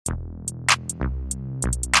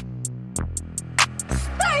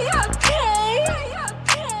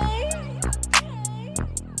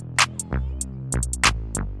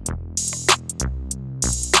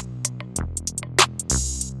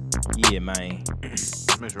Yeah, man.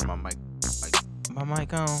 Make sure my mic. My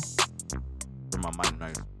mic on. My mic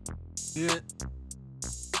nice. Good.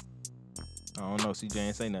 I don't know. CJ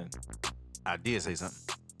ain't say nothing. I did say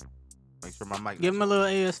something. Make sure my mic. Give him a little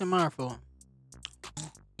ASMR for him.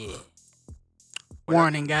 Yeah.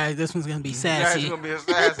 Warning, guys. This one's gonna be sassy. It's gonna be a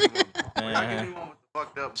sassy one. Man. I give you one with the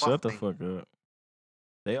fucked up. Shut the thing. fuck up.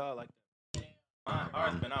 They all like that.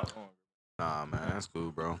 Ours been out on. Nah, man, that's cool,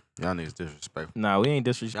 bro. Y'all niggas disrespectful. Nah, we ain't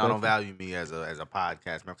disrespectful. Y'all don't value me as a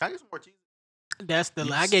podcast member. Can I get some more cheese? That's the.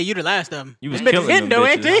 I gave you the last of them. You was Them bitches killing hitting them though,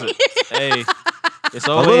 ain't bitches. they? Hey, it's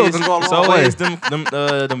little always can go a long way.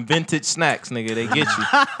 them vintage snacks, nigga. They get you.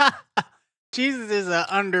 Cheez-Its is an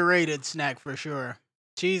underrated snack for sure.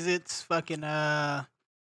 Cheez-Its, fucking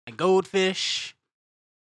goldfish,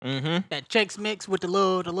 Mm-hmm. that Chex Mix with the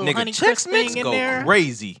little Nigga, honey Chex crisp Mix thing in go there.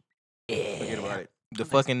 crazy. Yeah. Forget about it. The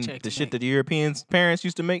Nice fucking Chex the shit Mix. that the European parents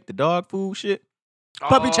used to make, the dog food shit.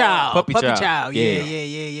 Puppy chow. Puppy chow. chow. Yeah.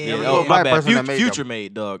 Yeah, oh, a my black bad. person that made Future them.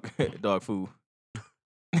 made dog food.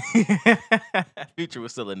 Future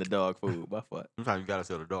was still in the dog food. My fault. Sometimes you gotta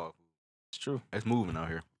sell the dog. It's true. It's moving out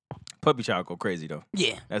here. Puppy chow go crazy though.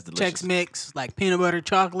 Yeah. That's delicious. Chex Mix, like peanut butter,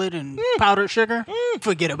 chocolate, and powdered sugar.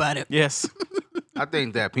 Forget about it. Yes. I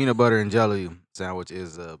think that peanut butter and jelly sandwich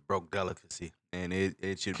is a broke delicacy, and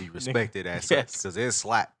it should be respected as such Yes. because it's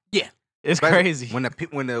slap. It's Especially crazy. When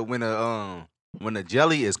the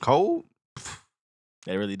jelly is cold.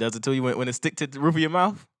 That really does it to you when it stick to the roof of your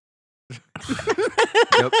mouth.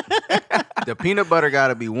 The peanut butter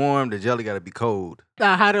gotta be warm. The jelly gotta be cold.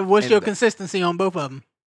 What's And your the- consistency on both of them?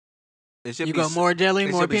 It should You be go more jelly,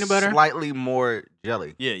 it more should be peanut butter? slightly more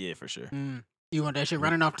jelly. Yeah, for sure. You want that shit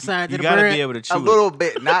running off the sides You of the gotta bread? be able to chew A little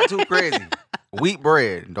bit, not too crazy. Wheat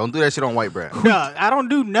bread. Don't do that shit on white bread. No, I don't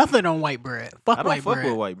do nothing on white bread. Fuck I don't white fuck bread.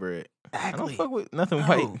 with white bread. I don't Exactly. fuck with nothing No.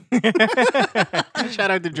 white.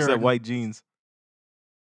 Shout out to Except Jordan. white jeans.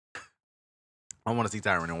 I want to see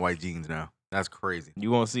Tyron in white jeans now. That's crazy.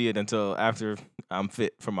 You won't see it until after I'm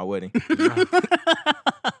fit for my wedding.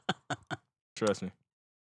 Trust me.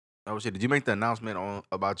 Oh shit! Did you make the announcement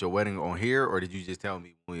about your wedding on here, or did you just tell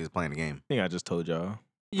me when we was playing the game? I think I just told y'all.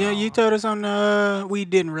 Yeah, you told us on we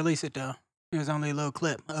didn't release it though. It was only a little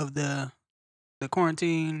clip of the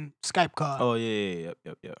quarantine Skype call. Oh yeah.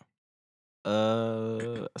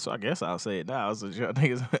 So I guess I'll say it now. So y'all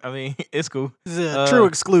niggas, I mean, it's cool. This is a true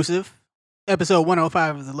exclusive. Episode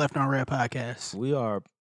 105 of the Left on Red podcast. We are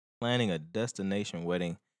planning a destination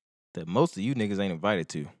wedding that most of you niggas ain't invited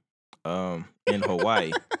to. In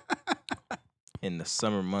Hawaii in the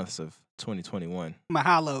summer months of 2021.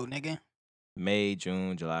 Mahalo, nigga. May,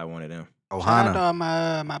 June, July, one of them. Shout out to Ohana. all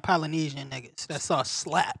my Polynesian niggas. That sauce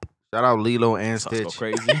slap. Shout out Lilo and Sauce go Stitch.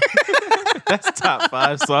 crazy. That's top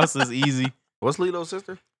 5 sauces, easy. What's Lilo's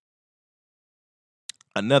sister?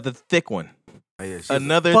 Another thick one. Oh, yeah,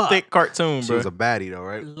 Another fuck. thick cartoon, she bro. was a baddie though,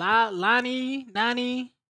 right?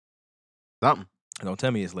 Nani. Something. Don't tell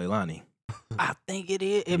me it's Leilani. I think it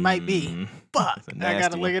is. It might be. Mm, Fuck. that's a I nasty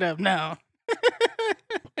gotta one. look it up now.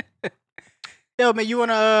 Yo, man, you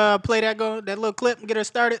wanna play that little clip and get her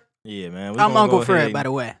started? Yeah, man. I'm Uncle Fred, by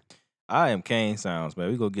the way. I am Kane Sounds, man.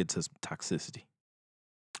 We go get to some toxicity.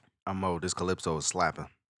 This Calypso is slapping.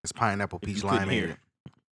 It's pineapple If peach you couldn't hear limeade. it.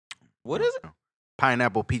 What is it?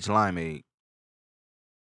 Pineapple peach limeade.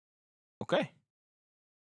 Okay.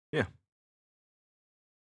 Yeah.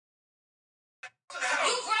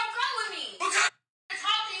 You broke up with me. Because I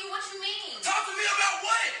talk to you, what you mean? Talk to me about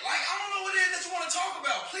what? Like, I don't know what it is that you want to talk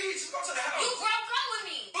about. Please, just go to the You house. broke up with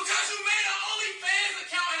me. Because you made an OnlyFans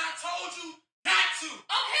account and I told you not to.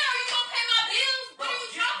 Okay, are you gonna pay my bills? What are you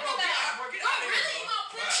talking about? Get out of here, really? You bro.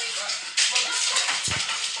 gonna push me?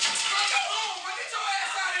 Bro, go home, bro. Get your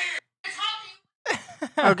ass out of here. Talk to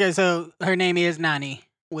you. Okay, so her name is Nani,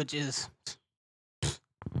 which is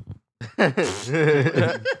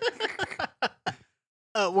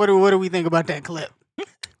what do we think about that clip?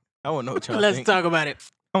 I want to know what y'all Let's think. talk about it.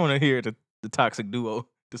 I want to hear the toxic duo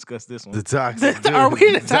discuss this one. The toxic duo. Are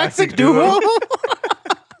we the toxic duo?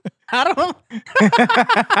 I don't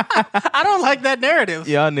I don't like that narrative.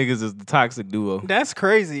 Y'all niggas is the toxic duo. That's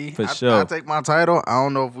crazy. For I sure. take my title. I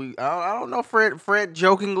don't know if we. I don't know Fred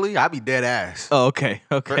jokingly. I be dead ass. Oh, okay.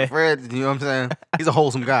 Okay. Fred, you know what I'm saying? He's a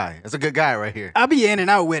wholesome guy. That's a good guy right here. I'll be in and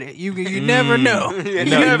out with it. You never know. Yeah,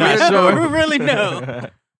 You no, you're never not sure. know. really know.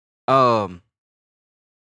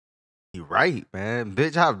 You right, man.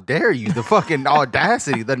 Bitch, how dare you? The fucking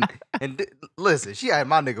audacity. Listen, she had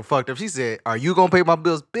my nigga fucked up. She said, "Are you gonna pay my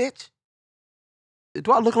bills, bitch?"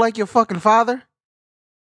 Do I look like your fucking father?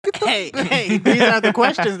 Hey, these are the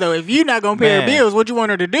questions though. If you're not gonna pay her Man. bills, what you want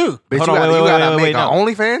her to do? Bitch, Hold you on, gotta, wait, you wait, gotta wait, make wait, an no.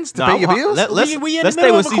 OnlyFans to No, pay I'm your hot- bills? we in let's the stay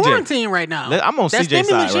middle with of a CJ. quarantine right now. I'm on that CJ's side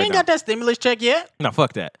stimulus, she right ain't now. got that stimulus check yet. No,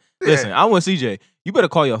 fuck that. Yeah. Listen, I want CJ. You better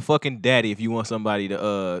call your fucking daddy if you want somebody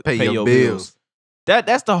to Pay your your bills.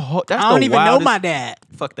 That's the whole. That's I don't the even know wildest. my dad.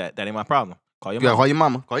 Fuck that. That ain't my problem. Call your You gotta mom. call your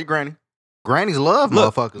mama, call your granny. Grannies love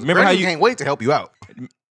Look, motherfuckers. remember Granny how you- can't wait to help you out.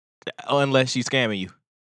 Unless she's scamming you.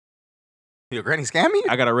 Your granny scamming you?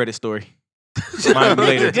 I got a Reddit story. Remind me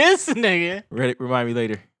later. This nigga. Reddit, remind me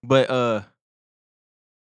later. But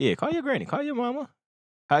yeah, call your granny, call your mama,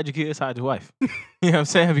 hide your kids, hide your wife. You know what I'm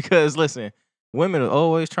saying? Because listen, women are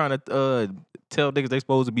always trying to tell niggas they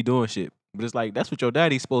supposed to be doing shit, but it's like that's what your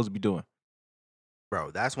daddy's supposed to be doing.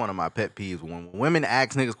 Bro, that's one of my pet peeves when women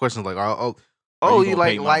ask niggas questions like, Are you you gonna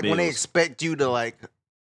pay like my when they bills? expect you to like,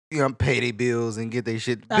 pay their bills and get their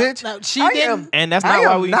shit. No, Bitch, no, she I didn't. am, And that's I not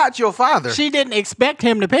why am we. not your father. She didn't expect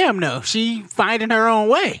him to pay him. No, she finding her own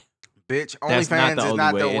way. Bitch, That's not OnlyFans the is only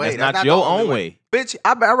not way. the and way. That's not the your only own way. Bitch,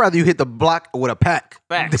 I'd rather you hit the block with a pack.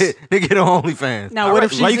 Facts. They get on OnlyFans. Now, what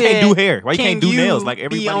if she Why you said, can't do hair? Why you "Can can't do nails you like be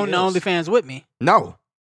everybody on else? the OnlyFans with me? No.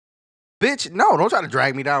 Bitch, no, don't try to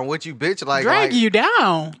drag me down with you, bitch. Like, Drag you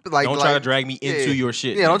down. Like, Don't try to drag me into your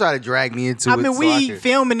shit. Yeah, don't man. try to drag me into I it. mean, so we can-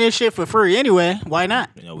 filming this shit for free anyway. Why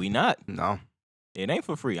not? No, we not. No. It ain't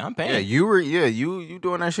for free. I'm paying. Yeah, you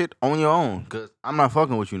doing that shit on your own. Cause I'm not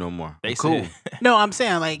fucking with you no more. They I'm cool. said- No, I'm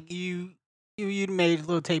saying like you made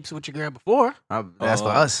little tapes with your girl before. That's for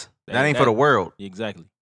us. That ain't that- for the world. Exactly.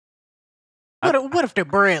 What if the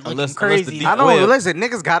bread looking Unless the crazy? deep- I don't Well- listen.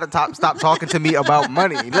 Niggas gotta stop talking to me about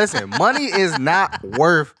money. Listen, money is not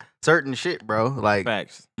worth certain shit, bro. Like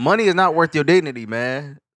Facts. money is not worth your dignity,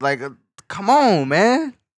 man. Like, come on,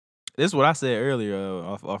 man. This is what I said earlier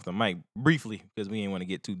off the mic briefly because we didn't want to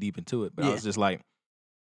get too deep into it. But I Yeah. was just like,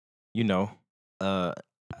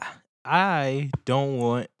 I don't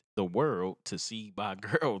want the world to see my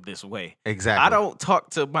girl this way. Exactly. I don't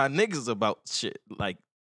talk to my niggas about shit. Like,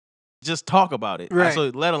 just talk about it. Right. So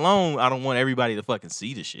let alone I don't want everybody to fucking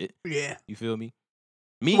see the shit. Yeah. You feel me?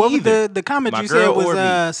 Me What was either. the comment My you said girl was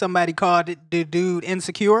or me. somebody called the dude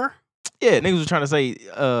insecure? Yeah, niggas was trying to say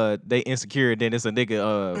they insecure, then it's a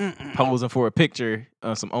nigga Mm-mm. posing for a picture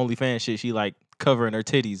on some OnlyFans shit. She like covering her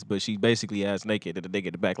titties, but she basically ass naked and the nigga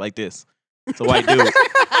in the back like this. It's a white dude.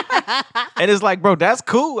 And it's like, bro, that's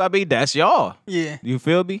cool. I mean, that's y'all. Yeah. You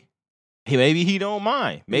feel me? Maybe he don't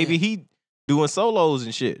mind. Maybe he doing solos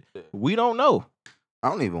and shit. We don't know. I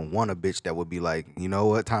don't even want a bitch that would be like, you know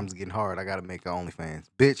what? Time's getting hard. I gotta make an OnlyFans.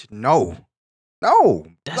 Bitch, no.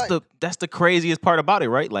 That's the craziest part about it,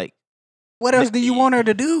 right? Like, What else do you want her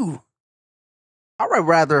to do? I would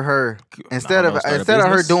rather her instead of start a her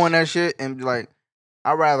business. doing that shit and be like,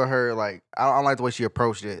 I'd rather her like I don't like the way she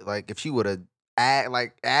approached it. Like if she would have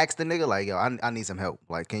asked the nigga like, yo, I need some help.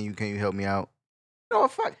 Like, can you help me out? You know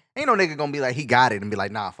what? Fuck. Ain't no nigga gonna be like he got it and be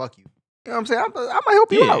like, nah, fuck you. You know what I'm saying? I'm gonna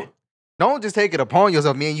help you Yeah. out. Don't just take it upon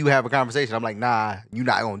yourself. Me and you have a conversation. I'm like, nah, you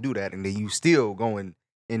not gonna do that, and then you still going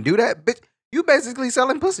and do that, bitch. You basically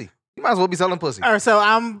selling pussy. You might as well be selling pussy. All right, so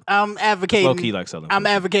I'm advocating. low key like selling. I'm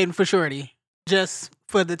pussy. advocating for Shorty, just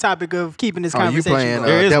for the topic of keeping this Oh, you conversation playing, going.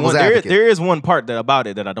 There is devil's one. advocate. There is one part about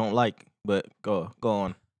it that I don't like, but go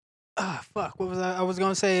on. Ah, fuck. What was I was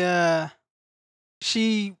gonna say?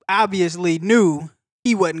 She obviously knew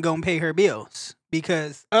he wasn't gonna pay her bills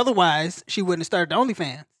because otherwise she wouldn't have started the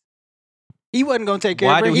OnlyFans. He wasn't gonna take care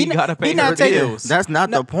Why of her. do he n- gotta pay not her taking- bills? That's not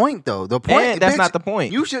No. the point, though. The point, And that's bitch, not the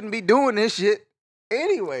point. You shouldn't be doing this shit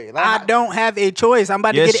anyway. Like, I don't have a choice. I'm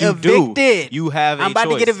about Yes, to get you do. evicted. You have a I'm about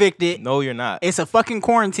to get choice. evicted. No, you're not. It's a fucking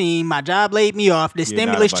quarantine. My job laid me off. The You're not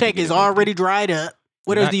stimulus about to check get is evicted. already dried up.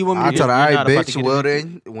 What You're else do you want me I to told do? her, You're all right, not about to bitch. get Well,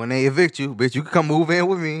 evicted. then when they evict you, bitch, you can come move in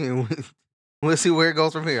with me, and we'll see where it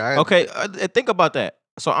goes from here. All right? Okay, think about that.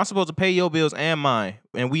 So I'm supposed to pay your bills and mine,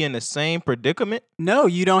 and we in the same predicament? No,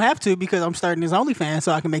 you don't have to because I'm starting this OnlyFans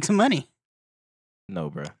so I can make some money. No,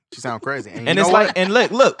 bro. She sound crazy, and, And you it's know like, what? and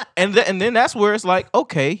look, and then that's where it's like,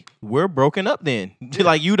 okay, we're broken up then.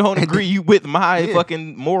 Like you don't agree with my Yeah.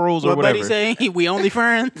 fucking morals or What whatever. buddy say? We only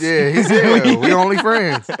friends. Yeah, he said we only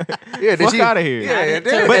friends. Yeah, then Fuck she, outta here. Yeah, and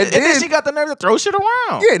then, But and and then then- she got the nerve to throw shit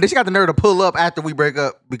around. yeah, then she got the nerve to pull up after we break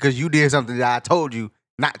up because you did something that I told you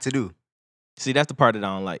not to do. See, that's the part that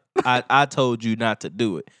I don't like. I told you not to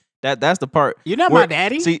do it. That's the part. You're not where- my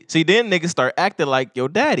daddy. See, then niggas start acting like your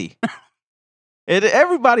daddy. And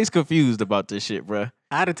everybody's confused about this shit, bruh.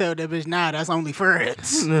 I'd have told that bitch, nah, that's only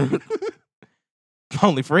friends.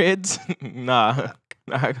 Only Freds? Nah.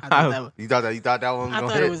 I thought You thought that one was I gonna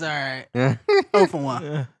thought hit? it was all right. Yeah. 0 for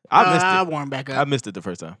 1. I missed I it. warmed back I up. missed it the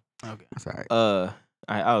first time. Okay. That's all right.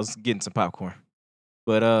 I was getting some popcorn,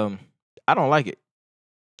 but I don't like it.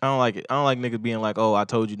 I don't like it. I don't like niggas being like, "Oh, I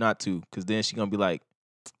told you not to," because then she gonna be like,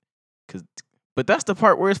 But that's the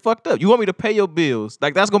part where it's fucked up. You want me to pay your bills,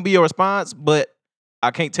 like that's gonna be your response, but I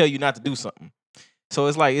can't tell you not to do something. So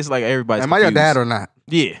it's like everybody's. Am I your confused. dad or not?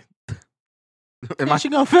 Yeah. Am I? She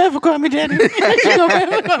gonna forever call me daddy. She gonna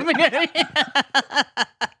forever call me daddy.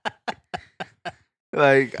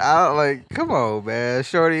 Come on, man.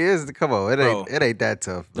 Shorty come on. Bro, It ain't that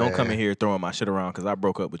tough. Don't man. come in here throwing my shit around because I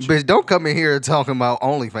broke up with you. Bitch, don't come in here talking about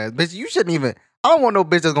OnlyFans. Bitch, you shouldn't even. I don't want no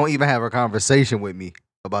bitch that's gonna even have a conversation with me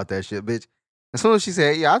about that shit, bitch. As soon as she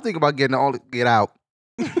said, "Yeah, I think about getting get out."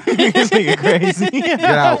 This nigga crazy. Get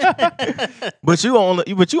out. But you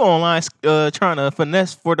online trying to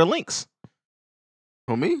finesse for the links.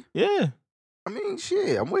 For me, Yeah. I mean,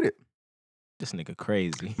 shit, I'm with it. This nigga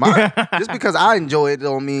crazy. Just because I enjoy it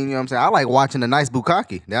don't mean, you know what I'm saying? I like watching a nice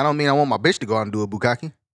bukkake. That don't mean I want my bitch to go out and do a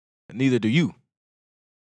bukkake. Neither do you.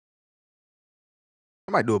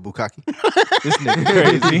 I might do a bukkake. This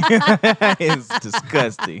nigga crazy. It's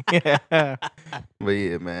disgusting. But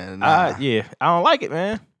yeah, man. Nah. Yeah, I don't like it,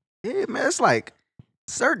 man. Yeah, man, it's like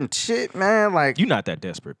certain shit, man. Like, You not that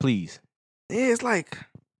desperate, please. yeah, it's like,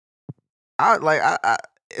 I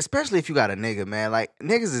especially if you got a nigga, man. Like,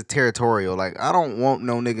 niggas is territorial. Like, I don't want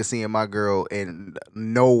no nigga seeing my girl in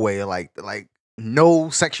no way, like no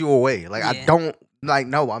sexual way. Like, I Yeah. don't, like,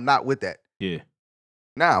 no, I'm not with that. Yeah.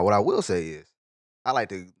 Now, what I will say is, I like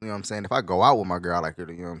to, you know what I'm saying? If I go out with my girl, I like her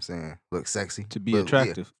to, you know what I'm saying, look sexy. To be But, yeah,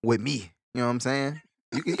 attractive. with me. You know what I'm saying?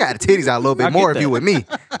 You got the titties out a little I bit get more if that. you with me. You know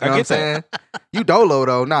what I'm get that. saying? You dolo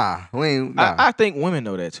though, nah. We ain't, nah. I think women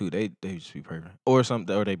know that too. They just be perving. Or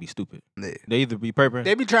something, or they be stupid. Yeah. They either be perving,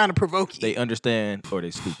 They be trying to provoke you. they understand, or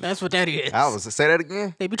they stupid. That's what that is. I was say that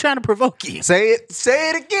again. They be trying to provoke you. Say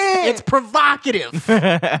it again. It's provocative.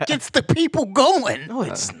 Gets the people going. No,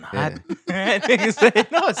 it's not. yeah. Nigga say,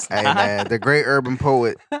 no, it's Hey not. man, the great urban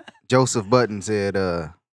poet Joseph Button said,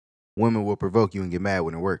 "Women will provoke you and get mad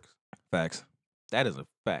when it works." Facts. That is a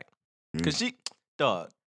fact. Cause she, dog,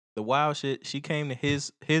 the wild shit. She came to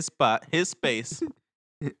his spot, his space, Talking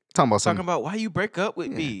about talking something. about why you break up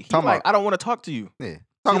with Yeah. me. He Talking like, about- I don't want to talk to you, Yeah.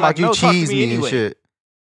 Talking like, about you no, talk to cheese me me and anyway. shit.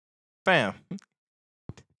 fam.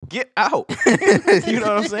 Get out. You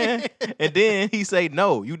know what I'm saying? And then he say,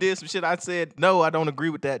 no, you did some shit. I said, no, I don't agree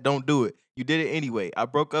with that. Don't do it. You did it anyway. I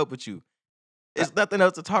broke up with you. It's nothing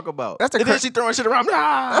else to talk about. That's the and then cra- she throwing shit around.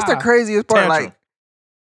 That's the craziest part. Tantrum. Like,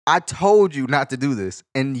 I told you not to do this,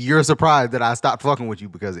 and you're surprised that I stopped fucking with you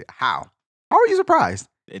because of it. How? How are you surprised?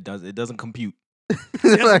 It doesn't compute.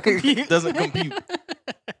 Like, It doesn't compute.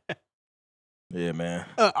 Yeah, man.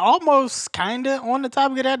 Almost kinda on the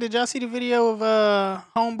topic of that. Did y'all see the video of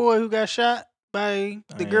homeboy who got shot by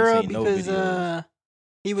the ain't girl seen no because videos.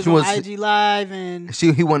 he was She on was- IG Live and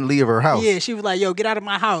he wouldn't leave her house. yeah, she was like, "Yo, get out of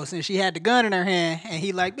my house," and she had the gun in her hand, and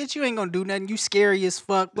he like, "Bitch, you ain't gonna do nothing. You scary as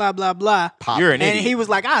fuck." Blah blah blah. Pop. You're an And idiot. he was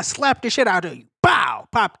like, "I slapped the shit out of you." Bow,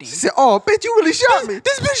 popped him. She said, "Oh, bitch, you really shot me.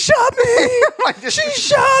 This bitch shot me. Like, this She bitch-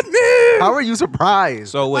 shot me. How are you surprised?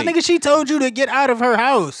 So My wait, nigga, she told you to get out of her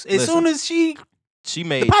house. As Listen. soon as she the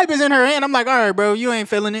made. pipe is in her hand, I'm like, all right, bro, you ain't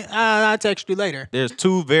feeling it. I'll text you later. There's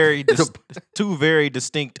two very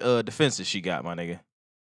distinct defenses she got, my nigga.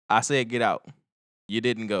 I said get out. You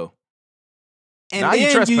didn't go. And Now you then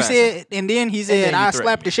you trespassing. said, and then he said, then you I threatened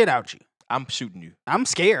slapped me. the shit out you. I'm shooting you I'm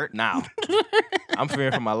scared. now. I'm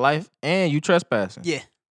fearing for my life, and you trespassing. Yeah.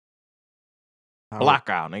 Block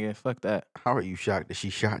out, nigga. Fuck that. How are you shocked that she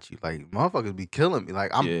shot you? Like, motherfuckers be killing me.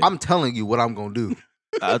 Like, Yeah. I'm telling you what I'm gonna do.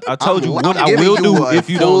 I told you I'm what I giving will you do a if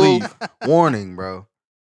you don't full leave. Warning, bro.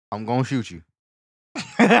 I'm gonna shoot you.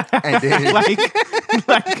 and then- like,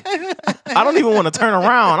 I don't even want to turn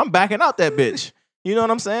around. I'm backing out that bitch. You know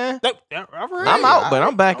what I'm saying? I'm out, but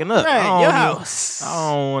I'm backing up. Right, I your don't even- house.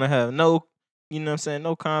 I don't want to have no, you know what I'm saying,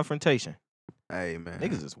 no confrontation. Hey man,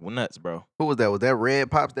 Niggas is nuts, bro. who was that? Was that Red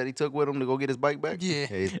Pops that he took with him to go get his bike back? Yeah.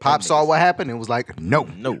 His Pops saw what happened and was like, "No,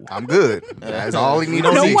 No. I'm good. That's all he We needs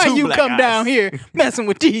don't to No need see." way two you black come eyes. down here messing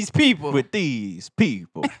with these people. With these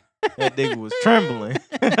people. That nigga was trembling.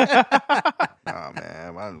 Nah,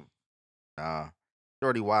 man, nah.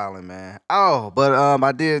 Shorty wildin', man. Oh, but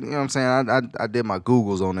I did, you know what I'm saying? I did my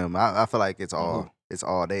Googles on them. I feel like it's all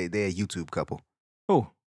they a YouTube couple. Who? Oh,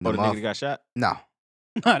 the muff- nigga that got shot? No,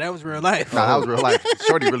 No, that was real life. that was real life.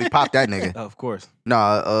 Shorty really popped that nigga. Of course.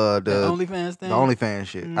 Nah, The the OnlyFans thing. OnlyFans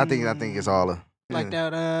shit. I think it's all a Like that,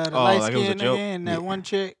 the Oh, light like it was a skinned joke? nigga and that Yeah. one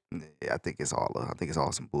chick. Yeah, I think it's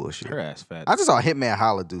all some bullshit. Her ass fat. I just saw Hitman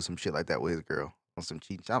Holla do some shit like that with his girl on some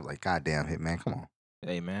cheating. I was like, God damn, Hitman, come on.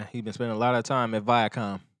 Hey, man. He been spending a lot of time at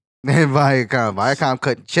Viacom. Viacom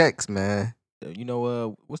cutting checks, man. You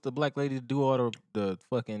know, what's the black lady to do all the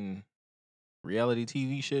fucking reality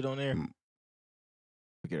TV shit on there?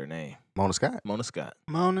 Forget her name. Mona Scott. Mona Scott.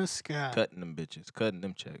 Mona Scott. Cutting them bitches. Cutting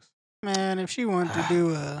them checks. Man, if she wanted to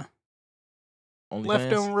do a OnlyFans?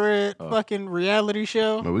 left on red Oh. fucking reality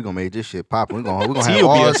show, Man, we gonna make this shit pop. We gonna have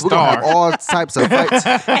He'll be a we gonna have star. all types of fights.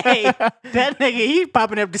 hey, that nigga, he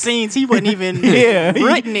popping up the scenes he wasn't even Yeah,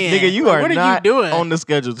 written in. nigga, you Like, are what not you doing? on the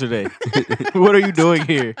schedule today. What are you doing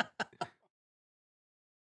here?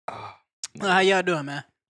 How y'all doing, man?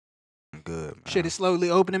 Good, man. Shit is slowly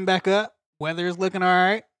opening back up. Weather is looking all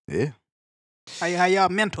right. Yeah. How y'all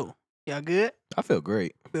mental? Y'all good? I feel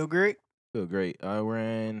great. Feel great? Feel great. I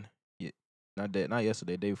ran, not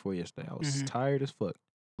yesterday, day before yesterday. I was Mhm. tired as fuck.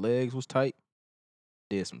 Legs was tight.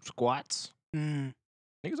 Did some squats. Mm.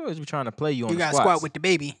 Niggas always be trying to play you on You the got to squats. squat with the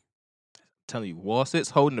baby. Telling you, wall sits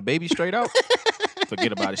holding the baby straight out.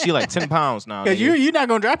 Forget about it. She like 10 pounds now. Because nigga. you're not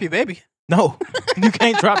going to drop your baby. No, you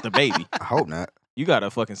can't drop the baby. I hope not. You gotta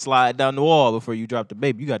fucking slide down the wall before you drop the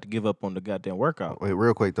baby. You got to give up on the goddamn workout. Wait,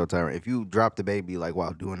 real quick though, Tyron. If you drop the baby like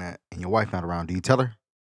while doing that and your wife not around, do you tell her?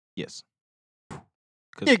 Yes. Yeah,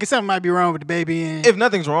 because something might be wrong with the baby. And If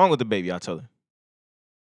nothing's wrong with the baby, I'll tell her.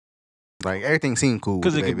 Like everything seemed cool.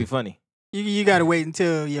 Because Because it could be funny. you got to wait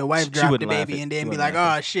until your wife She dropped the wouldn't laugh baby at- and she then be wouldn't like,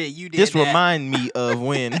 laugh at oh, shit, you did This that. remind me of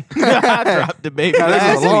when I dropped the baby. Now, this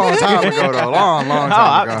last is a long week. time ago though. Long No,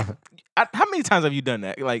 time ago. How many times have you done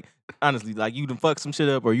that? Like, honestly, like you done fucked some shit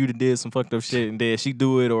up or you done did some fucked up shit and then she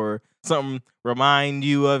do it or something remind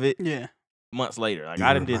you of it Yeah. months later. Like, You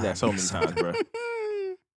I done did that so remind many me times,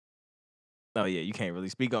 bro. Oh, yeah, you can't really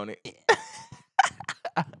speak on it.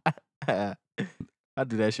 I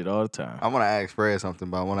do that shit all the time. I want to ask Fred something,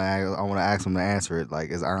 but I want to ask him to answer it like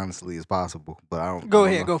as honestly as possible. But I don't. Go I don't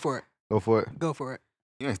ahead. know. Go for it. Go for it. Go for it.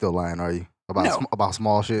 You ain't still lying, are you? About No. about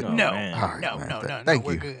small shit. No. No. man. All right, No, man. no, no. Thank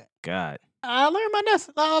We're you. good. God. I learned my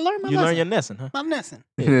lesson. I learned my You lesson. learn your lesson, huh? My lesson.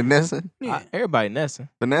 Vanessa? Yeah. Everybody nessing.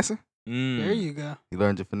 Vanessa? Mm. There you go. You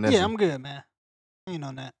learned your finesse. Yeah, I'm good, man. Ain't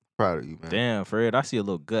on that. proud of you, man. Damn, Fred, I see a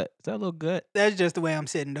little gut. Is that a little gut? That's just the way I'm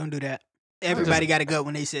sitting. Don't do that. Everybody got a gut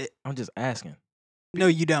when they sit. I'm just asking. No,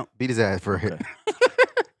 you don't. Beat his ass for it. Okay.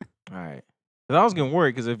 All right. Cause I was getting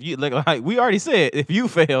worried because if you like we already said if you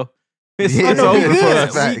fail, it's, Yeah, it's no, over we for good.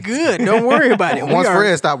 us. Facts. We good. Don't worry about it. Once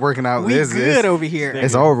Fred stopped working out, we it's, good over here.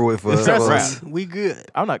 it's over with for us. It's Trust a us. wrap. me. We good.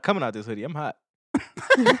 I'm not coming out this hoodie. I'm hot.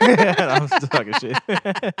 I'm just talking shit.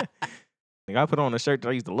 Like, I put on a shirt that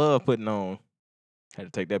I used to love putting on. Had to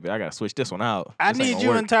take that bit. I gotta switch this one out. I This ain't need gonna you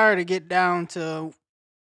work. and Tyra to get down to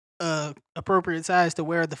appropriate size to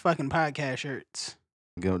wear the fucking podcast shirts.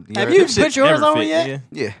 Go- Have yeah, you Them shits put yours never on fit, yet? nigga.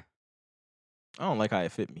 Yeah, I don't like how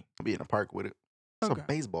it fit me. I'll be in the park with it. It's Okay. a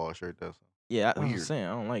baseball shirt though. Yeah, I'm Weird. just saying I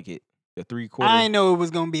don't like it. The 3/4. I didn't know it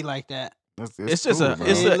was gonna be like that. It's just a- man.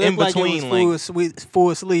 it's It a looked in like it was between,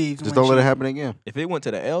 full sleeves. Just when don't let she- it happen again. If it went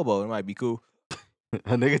to the elbow, it might be cool.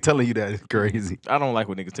 A nigga telling you that is crazy. I don't like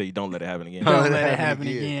when niggas tell you don't let it happen again. Don't let it happen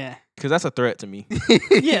again. Because that's a threat to me.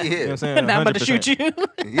 Yeah. You know what I'm saying? Now I'm about to 100%. shoot you.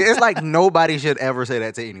 Yeah, it's like nobody should ever say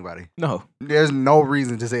that to anybody. No. There's no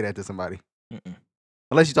reason to say that to somebody Mm-mm.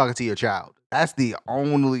 unless you're talking to your child. That's the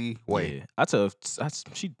only way. Yeah.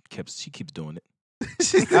 She keeps doing it.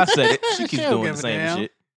 I said it. She She keeps don't doing give the a same damn.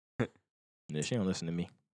 shit. Yeah, she don't listen to me.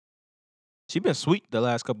 She been sweet the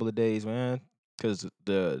last couple of days, man. Cause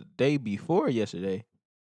the day before yesterday,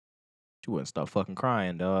 she wouldn't stop fucking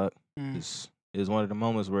crying, dog. Mm. It was one of the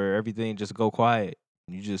moments where everything just go quiet.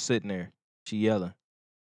 And you just sitting there. She yelling.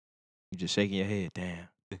 You just shaking your head. Damn.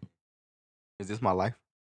 Is this my life?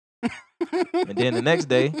 And then the next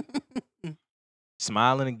day,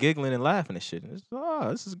 smiling and giggling and laughing and shit. And it's,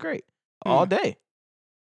 this is great. All day.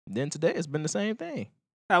 Then today it's been the same thing.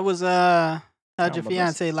 How was how'd Count your my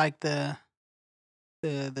fiance like the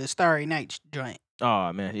Starry Night joint?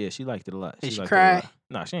 Oh man, yeah, she liked it a lot. Did she liked cry? It a lot.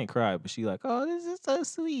 No, she ain't cried, but she like, oh, this is so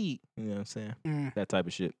sweet. You know what I'm saying? Mm. That type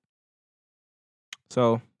of shit.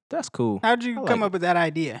 So that's cool. How'd you I come like up with that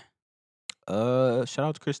idea? Shout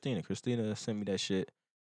out to Christina. Christina sent me that shit,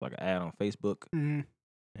 like an ad on Facebook, Mm.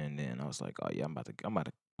 and then I was like, oh yeah, I'm about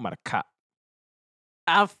to cop.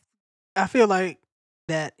 I feel like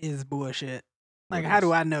that is bullshit. Like, What how is?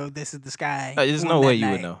 do I know this is the sky? There's on no that way you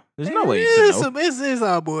would night? know. There's no way you could know. It's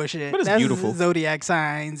all bullshit. But it's That's beautiful. Zodiac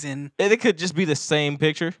signs and It could just be the same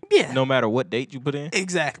picture, yeah, no matter what date you put in.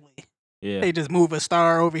 exactly. Yeah, They just move a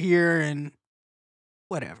star over here and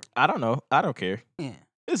whatever. I don't know. I don't care. Yeah.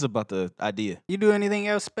 It's about the idea. You do anything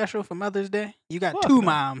else special for Mother's Day? You got Fuck two no.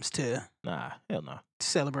 moms to Nah, hell no.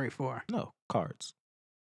 celebrate for. No cards,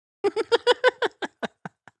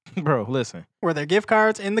 bro. Listen. Were there gift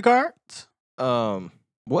cards in the cards?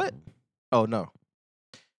 What? Oh no.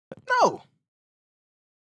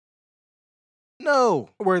 No.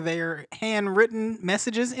 Were there handwritten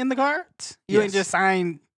messages in the cards? You ain't Yes. just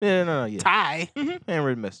signed Yeah, no, yeah. Ty.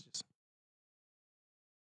 Handwritten messages.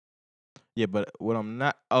 Yeah, but what I'm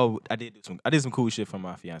not. Oh, I did some cool shit for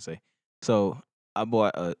my fiance. So I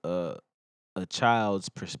bought a child's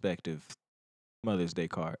perspective Mother's Day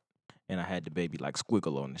card, and I had the baby like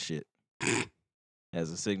squiggle on the shit as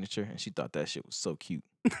a signature, and she thought that shit was so cute.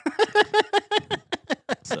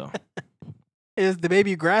 So Is the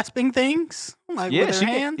baby grasping things like with her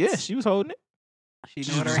hands? she was holding it. She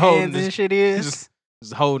she know what was her holding hands this- and shit is.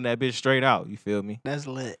 Just holding that bitch straight out. You feel me? That's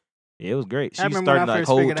lit. Yeah, it was great. I She's remember when starting I to like first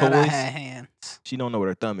hold figured out I toys. had hands. She don't know what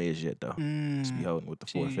her thumb is yet though. Just be Mm, holding with the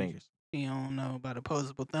 4 Jeez. fingers. you don't know about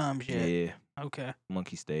opposable thumbs yet. Yeah, Okay.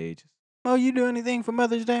 monkey stage. Oh, you do anything for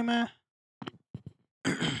Mother's Day, man?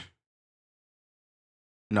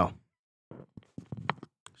 No.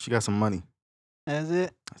 She got some money. That's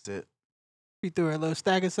it. That's it. You threw her a little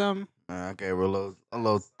stack of something. I gave her a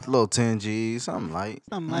little 10 G's, something light.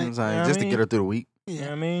 Something You know what I'm light. saying? Yeah, I Just to mean- get her through the week. You know Yeah.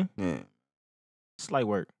 what I mean? Yeah. Slight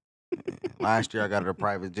work. Last year I got her a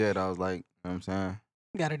private jet. I was like, you know what I'm saying?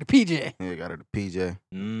 Got her the PJ. Yeah, got her the PJ.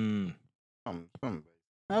 Mm.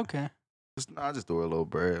 Okay. I just threw her a little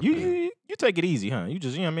bread. You, man. you take it easy, huh? You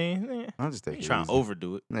just, you know what I mean? I just take You it trying easy. to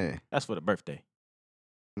overdo it. Yeah. That's for the birthday.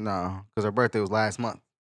 No, because her birthday was last month.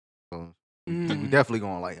 So we Mm. definitely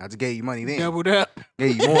going like, I just gave you money then. Doubled up.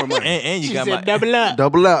 Gave you more money. And you She got said my double up.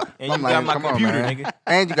 Double up. and you I'm got like, my come on, computer, man. nigga.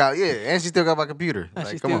 And you got, and she still got my computer. Oh, Like,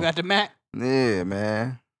 she come still on. got the Mac. Yeah,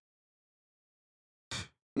 man.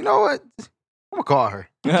 You know what? I'm gonna call her.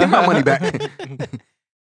 Give my money back.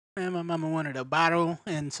 Man, my mama wanted a bottle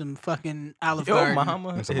and some fucking Olive Yo, Garden. mama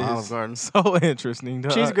And some is Olive Garden. so interesting,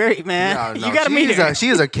 dog. She's great, man. No, you gotta meet her. She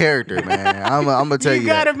is a character, man. I'm gonna tell you, you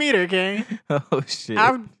gotta that. meet her, Kane. Oh shit.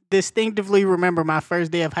 I distinctively remember my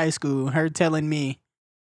first day of high school, her telling me,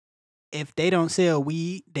 if they don't sell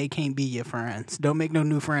weed, they can't be your friends. Don't make no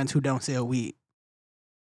new friends who don't sell weed.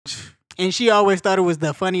 And she always thought it was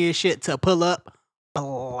the funniest shit to pull up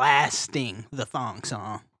blasting the thong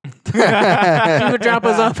song. She would drop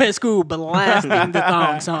us off at school blasting the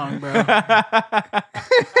thong song, bro.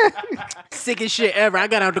 Sickest shit ever. I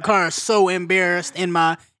got out the car so embarrassed in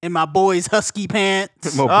my boys' husky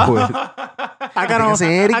pants. My boy. I got on.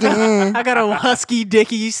 Say it again. I got on husky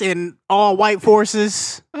dickies and all white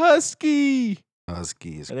forces. Husky.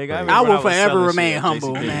 Husky is I crazy. think I I remember will was forever selling remain shit at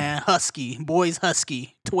humble, JCPenney. man. Husky, boys,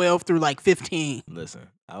 husky, 12 through like 15. Listen,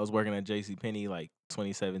 I was working at JCPenney like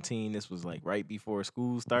 2017. This was like right before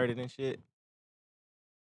school started and shit.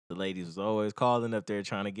 The ladies was always calling up there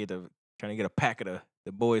trying to get a pack of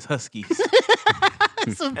the boys Huskies.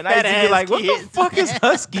 Some And I used to be fat-ass like, what the kids, fuck is man.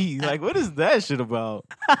 Husky? Like, what is that shit about?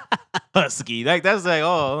 Husky. Like, that's like,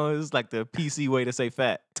 oh, it's like the PC way to say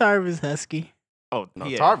fat. Tarvis husky. Oh, No,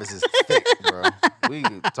 yeah. Tarvis is thick, bro.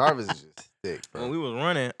 Tarvis is just thick, bro. When we was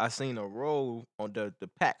running, I seen a roll on the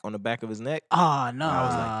pack on the back of his neck. Oh no, I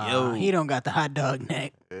was like, yo. he don't got the hot dog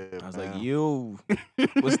neck. Yeah, I was like, man. yo,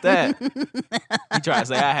 what's that? He tried to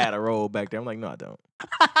say I had a roll back there. I'm like, no, I don't.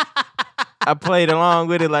 I played along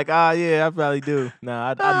with it like, yeah, I probably do.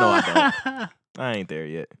 Nah, I know I don't. I ain't there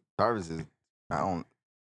yet. Tarvis is. I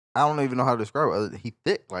don't even know how to describe it. Other than he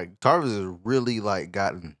thick. Like Tarvis is really like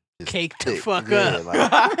gotten just Caked the thick. fuck Yeah, up.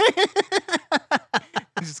 like,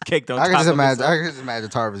 Just caked on I top can just of imagine. himself. I can just imagine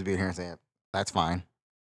Tarvis being here and saying, "That's fine.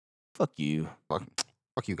 Fuck you. Fuck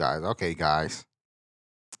you guys. Okay, guys.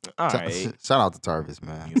 All Sh- right. Shout out to Tarvis, You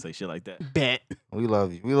man. can say shit like that. Bet. We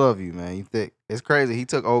love you. We love you, man. You thick. It's crazy. He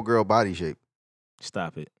took old girl body shape.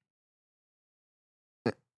 Stop it.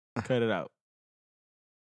 Cut it out.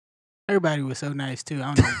 Everybody was so nice too.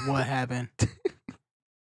 I don't know what happened.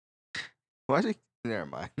 Why she? Never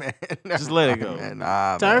mind, man. Just let it go. Man.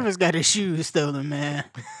 Nah, man. Tarvis got his shoes stolen, man.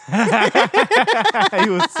 He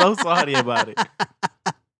was so sorry about it.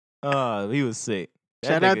 Oh, he was sick. That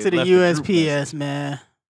Shout out nigga to the left group USPS, message. man.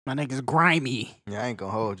 My nigga's grimy. Yeah, I ain't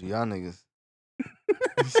gonna hold you. Y'all niggas.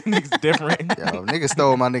 Niggas different. Yo, niggas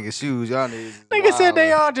stole my niggas' shoes. Y'all niggas. is Nigga said they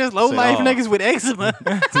wildin'. all just low life all. niggas with eczema.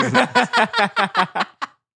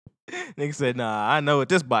 Nigga said, nah, I know what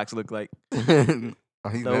this box look like. Oh,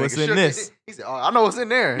 he's So mad. what's Nigga in shook. this? He said, "Oh, I know what's in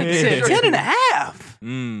there." Yeah. He said 10 and a half.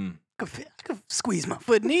 Mm, I could squeeze my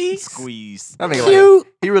foot knees. squeeze. That nigga Cute.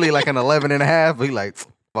 he really like an 11 and a half, but he like,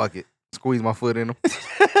 fuck it. Squeeze my foot in him.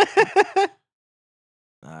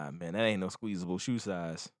 Ah, man, that ain't no squeezable shoe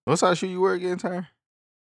size. What size shoe you wear again, Tyre?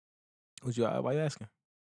 What you, why you asking?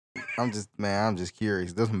 I'm just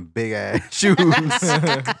curious. Those some big ass shoes.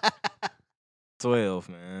 12,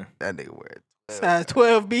 man. That nigga wear Size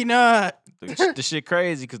 12 be not. The shit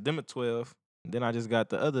crazy because them at 12. And then I just got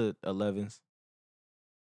the other 11s.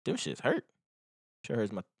 Them shits hurt.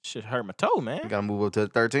 Shit hurt my toe, man. You gotta move up to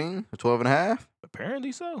 13 or 12 and a half.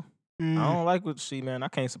 Apparently so. Mm. I don't like man. I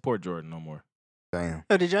can't support Jordan no more. Damn.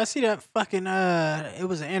 Oh, did y'all see that fucking it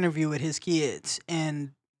was an interview with his kids,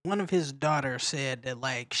 and one of his daughters said that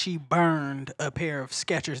like she burned a pair of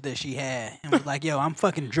Skechers that she had and was like, yo, I'm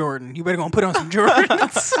fucking Jordan. You better go and put on some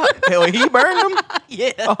Jordans. Hell, he burned them?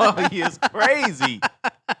 Yeah. Oh, he is crazy.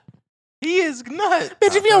 He is nuts.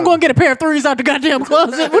 Bitch, if you don't go and get a pair of threes out the goddamn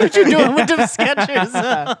closet, what are you doing with them Skechers?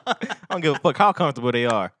 I don't give a fuck how comfortable they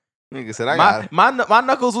are. Nigga said, I got My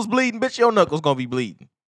knuckles was bleeding, bitch. Your knuckles gonna be bleeding.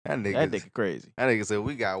 that That nigga. nigga crazy. That nigga said,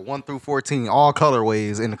 we got 1 through 14, all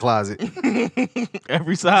colorways in the closet.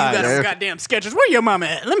 Every You side. got Yeah. some goddamn Skechers. Where your mama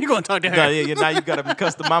at? Let me go and talk to her. Now, yeah, now you gotta be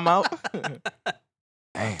custom mama out.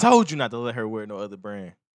 Damn. Told you not to let her wear no other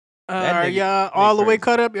brand. That Are nigga- y'all nigga all the way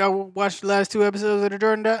crazy. caught up? Y'all watched the last 2 episodes of the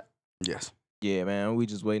Jordan Dot? Yes. Yeah, man. We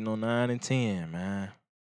just waiting on 9 and 10, man.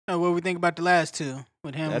 Oh, what we think about the last 2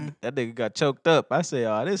 with him? That nigga got choked up. I say,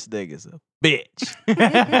 oh, this nigga's a bitch.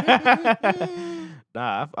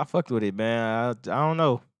 Nah, I fucked with it, man. I don't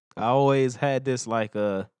know. I always had this like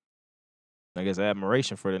I guess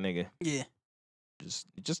admiration for the nigga. Yeah.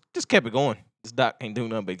 Just kept it going. This doc ain't do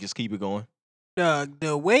nothing but just keep it going.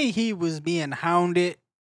 The way he was being hounded,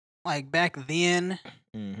 like back then,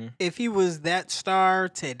 Mm-hmm. if he was that star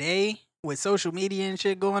today with social media and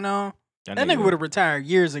shit going on, that nigga would have retired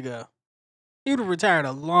years ago. He would have retired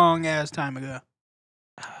a long ass time ago.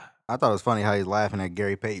 I thought it was funny how he's laughing at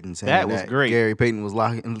Gary Payton saying That was great. Gary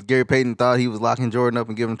Payton thought he was locking Jordan up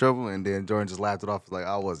and giving him trouble, and then Jordan just laughed it off. Like,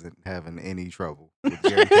 I wasn't having any trouble with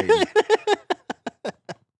Gary Payton.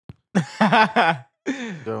 That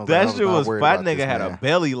was like, I was shit not was worried that about nigga this had a man.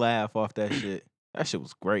 belly laugh off that shit. That shit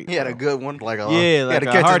was great. He had a bro. good one, like Yeah, he like had to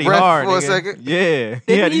a catch Hardy his breath hard for a nigga. second. Yeah,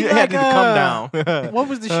 Didn't he he, had to like, come down. What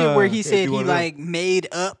was the shit where he Yeah, said do he one of them. like made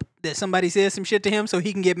up that somebody said some shit to him so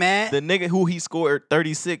he can get mad? The nigga who he scored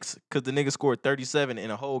 36 because the nigga scored 37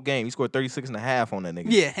 in a whole game. He scored 36 and a half on that nigga.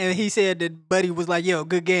 Yeah, and he said that Buddy was like, yo,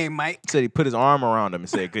 good game, Mike. Said he put his arm around him and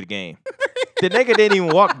said, "Good game." The nigga didn't even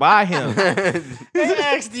walk by him. They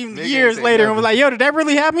asked him Nigga years ain't say later and was nothing. like, yo, did that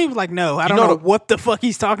really happen? He was like, no, I don't know know the- what the fuck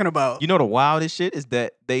he's talking about. You know the wildest shit is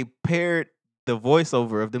that they paired the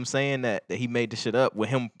voiceover of them saying that he made the shit up with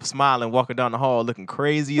him smiling, walking down the hall, looking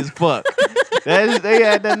crazy as fuck. They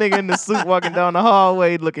had that nigga in the suit walking down the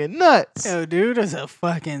hallway looking nuts. Yo, dude is a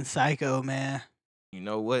fucking psycho, man. You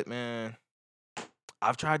know what, man?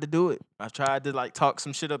 I've tried to do it. I've tried to like talk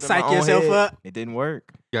some shit up in Psych my own yourself head. up? It didn't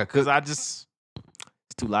work Yeah, because it's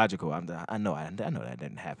too logical. I know that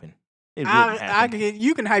didn't happen. It really happened.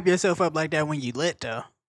 You can hype yourself up like that when you lit, though.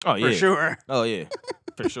 Oh yeah, For sure. Oh yeah,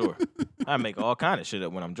 for sure. I make all kind of shit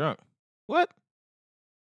up when I'm drunk. What?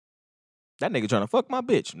 That nigga trying to fuck my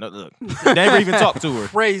bitch. No, look, never even talk to her.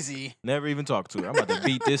 Crazy. Never even talk to her. I'm about to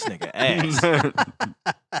beat this nigga ass.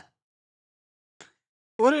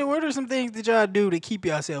 What are some things that y'all do to keep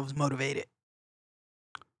yourselves motivated?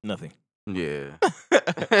 Nothing. yeah.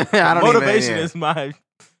 I don't Motivation even, is my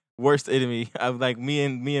worst enemy. I'm like me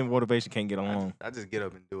and motivation can't get along. I just get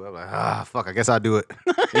up and do it. I'm like, fuck, I guess I'll do it.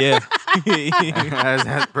 Yeah.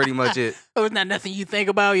 that's pretty much it. Oh, it's not nothing you think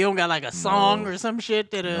about? You don't got like a song No. or some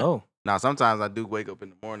shit that No. Now, sometimes I do wake up in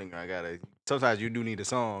the morning. Sometimes you do need a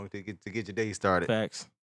song to get your day started. Facts.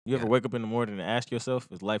 You ever Yeah. wake up in the morning and ask yourself,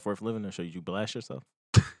 is life worth living, or should you blast yourself?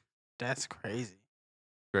 That's crazy.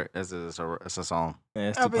 Great. It's a song. Yeah,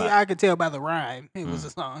 it's I mean, Tupac. I could tell by the rhyme. It was Mm. a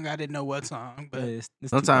song. I didn't know what song, but It's Tupac.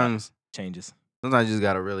 Sometimes changes. you just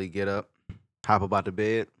gotta really get up, hop up out the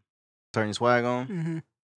bed, turn your swag on, mhm.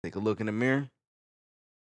 take a look in the mirror,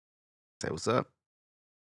 say what's up.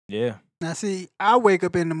 Yeah. Now see, I wake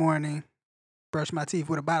up in the morning, brush my teeth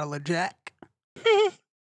with a bottle of Jack,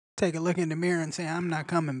 take a look in the mirror and say, I'm not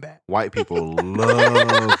coming back. White people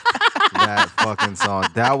love that fucking song.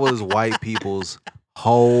 That was white people's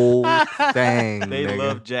whole thing. They nigga.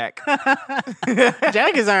 love Jack.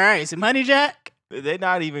 Jack is all right. Some honey Jack. They're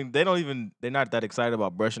not that excited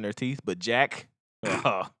about brushing their teeth, but Jack,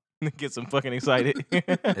 gets them fucking excited.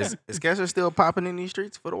 Is Skechers still popping in these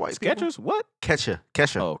streets for the white people? Skechers? What? Kesha.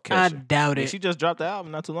 Oh, I Kesha. doubt Yeah, it. she just dropped the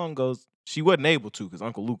album not too long ago. She wasn't able to because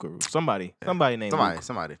Uncle Luca, somebody named Luca,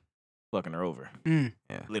 Somebody. fucking her over. Mm.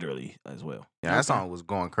 Yeah. Literally as well. Yeah, Okay. that song was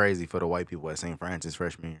going crazy for the white people at St. Francis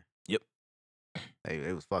freshman year. Yep.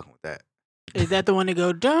 They was fucking with that. Is that the one that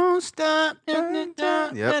go, don't stop?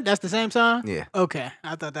 Yep. That's the same song? Yeah. Okay.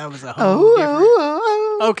 I thought that was a whole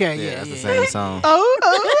different. Okay, Yeah, yeah, that's yeah. the same song.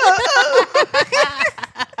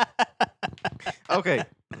 Okay.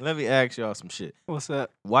 Let me ask y'all some shit. What's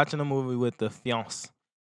up? Watching a movie with the fiance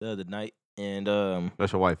the other night, and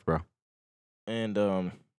That's your wife, bro.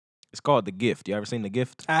 it's called The Gift. You ever seen The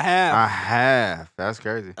Gift? I have. I have. That's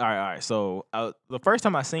crazy. All right. So the first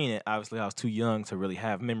time I seen it, obviously I was too young to really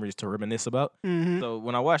have memories to reminisce about. Mm-hmm. So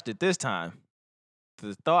when I watched it this time,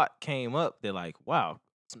 the thought came up that like, wow,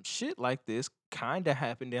 some shit like this kind of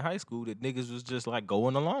happened in high school that niggas was just like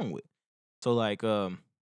going along with. So like,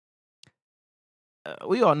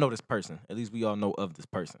 we all know this person. At least we all know of this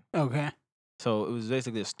person. Okay. So it was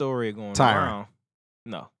basically a story going Tyron. around.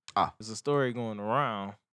 No. Ah. It's a story going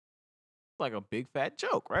around. Like a big fat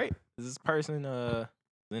joke, right? This person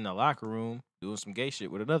in the locker room doing some gay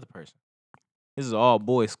shit with another person. This is all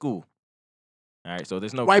boys school. All right, so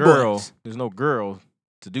there's no White girl. boys. There's no girl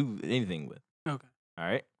to do anything with. Okay. All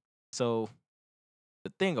right. So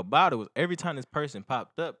the thing about it was every time this person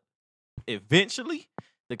popped up, eventually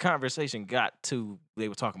the conversation got to they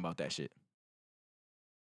were talking about that shit.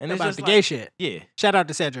 And it's About just the like, gay shit. yeah. Shout out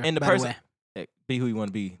to Cedric. And the by person, the way. Heck, be who you want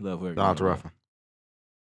to be, love whoever. Shout out to you Ruffin.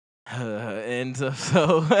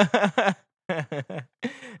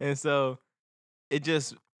 and so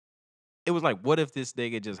it was like, what if this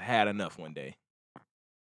nigga just had enough one day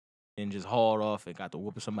and just hauled off and got to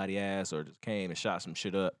whooping somebody's ass or just came and shot some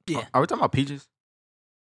shit up? Yeah. Are we talking about Peaches?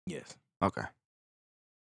 Yes, Okay.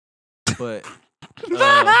 but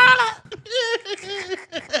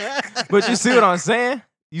but you see what I'm saying?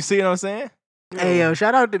 You see what I'm saying? Hey, yo,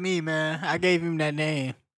 shout out to me, man. I gave him that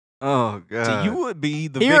name. Oh God. So you would be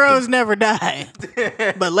the Heroes victim. never die,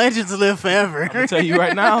 but legends live forever. I'ma tell you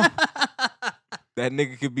right now. That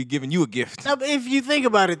nigga could be giving you a gift. No, but if you think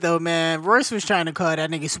about it, though, man, Royce was trying to call that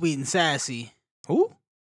nigga sweet and sassy. Who?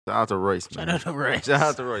 Shout out to Royce, man. Shout out to Royce. Shout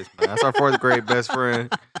out to Royce, man. That's our fourth grade best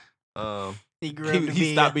friend. He grew up to He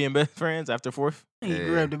be stopped being best friends after fourth. He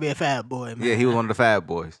grew up to be a fat boy, man. Yeah, he was one of the Fab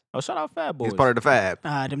Boys. Oh, shout out Fat Boys. He's part of the Fab.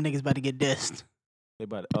 Them niggas about to get dissed They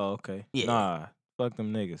about to, okay. Yeah. Nah, fuck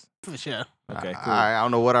them niggas. for sure. Okay, cool. I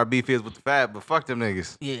don't know what our beef is with the Fab, but fuck them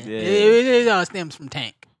niggas. Yeah, Yeah. It all stems from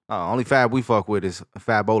Tank. Only Fab we fuck with is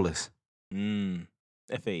Fabolous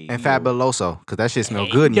F.A. and Fabuloso, because that shit smell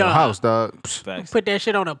Hey, good in your dog. house, dog. Facts. Put that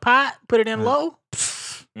shit on a pot, put it in low.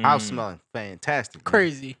 House smelling fantastic. man.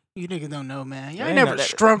 Crazy. You niggas don't know, man. Y'all Man, ain't never that-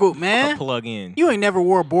 struggled, A man. plug in. You ain't never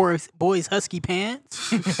wore boys husky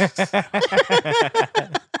pants.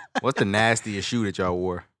 What's the nastiest shoe that y'all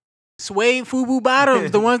wore? Suede FUBU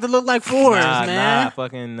bottoms, the ones that look like fours, Nah, man.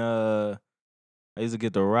 fucking. I used to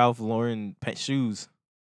get the Ralph Lauren shoes.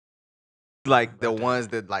 Like the ones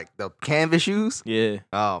that like the canvas shoes? Yeah,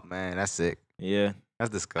 Oh man, that's sick. yeah. That's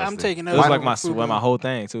disgusting. I'm taking It those. was over like my FUBU. my whole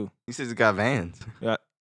thing too. You said you got Vans.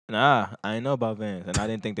 Nah, I didn't know about Vans, and I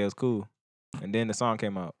didn't think that was cool. And then the song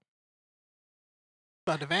came out.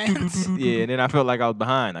 About the Vans. Yeah, and then I felt like I was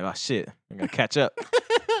behind. Like, oh shit, I gotta catch up.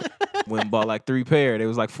 Went and bought like 3 pair. They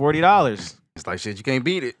was like $40. It's like shit, you can't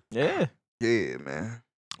beat it. Yeah. Yeah, man.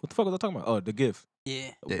 What the fuck was I talking about? Oh, The Gift. Yeah.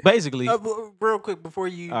 Yeah. Basically. Real quick before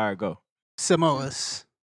you All right, go. Samoas.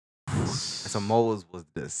 Samoa's was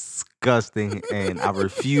disgusting, and I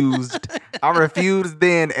refused. I refused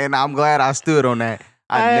then, and I'm glad I stood on that.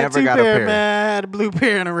 I had never 2 got a pair. man. I had a blue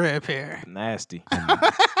pair and a red pair. Nasty.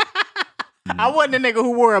 I wasn't a nigga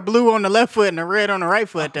who wore a blue on the left foot and a red on the right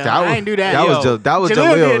foot though. I ain't do that. That was Yo, just that was Jalil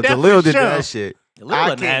Jalil. did that Jalil for did sure. that shit. A little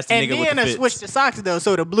I nasty can't- and nigga with then the I fits. switched the socks though,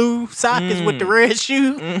 so the blue sock is with the red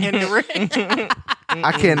shoe and the red.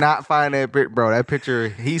 I cannot find that picture, bro. That picture,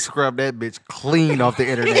 he scrubbed that bitch clean off the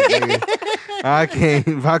internet. Nigga. I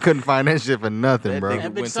can't. I couldn't find that shit for nothing, That bro. nigga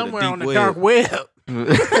That went bitch to the somewhere deep on the web. dark web.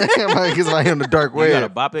 Like it's like on the dark You got a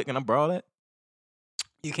web. bop it? Can I borrow that?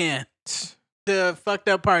 You can. The fucked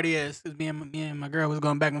up part is, cause me and my girl was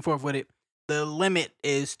going back and forth with it. The limit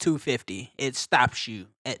is $250. It stops you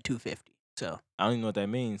at $250. So I don't even know what that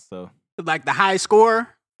means. So like the high score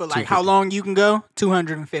for like how $250. long you can go,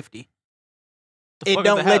 $250. The It fuck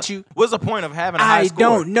don't is the let hell- you. What's the point of having a high I score?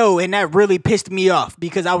 don't know, and that really pissed me off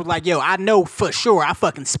because I was like, yo, I know for sure I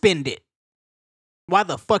fucking spend it. Why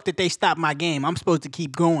the fuck did they stop my game? I'm supposed to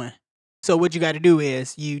keep going. So what you got to do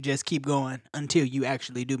is you just keep going until you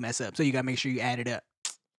actually do mess up. So you got to make sure you add it up.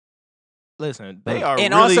 Listen, they are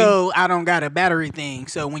And really. also, I don't got a battery thing.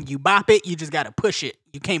 So when you bop it, you just got to push it.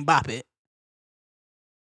 You can't bop it.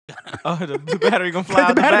 Oh, the battery gonna fly out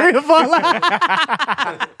The the battery back? will fall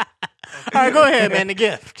out. All right, go ahead, man. The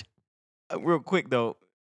gift. Real quick though,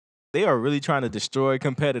 they are really trying to destroy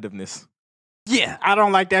competitiveness. Yeah, I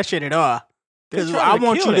don't like that shit at all. They're Because trying I to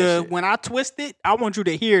want kill you that to, shit. when I twist it, I want you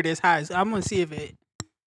to hear this high. So I'm going to see if it.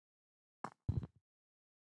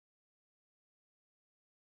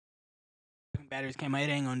 Batteries came out. It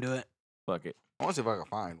ain't going to do it. Fuck it. I want to see if I can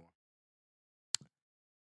find one.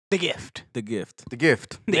 The gift. The Gift. The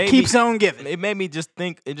Gift. It Maybe- keeps on giving. It made me just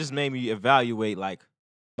think. It just made me evaluate like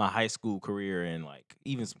my high school career and like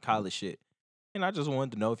even some college shit. And I just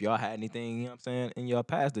wanted to know if y'all had anything, you know what I'm saying, in your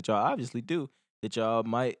past that y'all obviously do, that y'all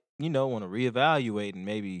might, want to reevaluate and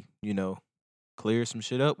maybe, clear some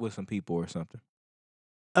shit up with some people or something.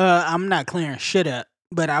 I'm not clearing shit up,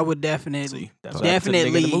 but I would definitely See, that's what happened to the nigga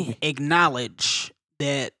in the definitely movie. acknowledge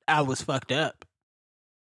that I was fucked up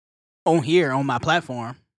on here on my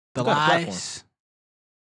platform. The You got a platform. lies.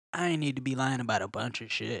 I ain't need to be lying about a bunch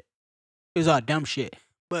of shit. It was all dumb shit.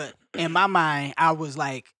 But in my mind, I was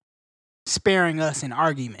like sparing us an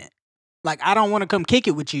argument. Like, I don't want to come kick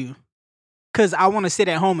it with you because I want to sit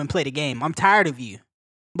at home and play the game. I'm tired of you.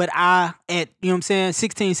 But at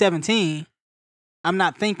 16, 17, I'm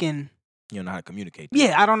not thinking, You don't know how to communicate.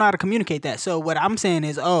 yeah, I don't know how to communicate that. So what I'm saying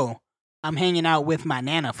is, I'm hanging out with my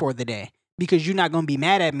nana for the day because you're not going to be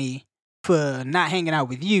mad at me for not hanging out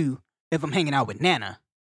with you if I'm hanging out with nana.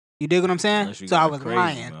 You dig what I'm saying? Unless you So got I a was crazy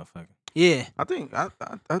lying. motherfucker. Yeah. I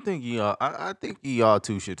think y'all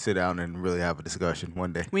two should sit down and really have a discussion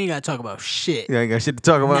one day. We ain't got to talk about shit. You ain't got shit to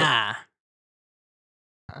talk about. Nah.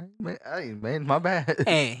 Man, my bad.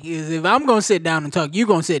 Hey, if I'm going to sit down and talk, you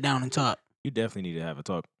going to sit down and talk. You definitely need to have a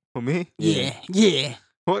talk. For me? Yeah. Yeah.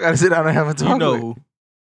 Who I gotta sit down and have a talk You know with? who.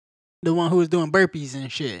 The one who was doing burpees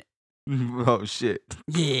and shit. Oh shit.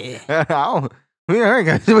 Yeah. We ain't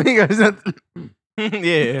got nothing.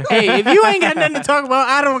 Yeah. Hey, if you ain't got nothing to talk about,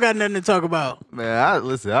 I don't got nothing to talk about. Man,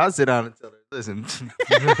 I'll sit down and tell her. Listen.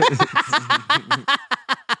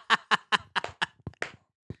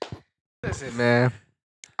 Listen, man.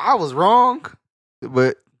 I was wrong,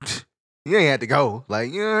 but you ain't had to go.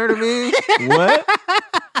 Like, you know what I mean? What?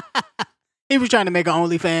 He was trying to make an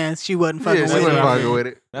OnlyFans. She wasn't fucking Yeah, she with wasn't it. fucking with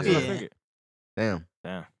it. That's what I Yeah. figured. Damn.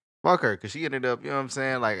 Damn. Fuck her, because she ended up, you know what I'm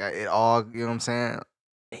saying? Like, it all, you know what I'm saying?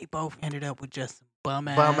 They both ended up with just some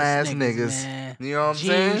bum-ass Bum-ass niggas. man. You know what I'm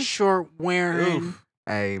saying? Jeans short wearing. Oof.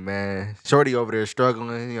 Hey, man. Shorty over there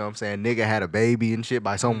struggling. You know what I'm saying? Nigga had a baby and shit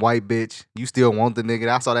by some white bitch. You still want the nigga.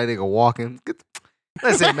 I saw that nigga walking.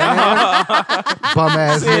 Listen, man.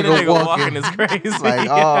 Bum-ass Seeing a nigga walking. is crazy. Like,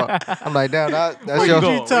 oh, I'm like, damn, that's Where your... you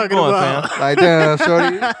going? you talking Where you going, about? fam? Like, damn,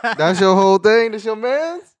 shorty, that's your whole thing? That's your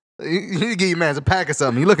man's? You need to give your man's a pack or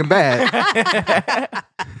something. You looking bad.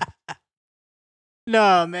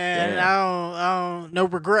 No, man. Damn. I don't. No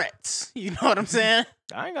regrets. You know what I'm saying?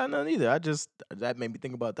 I ain't got nothing either. That made me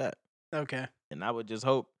think about that. Okay. And I would just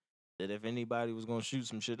hope that if anybody was gonna shoot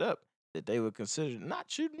some shit up, that they would consider not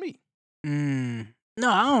shooting me. No,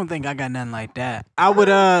 I don't think I got nothing like that. I would,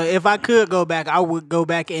 if I could go back, I would go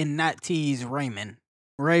back and not tease Raymond.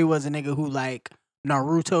 Ray was a nigga who like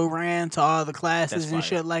Naruto ran to all the classes That's and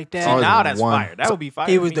fire. shit like See, that. Always now that's one. fire. That would be fire.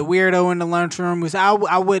 He to was me. the weirdo in the lunchroom.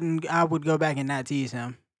 I would go back and not tease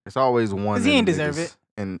him. It's always one. 'Cause he of ain't them deserve niggas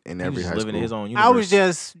in He every was high living school. in his own universe. I was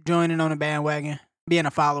just joining on the bandwagon, being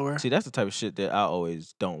a follower. See, that's the type of shit that I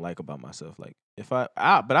always don't like about myself. Like, but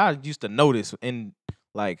I used to notice and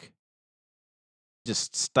like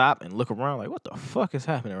just stop and look around, like, what the fuck is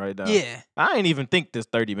happening right now? Yeah. I ain't even think this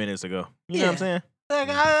 30 minutes ago. You know what I'm Yeah. saying? Like,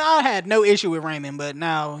 I had no issue with Raymond, but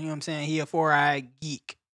now, you know what I'm saying, he a 4-eyed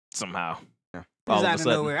geek. Somehow. Yeah. All Just of out a of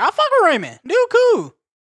sudden. nowhere. I fuck with Raymond. Dude, cool.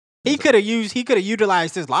 He could have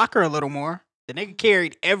utilized his locker a little more. The nigga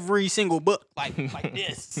carried every single book like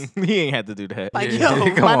this. He ain't had to do that. Like, Yeah. yo,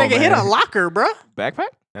 Come my on, nget hit a man. locker, bro. Backpack?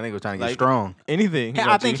 That nigga was trying to get Like- strong. Anything.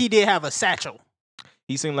 I think he did have a satchel.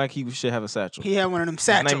 He seemed like he should have a satchel. He had one of them His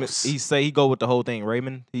name satchels. is, he go with the whole thing.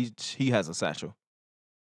 Raymond, he has a satchel.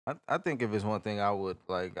 I think if it's one thing I would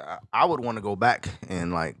like, I would want to go back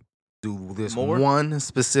and like do this More? one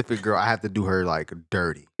specific girl. I have to do her like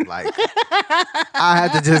dirty. Like I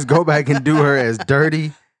had to just go back and do her as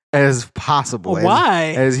dirty as possible.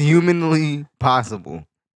 Why? As humanly possible.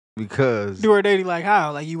 Because Do her dirty like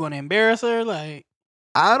how? Like you want to embarrass her? Like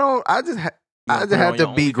I You just wanna put her have on to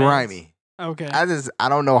your be OnlyFans? grimy. okay. I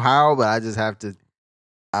don't know how, but I just have to.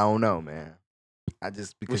 I don't know, man. I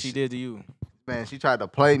just because What she did to you? man, she tried to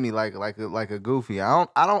play me like a goofy. I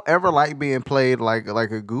don't ever like being played like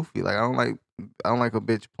a goofy. Like I don't like a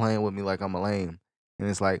bitch playing with me like I'm a lame. And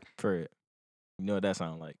it's like Fred. You know what that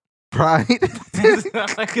sound like? pride. It's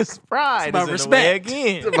not like it's pride. about It's in the way respect.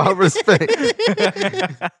 again. It's about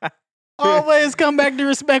respect. Always come back to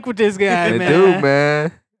respect with this guy, It man. do,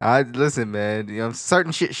 man. I listen, man. You know,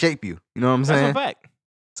 certain shit shape you. You know what I'm That's a saying? fact.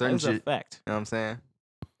 Certain That's a shit. fact. You know what I'm saying?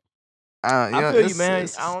 I know, feel you, it's- man.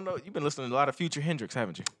 it's- I don't know. You've been listening to a lot of Future Hendrix,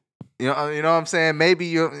 haven't you? You know what I'm saying? Maybe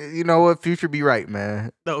you know what? Future be right,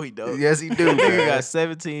 man. No, he don't. Yes, he do, Nigga man. got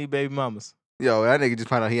 17 baby mamas. Yo, that nigga just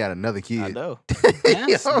found out he had another kid. I know.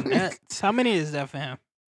 That's Yo, nuts. How many is that for him?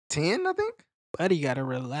 10, I think. Buddy gotta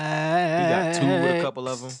relax. He got 2 with a couple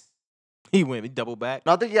of them. He double back.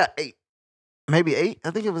 No, I think he got 8. Maybe 8.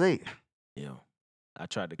 I think it was 8. Yo, I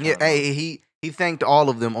tried to count. Yeah, them. hey, he thanked all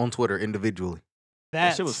of them on Twitter individually.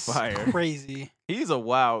 That's shit was fire. crazy. He's a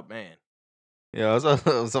wild man. Yeah,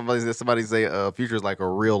 so somebody say Future's like a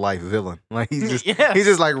real life villain. Like he's just Yes. he's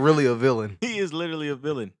just like really a villain. He is literally a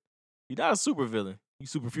villain. He's not a super villain. He's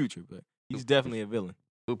super Future, but he's definitely a villain.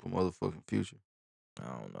 Super motherfucking Future. I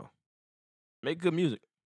don't know. Make good music.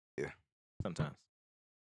 Yeah. Sometimes.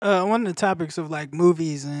 One of the topics of like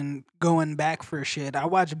movies and going back for shit. I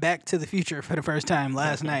watched Back to the Future for the first time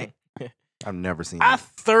last night. I've never seen I it.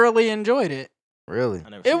 thoroughly enjoyed it. Really? I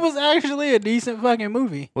never It seen was actually a decent fucking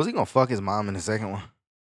movie. Was he gonna fuck his mom in the second one?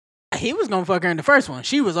 He was gonna fuck her in the first one.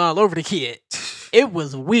 She was all over the kid. It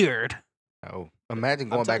was weird. Oh, imagine I'm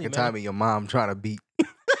going back telling in you, time man. and your mom trying to beat.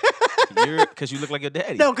 Because you look like your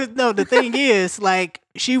daddy. No, cause no, the thing is, like,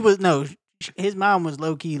 his mom was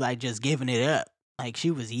low key like just giving it up. Like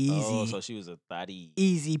she was easy, Oh, so she was a thotty.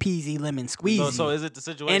 easy peasy lemon squeezy. So is it the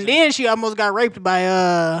situation? and then she almost got raped by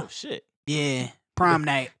oh shit, prom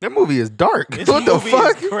night. That movie is dark. this What the movie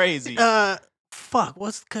fuck? is crazy. Fuck,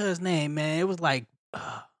 what's the cuz name, man? It was like,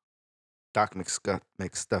 Doc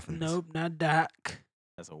McStuffins. nope, not Doc.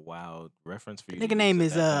 That's a wild reference for you. to Nigga use name at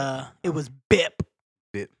is that point. it was Bip.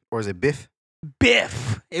 Or is it Biff?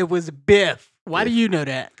 Biff. It was Biff. Why do Biff. you know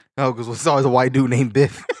that? Oh, because it's always a white dude named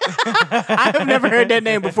Biff. I have never heard that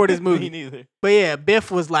name before this movie. Me neither. But yeah,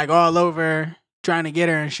 Biff was like all over trying to get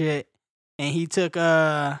her and shit. And he took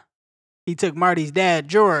Marty's dad,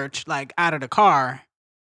 George, like out of the car.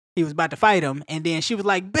 He was about to fight him. And then she was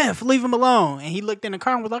like, Biff, leave him alone. And he looked in the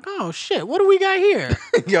car and was like, oh shit, what do we got here?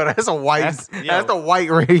 Yo, that's a white. That's the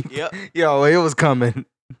white rape. Yep. Yo, it was coming.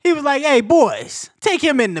 He was like, hey boys, take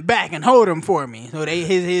him in the back and hold him for me. So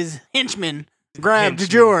his henchmen grabbed Henchman.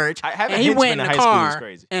 George. Having And he went in henchmen the high school is car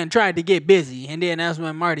crazy. and tried to get busy. And then that's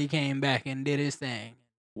when Marty came back and did his thing.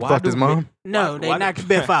 Why Fucked do his mom. No, Why- they why- knocked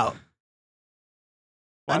Biff out.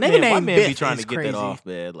 Why A nigga man, why named man be Biff trying is to get crazy. that off,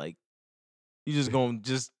 man? Like, you just gonna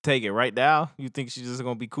just take it right now? You think she's just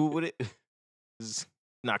gonna be cool with it? Just,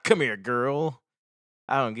 nah, come here, girl.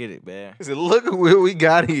 I don't get it, man. He said, look at what we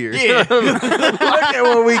got here. Yeah. Look at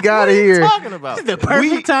what we got What are you here. talking about? This is the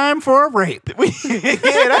perfect time for a rape.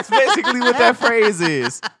 Yeah, that's basically what that phrase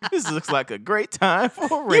is. This looks like a great time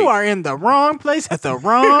for a rape. You are in the wrong place at the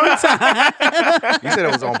wrong time. You said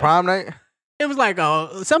it was on prom night? It was like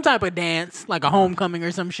some type of dance, like a homecoming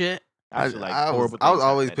or some shit. I feel like I was horrible things happen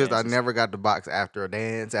always at pissed. I dances. never got the box after a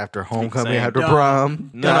dance, after homecoming, Same. after Dog.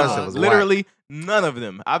 prom. None That of shit them. was Literally none of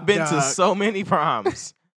them. I've been to Dog. so many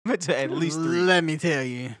proms. Been to at least 3. Let me tell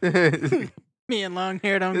you, whack. me and long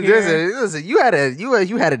hair don't care. Listen, you had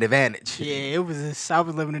an advantage. Yeah, it was. I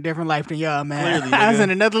was living a different life than y'all, man. Clearly, I was nigga. in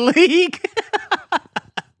another league.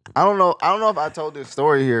 I don't know if I told this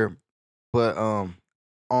story here, but on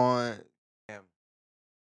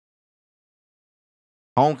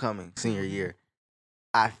homecoming senior year,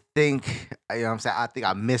 I think I think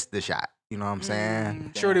I missed the shot. You know what I'm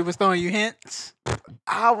saying? Shorty was throwing you hints.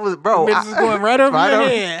 I was bro. Bitch was going right over right your over-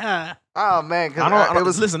 head. Huh? Oh man, I don't. it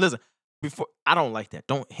was listen. Before I don't like that.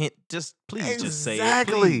 Don't hint. Just please, just say it.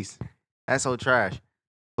 exactly. Please. That's so trash.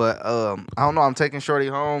 But I don't know. I'm taking Shorty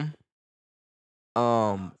home.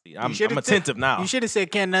 I'm should've attentive now. You should have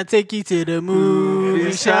said, "Can I take you to the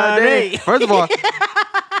movie, Sade?" Sade?" First of all,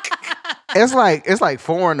 it's like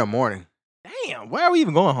 4 a.m. Damn, why are we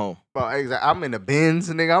even going home? Bro, I'm in the bins,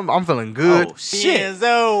 nigga. I'm feeling good. Oh shit,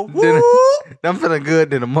 Enzo, Then- woo! I'm feeling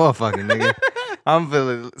good than a motherfucking nigga. I'm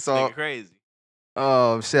feeling so. nigga crazy.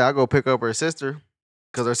 Shit. I go pick up her sister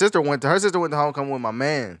because her sister went to homecoming with my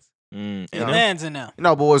mans. And Yeah. then- Man's in there. You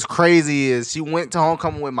know, but what's crazy is she went to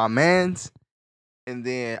homecoming with my mans, and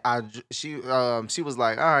then she was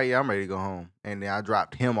like, all right, yeah, I'm ready to go home, and then I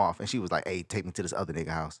dropped him off, and she was like, hey, take me to this other nigga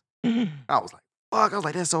house. I was like, fuck. I was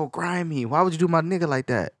like, that's so grimy. Why would you do my nigga like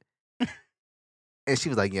that? And she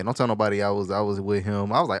was like, yeah, don't tell nobody I was with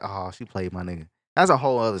him. I was like, oh, she played my nigga. That's a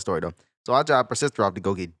whole other story though. So I dropped her sister off to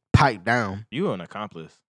go get piped down. You an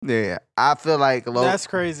accomplice. Yeah, I feel like That's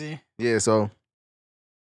crazy. yeah. So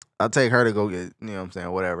I'll take her to go get, you know what I'm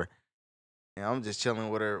saying, whatever. And I'm just chilling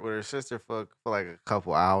with her sister for like a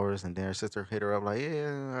couple hours, and then her sister hit her up like,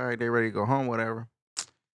 yeah, all right, they ready to go home, whatever. So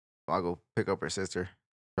I go pick up her sister,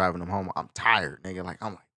 driving them home. I'm tired, nigga.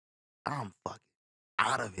 I'm fucking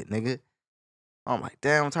out of it, nigga. I'm like,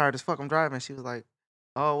 damn, I'm tired as fuck. I'm driving. She was like,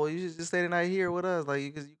 oh, well, you should just stay the night here with us. Like,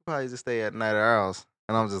 you could probably just stay at night at our house.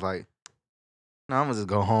 And I'm just like, no, I'm gonna just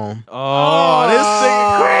go home. Oh, this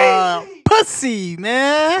nigga crazy. pussy,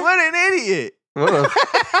 man. What an idiot. What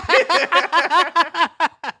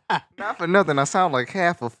Not for nothing, I sound like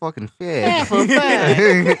half a fucking fag. Half a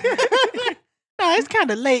fag. No, it's kind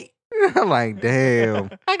of late. I'm like, damn.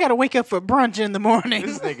 I gotta wake up for brunch in the morning.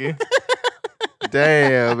 This nigga,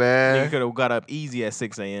 Damn, nigga man. could have got up easy at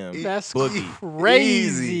 6 a.m. That's Boogie.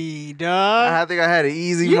 crazy, dog. I think I had an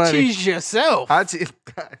easy You money. cheese yourself. I che-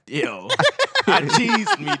 Yo, I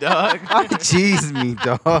cheesed me, dog. I cheese me,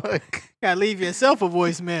 dog. Gotta leave yourself a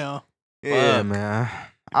voicemail. Yeah, Fuck. man.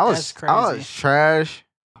 I was crazy. trash.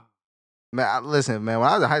 Man, listen, man. When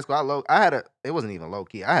I was in high school, it wasn't even low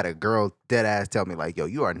key. I had a girl dead ass tell me like, "Yo,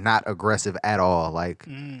 you are not aggressive at all. Like,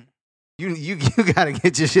 Mm. you gotta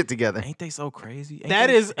get your shit together." Ain't they so crazy? That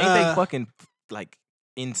is, ain't they fucking like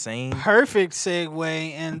insane? Perfect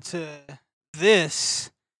segue into this.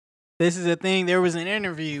 This is a thing. There was an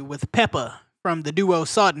interview with Peppa from the duo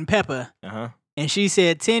Salt and Peppa, Uh-huh. and she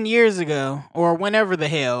said 10 years ago, or whenever the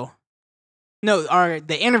hell. No,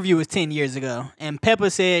 the interview was 10 years ago, and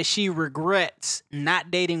Peppa said she regrets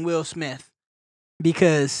not dating Will Smith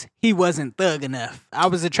because he wasn't thug enough. I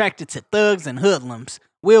was attracted to thugs and hoodlums.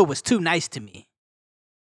 Will was too nice to me.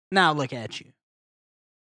 Now look at you.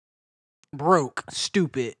 Broke,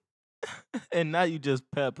 stupid. And now you just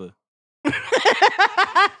Pepper.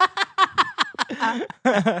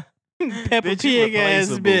 Peppa Bitch, you Pig ass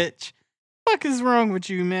replaceable. bitch. Fuck is wrong with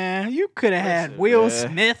you, man? You could have had Listen, Will man.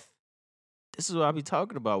 Smith. This is what I be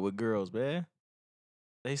talking about with girls, man.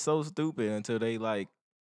 They so stupid until they like.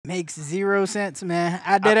 Makes zero sense, man.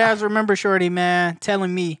 I dead ass remember Shorty, man,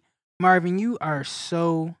 telling me, Marvin, you are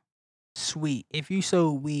so sweet. If you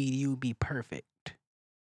sold weed, you would be perfect.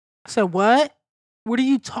 I said, what? What are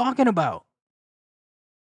you talking about?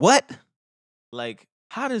 What? Like,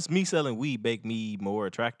 how does me selling weed make me more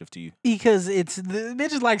attractive to you? Because it's the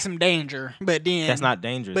bitch is like some danger, but then That's not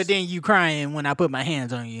dangerous. But then you crying when I put my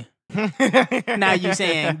hands on you. Now you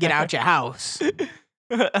saying get out your house.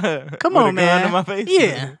 Come on, With a gun man. to my face?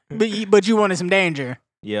 Yeah, but you wanted some danger.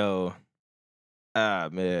 Yo. Ah,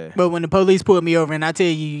 man. But when the police pulled me over and I tell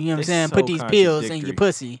you, you know what I'm It's saying, so put these pills in your contradictory.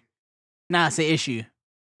 pussy, now it's an issue.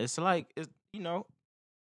 It's like, a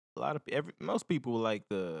lot of most people like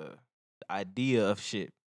the idea of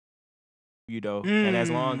shit, and as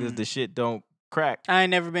long as the shit don't crack, I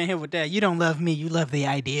ain't never been here with that. You don't love me, you love the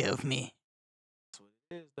idea of me. that's what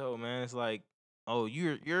it is, though, man. It's like, oh,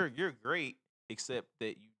 you're great, except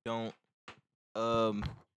that you don't.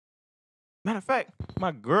 Matter of fact,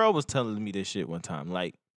 my girl was telling me this shit one time.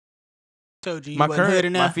 Like, Told you my wasn't hood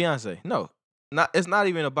current, my enough. fiance, no, it's not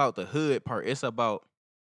even about the hood part. It's about,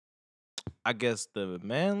 I guess, the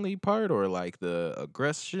manly part or like the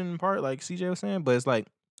aggression part, like CJ was saying. But it's like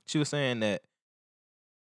she was saying that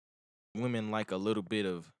women like a little bit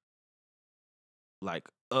of like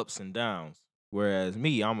ups and downs, whereas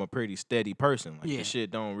me, I'm a pretty steady person. Like Yeah. the shit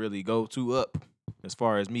don't really go too up as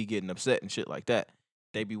far as me getting upset and shit like that.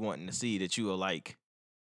 They be wanting to see that you will like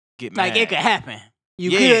get mad. Like it could happen.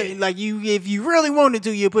 You Yeah. could, like if you really wanted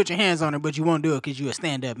to, you'd put your hands on her, but you won't do it because you a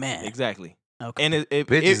stand up man. Exactly. Okay. And it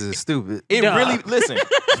Bitches it, is stupid. it Duh. really listen.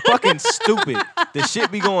 It's fucking stupid. The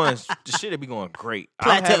shit be going great. I'm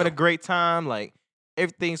Plateau. having a great time. Like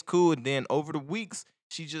everything's cool. And then over the weeks,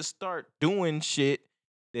 she just start doing shit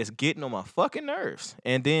that's getting on my fucking nerves.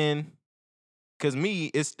 And then, cause me,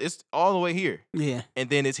 it's all the way here, Yeah. and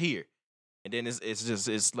then it's here, and then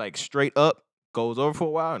it's like straight up, goes over for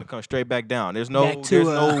a while, and it comes straight back down. There's no Back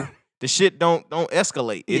to, the shit don't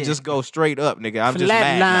escalate. It Yeah. just goes straight up, nigga. I'm just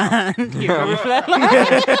mad now. Flatline. You remember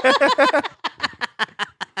flatline?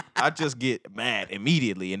 I just get mad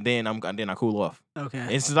immediately, and then I cool off.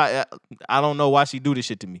 Okay. It's like I don't know why she do this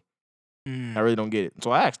shit to me. Mm. I really don't get it.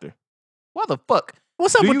 So I asked her, "Why the fuck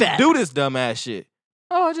What's up do with you that? do this dumbass shit?"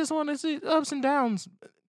 Oh, I just want to see ups and downs.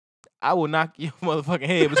 I will knock your motherfucking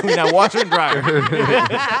head between that washer and dryer.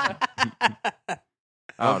 I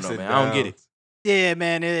don't Ups know, and man. I don't get it. downs. Yeah,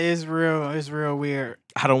 man, it's real. It's real weird.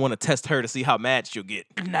 I don't want to test her to see how mad she'll get.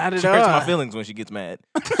 Not at She all. hurts my feelings when she gets mad.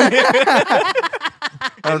 That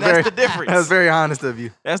And was that's the difference. That was very honest of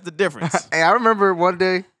you. That's the difference. Hey, I remember one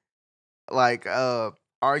day, like,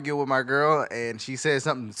 arguing with my girl, and she said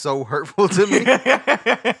something so hurtful to me. Okay,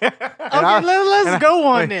 I- let's and go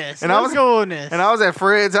on I- this. and I Let's was- go on this. And I was at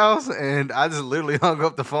Fred's house, and I just literally hung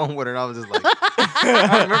up the phone with her, and I was just like,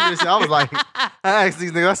 I remember this shit. I was like, I asked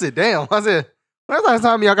these niggas, I said, damn. I said, when's the last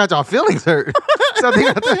time y'all got y'all feelings hurt? So I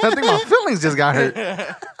think my feelings just got hurt.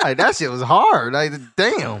 Like, that shit was hard. Like,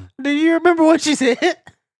 damn. Do you remember what she said?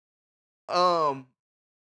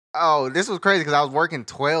 Oh, this was crazy because I was working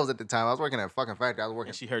 12s at the time. I was working at a fucking factory. I was working,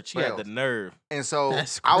 And she had the nerve. and so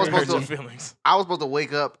That's I was It hurt supposed your to, feelings. I was supposed to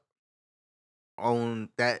wake up on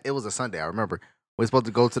that. It was a Sunday. I remember we were supposed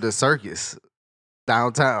to go to the circus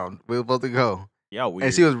downtown. We were supposed to go, Y'all weird.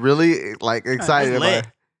 and she was really like excited that's about lit.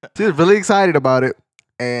 it. She was really excited about it,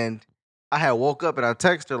 and I had woke up and I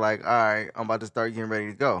texted her like, "All right, I'm about to start getting ready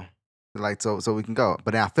to go, like so we can go."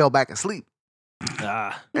 But then I fell back asleep.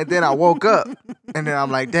 Ah. And then I woke up, and then I'm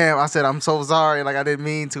like, damn, I said, I'm so sorry. Like, I didn't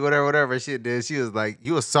mean to, whatever shit did. She was like,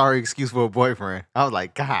 you a sorry excuse for a boyfriend. I was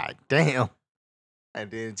like, God damn. And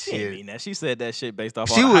then She didn't shit. mean that. She said that shit based off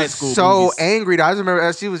She all the high was school so movies. angry. I just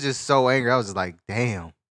remember she was just so angry. I was just like,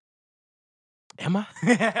 damn. Am I?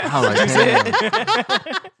 I was like, You said?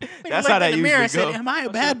 Nigga That's looked how in that the usually mirror go. and said, "Am I a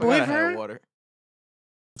Oh, bad shit, I forgot I had boyfriend?" water.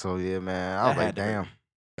 So, yeah, man. I was That like, had to hurt.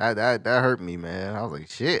 damn. That hurt me, man. I was like,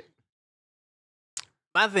 shit.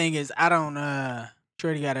 My thing is, I don't.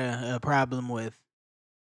 Shorty got a problem with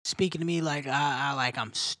speaking to me like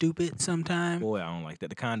I'm stupid sometimes. Boy, I don't like that.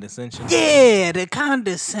 The condescension. Yeah, the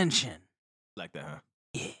condescension. Like that, huh?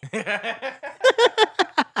 Yeah.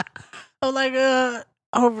 Oh, like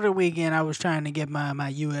over the weekend I was trying to get my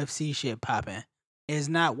UFC shit popping. It's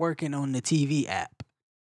not working on the TV app.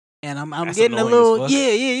 And I'm That's getting a annoying as little fuck.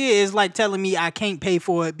 yeah. It's like telling me I can't pay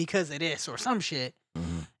for it because of this or some shit.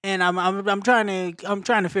 And I'm trying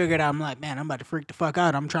to figure it out. I'm like, man, I'm about to freak the fuck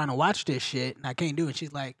out. I'm trying to watch this shit and I can't do it.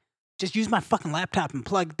 She's like, just use my fucking laptop and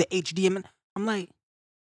plug the HDMI. I'm like,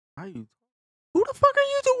 How you? who the fuck are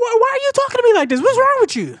you? Why are you talking to me like this? What's wrong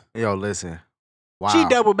with you? Yo, listen. Wow. She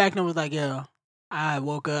doubled back and was like, yo, I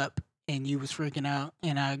woke up and you was freaking out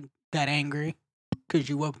and I got angry because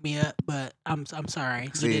you woke me up, but I'm sorry.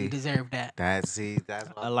 See, you didn't deserve that. That's I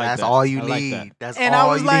like that's that. all you I like need. that. That's And I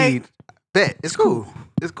all was you like, need. Bet. It's cool.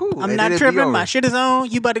 It's cool. I'm And not then it'd be tripping. My over. shit is on.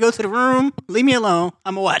 You about to go to the room. Leave me alone.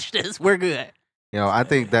 I'm going to watch this. We're good. Yo, I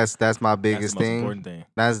think that's my That's the biggest most thing. important thing.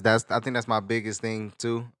 That's I think that's my biggest thing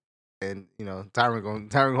too. And you know, Tyron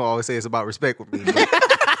gonna always say it's about respect with me. but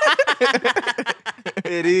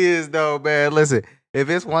it is though, man. Listen, if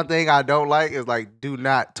it's one thing I don't like, is like do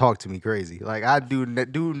not talk to me crazy. Like I do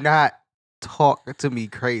not talk to me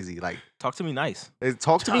crazy. Like Talk to me nice.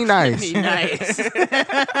 talk to me nice. Me nice.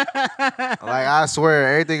 Like I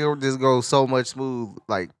swear, everything will just go so much smooth.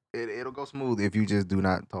 Like it'll go smooth if you just do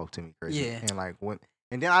not talk to me crazy. Yeah. And like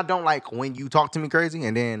and then I don't like when you talk to me crazy,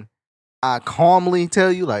 and then I calmly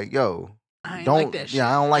tell you like, yo, I ain't don't. like that shit. Yeah,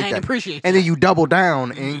 I don't like I ain't that. appreciate And that. then you double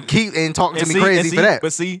down and keep talking to me crazy for that.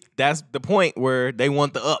 But see, that's the point where they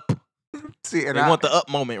want the up. See, and They want the up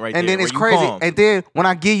moment right and there. then it's where crazy. you calm. And then when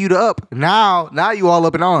I give you the up, now you all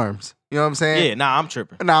up in arms. You know what I'm saying? Yeah, nah, I'm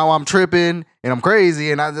tripping. Now I'm tripping and I'm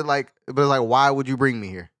crazy, and I just like, but it's like, why would you bring me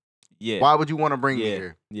here? Yeah. Why would you want to bring me yeah.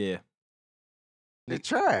 here? Yeah. It's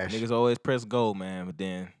trash. Niggas always press go, man, but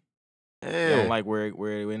then they Yeah. don't like where it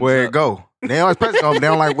ends Where it up. go? They always press go, but they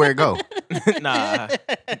don't like where it go. Nah,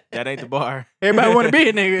 that ain't the bar. Everybody want to be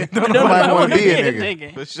a nigga. Don't nobody wanna wanna be a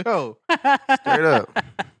nigga. For sure. Straight up.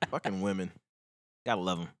 Fucking women. Gotta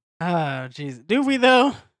love them. Oh, jeez. Do we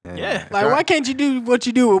though? Yeah. Like, why can't you do what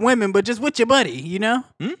you do with women, but just with your buddy? You know?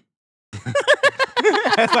 That's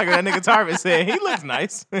like what that nigga Tarvin said. He looks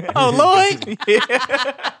nice. Oh, Lloyd. Yeah.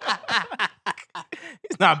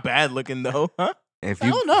 He's not bad looking though, huh? If I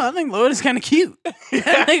you don't know. I think Lloyd is kind of cute.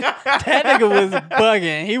 that nigga was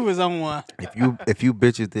bugging. He was on one. if you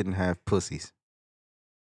bitches didn't have pussies,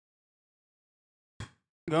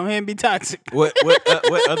 Go ahead and be toxic. What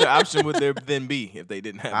other option would there then be if they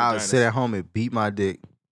didn't have I would vaginas? sit at home and beat my dick.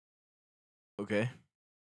 Okay.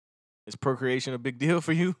 Is procreation a big deal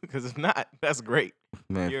for you? Because if not, that's great.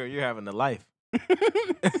 Man, You're having a life.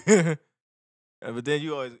 But then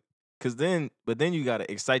you always, but then you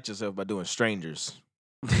gotta excite yourself by doing strangers.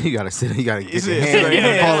 you gotta sit. You gotta get It's your it. hand Yeah,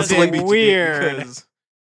 and fall that's asleep. like weird. Because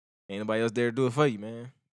ain't nobody else there to do it for you,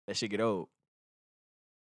 man. That shit get old.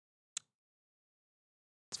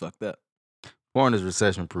 It's fucked up. Porn is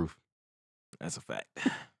recession proof. That's a fact.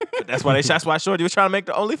 But that's why Shorty was trying to make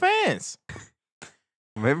the OnlyFans.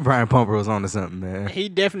 Maybe Brian Pumper was on to something, man. He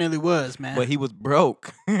definitely was, man. But he was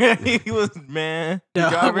broke. He was, man. Did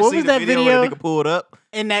Dog, y'all ever what see was the that video video? where the nigga pulled up?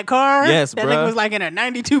 In that car? Yes, that bruh. nigga was like in a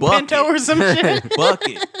 92 Bucket. Pinto or some shit.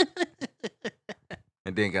 Bucket.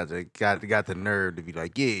 And then got the nerve to be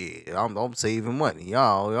like, yeah, I'm saving money.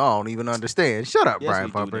 Y'all don't even understand. Shut up, Yes, Brian we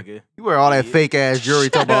do, Pumper. nigga. You wear all that Yeah. fake ass jewelry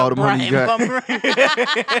talking about all the money you got. Brian Pumper.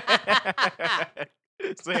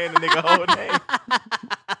 Saying the nigga whole name.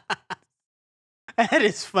 That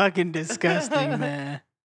is fucking disgusting, man.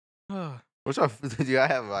 What's your, do you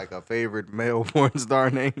have like a favorite male porn star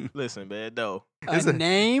name? Listen, man, no. It's A a-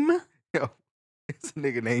 name? It's a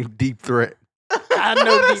nigga named Deep Threat. I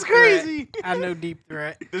know That's Deep crazy. I know Deep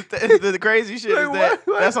Threat. The crazy shit is Like, that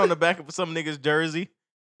what? that's on the back of some nigga's jersey.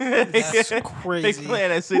 That's They crazy.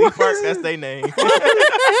 playing at City Park. That's their name.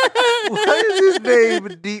 What is his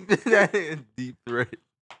name? Deep Threat.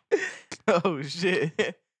 Oh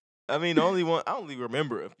shit. I mean, the only one I only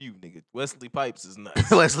remember a few niggas. Wesley Pipes is nuts.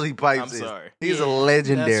 Wesley Pipes. I'm sorry. He's Yeah, a that's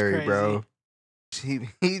legendary, crazy. bro.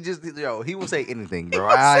 He just he will say anything, bro.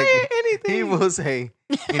 Say anything. He will say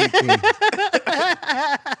anything.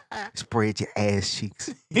 Spread your ass cheeks.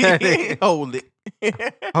 Hold it.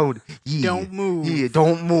 Hold it. Yeah. Don't move. Yeah,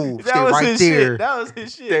 don't move. That Stay was right his there. shit. That was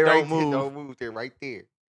his shit. Stay right Don't move. there. Don't move. Stay right there.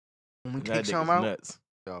 When we That take nigga's some out, nuts.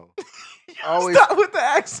 yo, always, Stop with the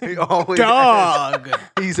accent. he always Dog.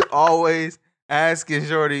 he's always asking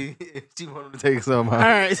Shorty if she want him to take some All out.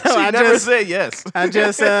 right, so She I never just said yes. I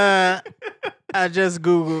just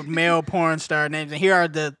googled male porn star names, and here are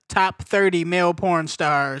the top 30 male porn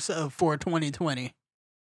stars for 2020.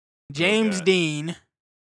 James God. Dean, heard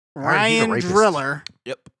he's a Ryan rapist. Driller,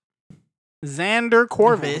 Yep. Xander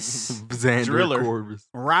Corvus, Xander Driller. Corbis.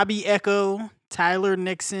 Robbie Echo, Tyler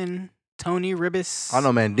Nixon, Tony Ribis. I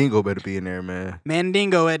know Mandingo better be in there, man.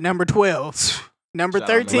 Mandingo at number 12. Number Shout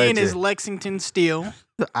out 13 is Legend. Lexington Steele.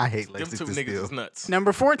 I hate Them two Lexington niggas Steel. is nuts.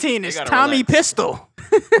 Number 14 They is gotta Tommy relax. Pistol.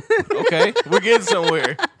 Okay, we're getting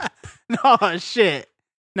somewhere. Oh, shit.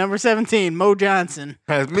 Number 17, Mo Johnson.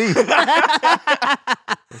 That's me.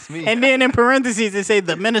 That's me. And then in parentheses, they say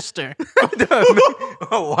the minister.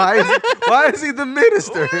 Oh, why is he the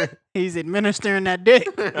minister? He's administering that dick.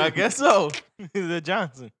 I guess so. He's a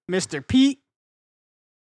Johnson. Mr. Pete,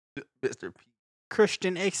 Mr. P.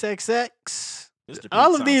 Christian XXX. Mr. Pete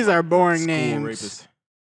All of sounds these like are a boring school names. rapist.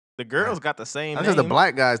 The girls got the same I name. just the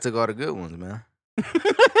black guys took all the good ones, man.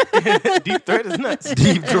 Deep Threat is nuts.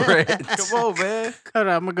 Deep Threat. Come on, man. Hold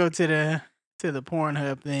on, I'm gonna go to the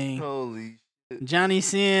Pornhub thing. Holy Johnny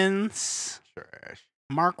Sins, trash.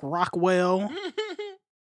 Mark Rockwell.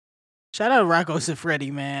 Shout out Rocco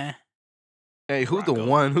Siffredi, man. Hey, who's Rocco.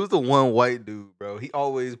 the one white dude, bro? He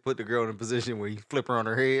always put the girl in a position where he flip her on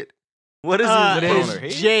her head. What is his on her name? head?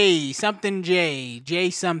 It's Jay something Jay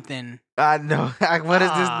something. I know. What is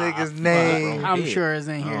this Ah, nigga's fuck, name? bro. I'm Yeah. sure it's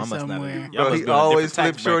in Oh, here I must not have- somewhere. Y'all Bro, must he be on a always different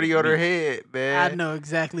flip tax shorty bracket on her than me. head, I man. know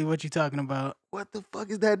exactly what you're talking about. What the fuck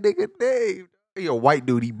is that nigga name? He a white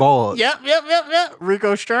dude. He bald. Yep.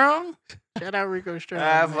 Rico Strong. Shout out Rico Strong.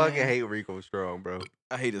 I man. fucking hate Rico Strong, bro.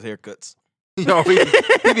 I hate his haircuts. Yo, he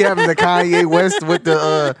be having the Kanye West with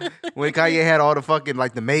the when Kanye had all the fucking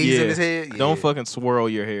like the maze Yeah. in his head. Yeah. Don't fucking swirl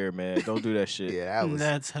your hair, man. Don't do that shit. Yeah,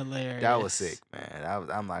 That's hilarious. that was sick, man.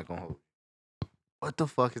 I'm not gonna hold. What the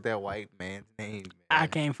fuck is that white man's name? Man? I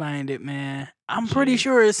can't find it, man. I'm pretty Jay.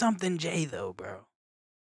 sure it's something J though, bro.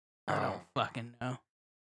 I Oh. don't fucking know.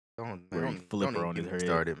 Where he flip her on his get me head.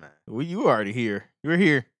 started, man. Well, you already here. You're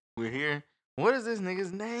here. We're here. What is this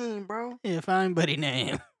nigga's name, bro? Yeah, find buddy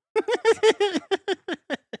name.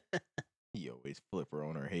 He always flip her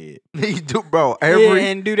on her head. He do, bro. Yeah, Every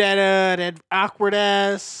and do that awkward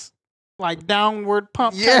ass like downward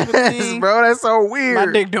pump type of yes, thing. bro. That's so weird.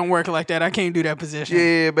 My dick don't work like that. I can't do that position.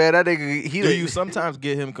 Yeah, man. That nigga. He Do you sometimes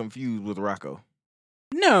get him confused with Rocco?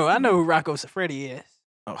 No, I know who Rocco Siffredi is.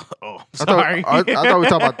 Oh, I sorry. thought we were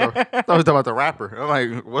talking about the. I thought we were talking about the rapper. I'm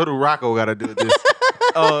like, what do Rocco got to do with this?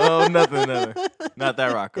 nothing. Not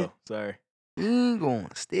that Rocco. Sorry. He ain't going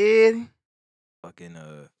steady. Fucking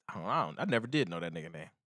I never did know that nigga name.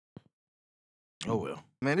 Oh well.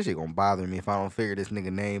 Man, this shit gonna bother me if I don't figure this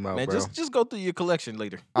nigga name out, Man, bro. just go through your collection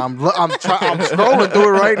later. I'm scrolling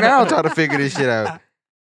through it right now trying to figure this shit out.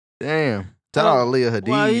 Damn. Shout out to Aaliyah Hadid.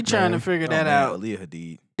 While you trying to man. figure Oh, that man, out, Aaliyah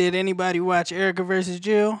Hadid. did anybody watch Erica versus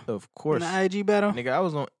Jill Of in course. the IG battle? Nigga, I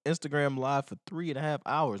was on Instagram live for 3.5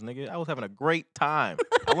 hours, nigga. I was having a great time.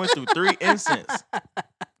 I went through 3 incense.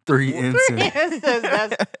 3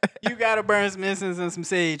 incense. You gotta burn some incense and some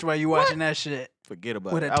sage while you watching that shit. Forget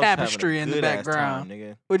about With it. a I was having tapestry in the good-ass background. time,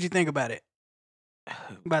 nigga. What'd you think about it? It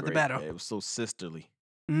was About the great, battle. man. It was so sisterly.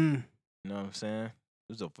 Mm. You know what I'm saying?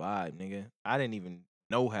 It was a vibe, nigga. I didn't even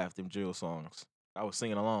know half them Jill songs. I was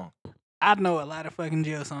singing along. I know a lot of fucking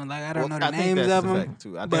Jill songs. Like I don't know the I think names that's of the them. fact,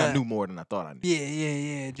 too. I think but- I knew more than I thought I knew.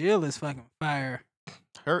 Yeah. Jill is fucking fire.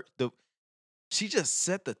 She just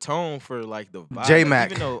set the tone for like the vibe.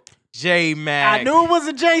 J-Mac. Even though J-Mac. I knew it was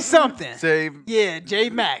a J something. Same. Yeah, J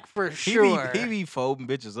Mac for He sure. He be folding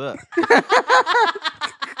bitches up.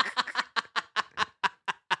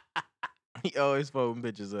 He always folding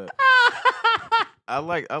bitches up.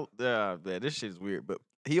 Man, this shit is weird, but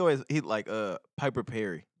he like Piper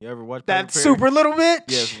Perry. You ever watch Piper that Perry? super little bitch.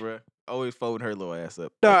 Yes, bro. Always folding her little ass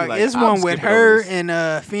up. Dog, I be like, it's I'm one with skipping over her this.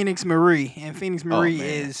 and Phoenix Marie, and Phoenix Marie man.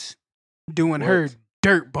 is doing her What?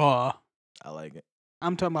 dirt ball. I like it.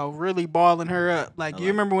 I'm talking about really balling her up. Like, I you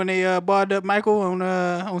like remember when they balled up Michael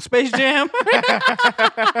on Space Jam?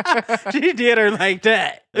 She did her like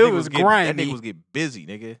that. That It nigga was That grimy. nigga was getting busy,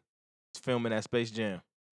 nigga. He's filming that Space Jam.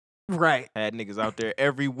 Right. Had niggas out there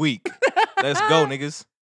every week. Let's go, niggas.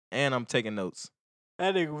 And I'm taking notes.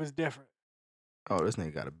 That nigga was different. Oh, this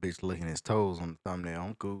nigga got a bitch licking his toes on the thumbnail.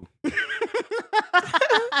 I'm cool.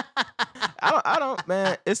 I don't,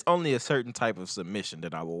 man. It's only a certain type of submission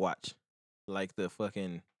that I will watch. Like the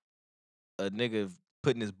fucking a nigga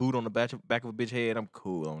putting his boot on the back of a bitch head. I'm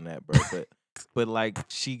cool on that, bro. But like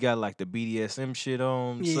she got like the BDSM shit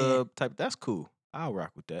on Yeah. sub type. That's cool. I'll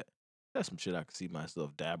rock with that. That's some shit I can see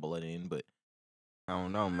myself dabbling in. But I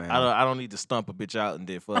don't know, man. I don't need to stump a bitch out and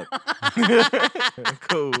then fuck.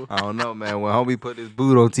 Cool. I don't know, man. When homie put his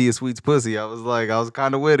boot on Tia Sweet's pussy, I was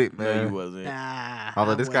kind of with it, man. No, you wasn't. Nah. I was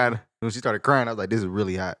like, this wouldn't. kind of, when she started crying, I was like, this is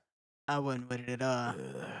really hot. I wasn't with it at all.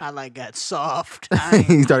 Ugh. I like got soft.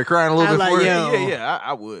 He started crying a little I bit like, for her. yo. Yeah,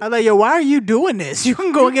 I would. I like, yo, why are you doing this? You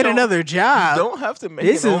can go and get don't- another You job. don't have to make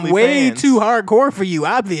This it is way OnlyFans. too hardcore for you,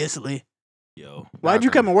 obviously. Yo, Why'd you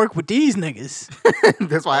Nah, come and work with these niggas?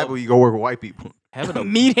 That's why when you go work with white people. having a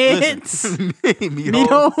Meatheads? Meatheads.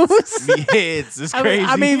 Meatheads? Meatheads is crazy.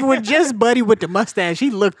 I mean, with just Buddy with the mustache, he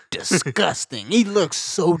looked disgusting. He looked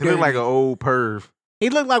so He dirty. looked like an old perv. He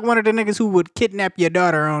looked like one of the niggas who would kidnap your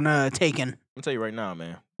daughter on Taken. I'm gonna tell you right now,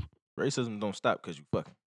 man. Racism don't stop because you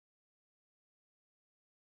fucking.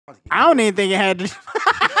 I don't even think it had to.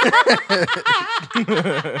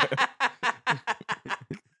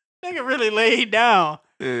 Nigga really laid down.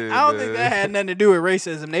 I don't think that had nothing to do with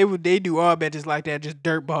racism. They do all bitches like that, just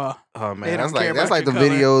dirtball. Oh They man, don't that's care like about the your color.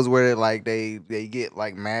 videos where like they get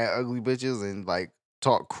like mad ugly bitches and like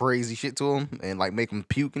talk crazy shit to them and like make them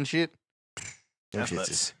puke and shit. Them That's shits nuts.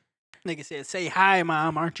 is- Nigga said, "Say hi,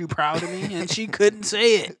 mom. Aren't you proud of me?" And she couldn't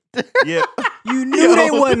say it. Yeah, You knew they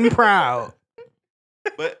wasn't proud.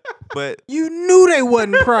 but You knew they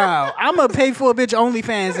wasn't proud. I'm gonna pay for a bitch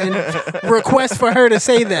OnlyFans and request for her to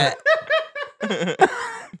say that.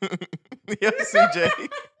 Yo, CJ.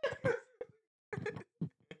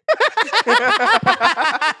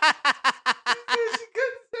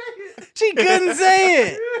 She couldn't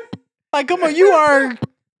say it. Like, come on, you are.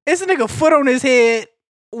 It's a nigga foot on his head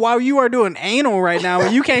while you are doing anal right now,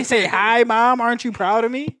 and you can't say hi, mom. Aren't you proud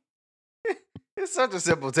of me? It's such a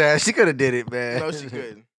simple task. She could have did it, man. No, she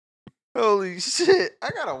couldn't. Holy shit! I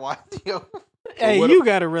gotta watch yo. Hey, what- you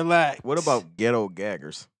gotta relax. What about ghetto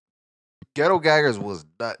gaggers? Ghetto Gaggers was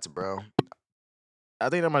nuts, bro. I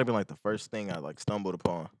think that might have been like the first thing I like stumbled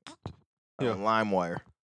upon. Yeah. On LimeWire.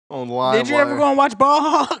 On live. Did you ever go and watch Ball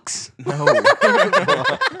Hawks? No.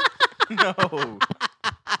 No.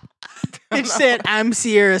 It said, "I'm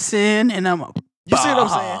Sierra Sin, and I'm a You see what I'm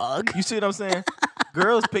saying? bog." You see what I'm saying?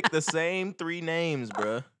 Girls pick the same 3 names,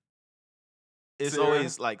 bruh. It's Sarah?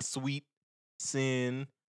 always like Sweet, Sin,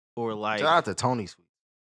 or like Shout out to Tony Sweet.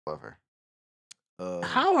 Love her.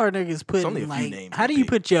 How are niggas only putting a few like? names How to do you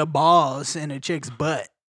pick. put your balls in a chick's butt?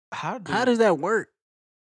 how How does that work?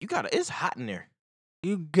 you gotta? It's hot in there.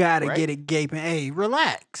 You gotta Right? get it gaping. Hey,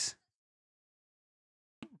 relax.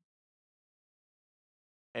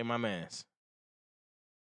 Hey, my man's.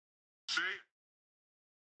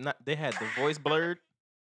 Not they had the voice blurred.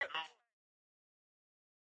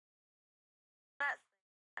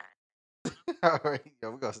 All right,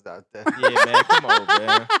 yo, we gonna stop that. Yeah, man. Come on,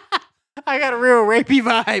 man. I got a real rapey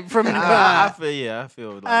vibe from the I pod. feel yeah. I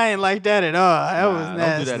feel like I ain't like that at all. That was Nah,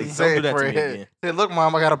 don't do that nasty. again. Say Don't it do that for to me her. again. Say, look,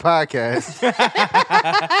 mom, I got a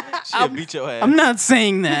podcast. She'll beat your ass. I'm not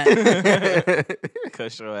saying that.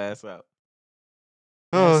 Cuss your ass out.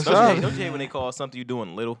 Oh, Don't you, sorry. hate, don't you hate when they call something you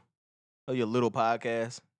doing little? Oh, your little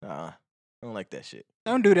podcast? Nah, I don't like that shit.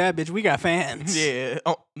 Don't do that, bitch. We got fans. Yeah.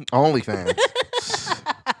 Oh, OnlyFans.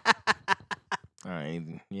 all right.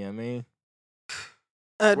 Yeah, I mean,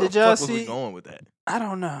 Did where the y'all fuck was we see? going with that? I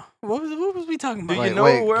don't know. What was we talking Do about? you know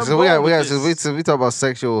where I'm so we got, going we with got, this? since we talk about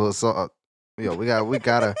sexual assault. Yo, we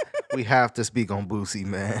have to speak on Boosie,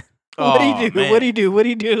 man. What'd Aw, he do? man. What'd he do? What'd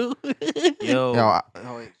he do? Yo, Oh,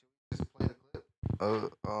 wait, just play the clip.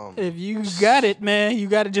 If you got it, man, you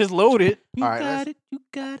got to just load it. you all right, got let's- it. You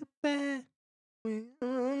got it bad.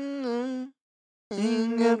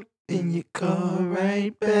 Hang up and you call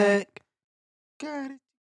right back. Got it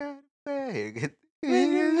back. Yo,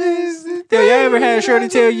 y'all ever had Shorty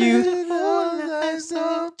tell you?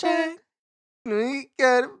 We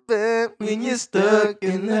got it back When you're stuck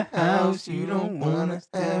in the house, you don't wanna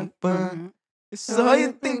have fun. It's all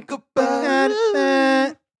you think about.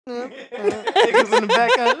 Niggas in the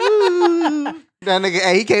back. Ooh. That nigga,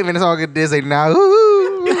 hey, he came in the song and did say, now,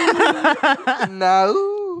 ooh, now,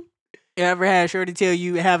 ooh. You ever had Shorty tell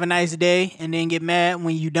you have a nice day and then get mad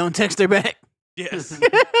when you don't text her back? Yes.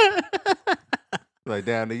 Like,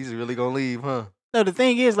 damn, you really gonna leave, huh? So the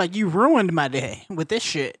thing is, like, you ruined my day with this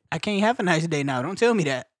shit. I can't have a nice day now. Don't tell me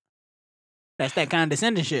that. That's that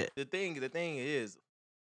condescending shit. The thing is,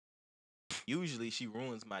 usually she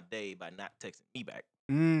ruins my day by not texting me back.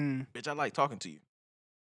 Bitch, I like talking to you.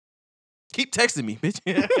 Keep texting me, bitch.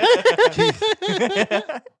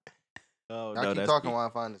 Oh, I'll no, keep that's talking while I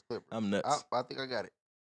find this clip. I'm nuts. I think I got it.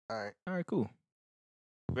 All right. All right, cool.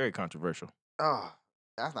 Very controversial. Oh,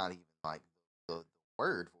 that's not even like the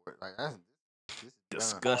word for it. Like, this is dumb.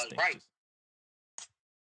 Disgusting. Right. Just-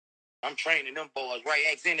 I'm training them boys, right?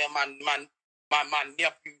 Ask in there, my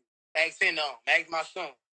nephew. Ask in them. Ask my son.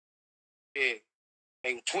 Yeah.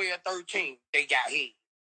 They were 12, 13. They got hit.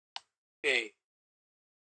 Yeah.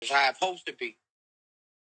 That's how it's supposed to be.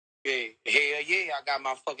 Yeah. Hell yeah, I got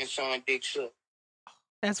my fucking son dick sucked.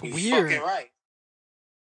 That's You weird. fucking right.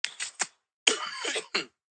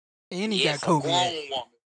 And he Yes, got COVID. a grown woman.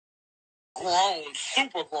 Grown,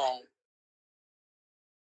 super grown.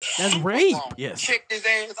 That's Super rape. grown. Yes. Checked his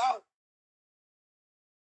ass out.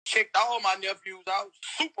 Checked all my nephews out.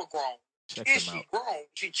 Super grown. Check Is them she out. grown?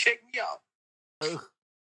 She checked me out.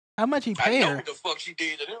 How much he I pay know her? what the fuck she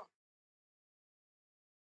did to them.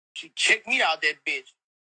 She checked me out, that bitch.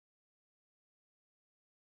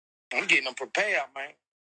 I'm getting them prepared, man.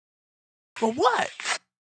 For what?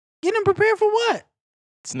 Get him prepared for what?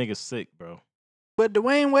 This nigga's sick, bro. But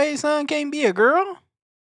Dwayne Wade's son can't be a girl?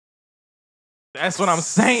 That's what I'm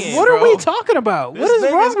saying. What bro. are we talking about? What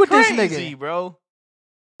is wrong with crazy, this nigga? bro?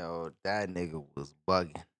 Yo, that nigga was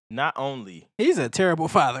bugging. Not only He's a terrible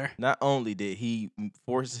father. did he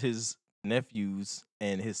force his nephews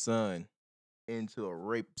and his son into a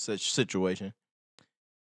rape such situation,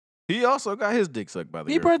 he also got his dick sucked by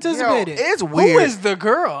the He girl. participated. Yo, it's Who weird. is the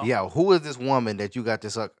girl? Yeah, who is this woman that you got to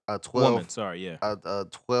suck a 12 Woman, sorry, yeah. a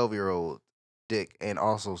 12-year-old dick and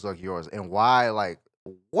also suck yours? And why? Like,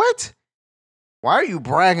 what? Why are you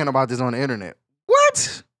bragging about this on the internet?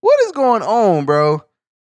 What? What is going on, bro?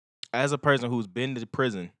 As a person who's been to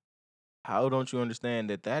prison, how don't you understand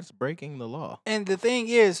that that's breaking the law? And the thing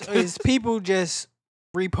is people just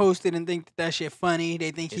repost it and think that shit funny.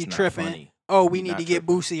 They think It's he's not tripping. funny. Oh, we He's need not to get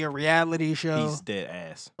tripping. Boosie a reality show. He's dead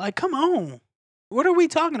ass. Like, come on. What are we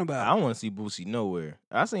talking I about? don't want to see Boosie nowhere.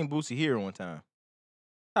 I seen Boosie here one time.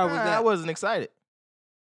 How was I that? wasn't excited.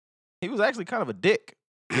 He was actually kind of a dick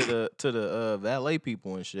to the valet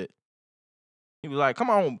people and shit. He was like, come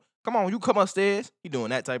on, you come upstairs. He doing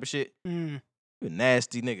that type of shit. Mm, You a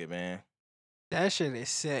nasty nigga, man. that shit is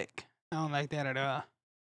sick. I don't like that at all.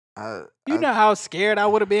 I, You know how scared I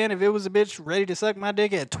would have been if it was a bitch ready to suck my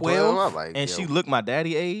dick at 12? I'm like, And yo, she looked my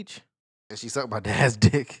daddy age. and she sucked my dad's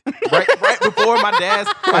dick. Right before my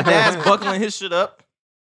dad's buckling his shit up.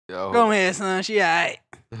 Yo, Go ahead, son. She all right.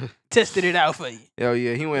 Tested it out for you. Yo,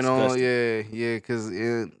 yeah, he went on, Disgusting. yeah, because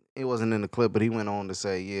it wasn't in the clip, but he went on to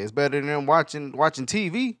say, yeah, it's better than watching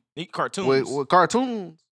TV Cartoons. with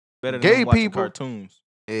cartoons. Better than gay watching people. cartoons.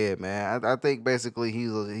 Yeah, man, I think basically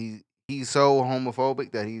he's so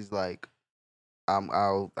homophobic that he's like,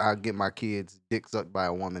 I'll get my kids dick sucked by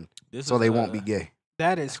a woman This so is, they won't be gay.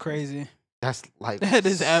 That is crazy. That's like That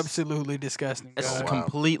is absolutely disgusting. That's Oh, dog. wow.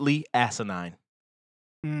 completely asinine.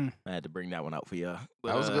 Mm, I had to bring that one out for y'all.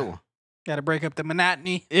 That was a good one. gotta break up the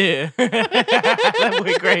monotony. Yeah. That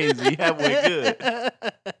went crazy. That went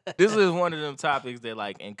good. This is one of them topics that,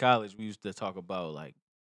 like, in college we used to talk about. Like,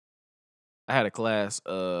 I had a class,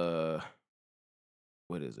 what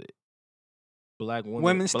is it? Black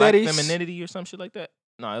Women's Black studies? femininity or some shit like that.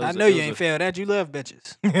 No, it was I know you ain't failed that. You love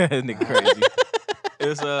bitches. Nigga crazy.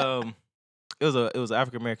 It was an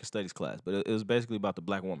African American studies class, but it was basically about the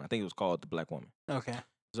black woman. I think it was called the black woman. Okay.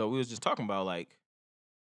 So we was just talking about like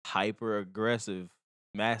hyper aggressive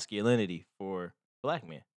masculinity for black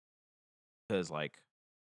men, because like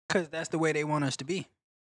Because that's the way they want us to be.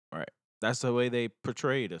 that's the way they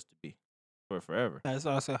portrayed us to be for forever. That's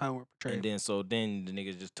also how we're portrayed. And then the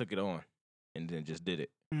niggas just took it on, and then just did it,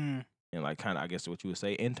 Mm, and like kind of I guess what you would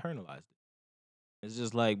say internalized it. It's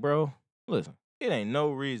just like, bro, listen, it ain't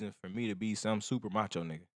no reason for me to be some super macho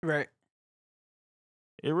nigga. right.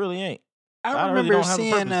 It really ain't. I I really remember don't have a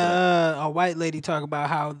seeing purpose for that. a white lady talk about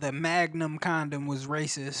how the Magnum condom was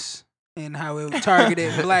racist and how it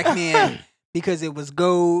targeted black men because it was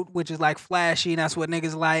gold, which is like flashy. And that's what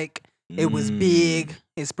niggas like. It was big.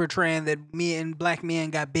 It's portraying that black men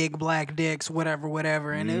got big black dicks,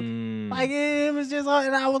 whatever. And it like it was just,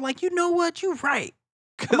 and I was like, you know what? You right.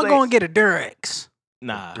 I'm gonna go and get a Durex.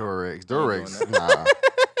 Nah, Durex, doing Durex. that. Nah.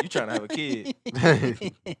 you trying to have a kid.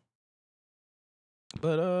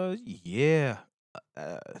 But yeah,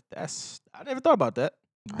 that's I never thought about that.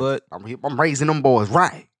 But I'm raising them boys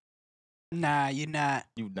right. Nah, you're not.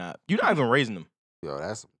 you're not even raising them. Yo,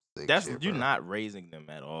 that's some sick That's shit, you're bro. not raising them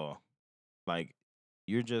at all. Like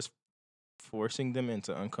you're just forcing them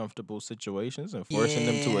into uncomfortable situations and forcing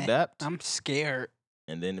them to Yeah, adapt. I'm scared.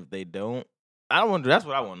 And then if they don't, I don't want. That's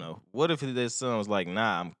what I want to know. What if their son was like,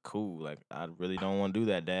 "Nah, I'm cool. Like I really don't want to do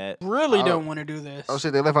that, Dad." Really Oh. don't want to do this. Oh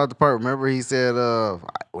shit, they left out the part. Remember he said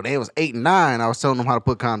when they was 8 and 9, I was telling them how to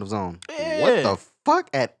put condoms on. What Yeah. the fuck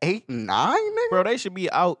at 8 and 9, nigga? Bro, they should be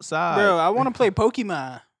outside. Bro, I want to play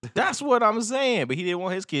Pokemon. That's what I'm saying. But he didn't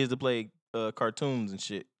want his kids to play cartoons and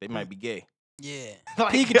shit. They might be gay. Yeah.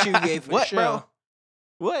 Like, Pikachu gay for what, sure. bro?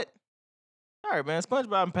 What? All right, man.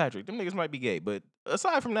 SpongeBob and Patrick, them niggas might be gay, but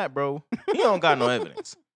aside from that, bro, he don't got no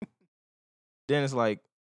evidence. Then it's like,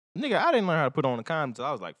 nigga, I didn't learn how to put on a condom until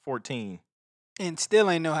I was like 14, And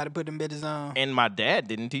still ain't know how to put them bitches on. and my dad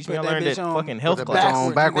didn't teach me. Put I that learned bitch it on. fucking health that bitch class.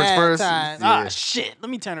 on backwards mad first. times. Yeah. Ah, shit. Let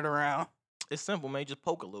me turn it around. It's simple, man. Just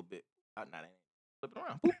poke a little bit. Nah, that ain't. Flip it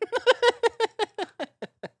around. Boop.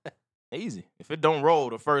 Easy. If it don't roll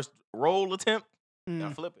the first roll attempt, you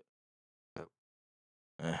gotta Mm. flip it.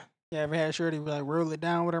 Eh, You ever had Shorty like roll it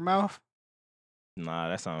down with her mouth? nah,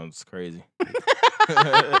 that sounds crazy.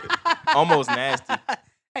 Almost nasty.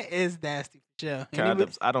 It is nasty for sure.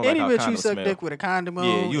 Condoms. I don't like Any how bitch who condoms suck smell. dick with a condom on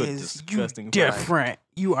Yeah, you a is disgusting you fuck. different.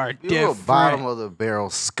 You are You a different. bottom of the barrel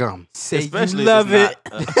scum. Say Especially you love if it.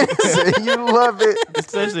 it's not, Say you love it.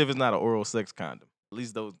 especially if it's not an oral sex condom. At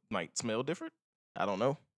least those might smell different. I don't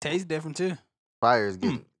know. Tastes different too. Fire's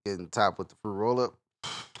getting topped with the fruit roll up.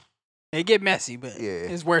 It get messy, but Yeah.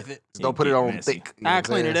 it's worth it. Just don't put it get on messy. thick. You know I what I'm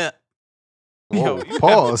clean it saying? up. Whoa, you have to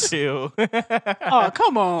pause. chill. Oh,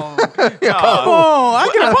 come on. Yeah, Come on. I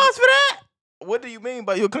get a pause for that? What do you mean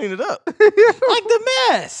by you'll clean it up? Like the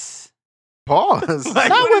mess. Pause. Like,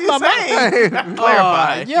 Not what with are you my saying? mouth.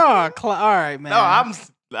 Clarify. Y'all, all right, man. No,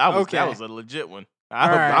 that Okay. was a legit one. All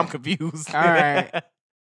right. I'm confused. All right.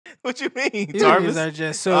 What you mean, You Jarvis? niggas are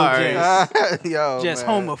just so All right. Yo, just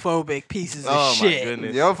man. homophobic pieces of Oh my shit.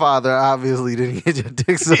 goodness. Your father obviously didn't get your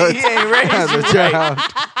dick sucked. He ain't raised as a you child.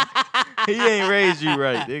 He ain't raised you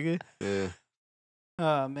right, nigga. Yeah.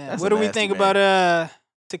 Oh man, That's what a do we nasty think man. about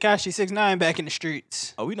Tekashi 6ix9ine back in the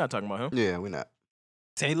streets? Oh, we not talking about him. Yeah, we not.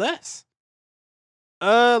 Say less.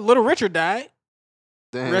 Little Richard died.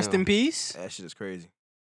 Damn. Rest in peace. That shit is crazy.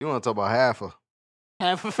 You want to talk about half of?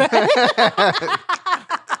 Half a fact.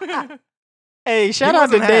 Hey, shout He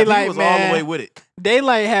out to wasn't half, he Daylight, was man. all the way with it.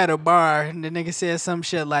 Daylight had a bar, and the nigga said some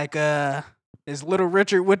shit like, "Is Little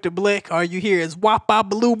Richard with the blick? All you hear is wop bop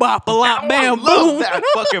baloo bop a lot bam I love boom." that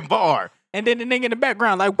fucking bar. And then the nigga in the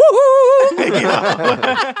background like, "Woohoo!"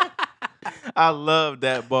 I love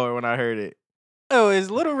that bar when I heard it. Oh,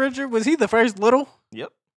 is Little Richard? Was he the first little?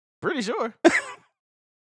 Yep. Pretty sure.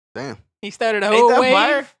 Damn. He started a Ain't whole that wave.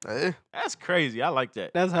 fire? Hey. That's crazy. I like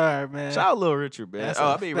that. That's hard, man. Shout out Lil Richard, man. That's Oh,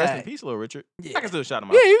 a I mean, rest in fact. peace, Lil Richard. Yeah. I can still shout him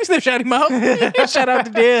out. Yeah, you can still shout him out. Shout out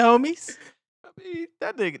to dead homies I mean,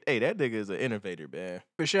 that nigga is an innovator, man.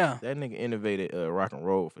 for sure. That nigga innovated rock and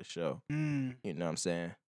roll for sure. Mm. You know what I'm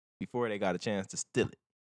saying? Before they got a chance to steal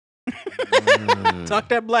it. Talk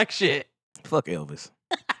that black shit. Fuck Elvis.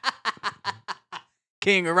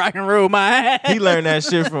 King of rock and roll, my ass. He learned that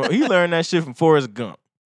shit from Forrest Gump.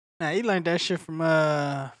 Nah, he learned that shit from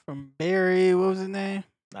Barry. What was his name?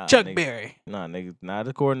 Nah, Chuck nigga. Berry. Nah, nigga, not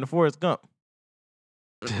according to Forrest Gump.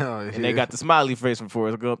 Oh, And they got the smiley face from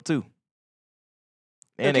Forrest Gump too.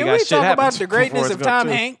 And Can they got we shit talk happen about the from greatness Forrest of Gump, Tom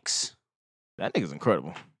too. Hanks? That nigga's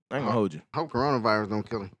incredible. I ain't gonna hold you. Hope coronavirus don't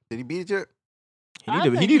kill him. Did he beat it yet? He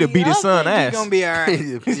need to beat his son I think ass. he gonna be all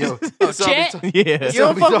right. Yo, Oh, his son be Chet? ta- Yeah. You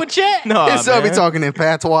don't fuck with Chet? No, his son be man. talking in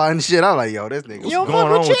patois and shit. I'm like, yo, this nigga. You don't What's going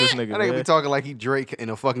fuck on with with this Chet? nigga, That nigga be man? talking like he Drake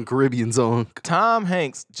in a fucking Caribbean song. Tom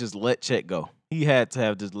Hanks just let Chet go. He had to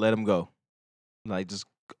have just let him go. Like, just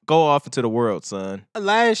go off into the world, son.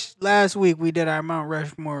 Last week we did our Mount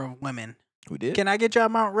Rushmore of women. We did. Can I get y'all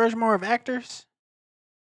Mount Rushmore of actors?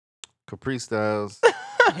 Capri Styles.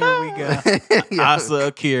 Here we go. Asa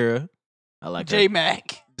Akira. I like J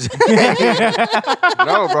Mac.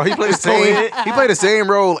 No, bro, he played the same. He played the same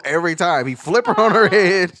role every time. He flip her on her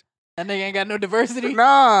head. That nigga ain't got no diversity.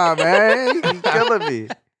 Nah, man, he killing me.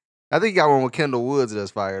 I think he got one with Kendall Woods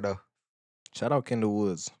that's fire though. Shout out Kendall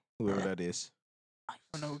Woods, whoever that is. I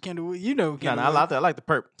don't know Kendall. Wood- You know Nah, Kendall. nah, I like the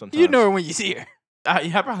perp sometimes. You know her when you see her.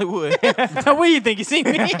 Yeah, I probably would. So where you think you see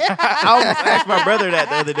me? I almost asked my brother that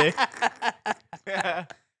the other day.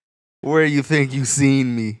 Where you think you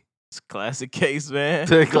seen me? It's a classic case, man.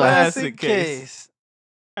 Classic Classic case.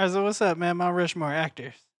 All right, so what's up, man? Mount Rushmore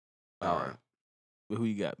actors. All right, But who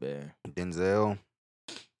you got, man? Denzel,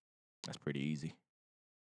 That's pretty easy.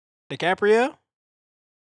 DiCaprio?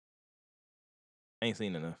 Ain't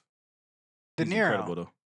seen enough. De He's Niro. incredible though.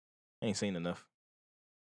 Ain't seen enough.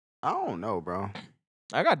 I don't know, bro.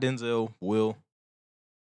 I got Denzel, Will.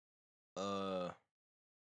 Uh,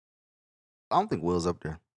 I don't think Will's up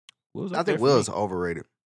there. Will's I up there think for Will's me. overrated.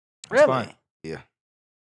 That's Really? fine.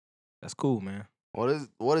 That's cool, man. What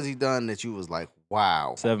has he done that you was like,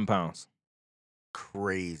 wow, 7 pounds.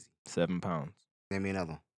 crazy? 7 pounds. Name me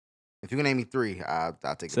another one. If you can name me 3, I'll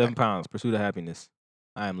take it 7 back. pounds. Pursuit of Happiness.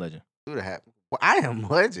 I Am Legend. Who the heck? Well, I Am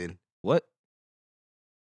Legend. What?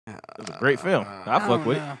 It was a great film. I fuck don't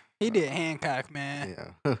with it. know. He did Hancock,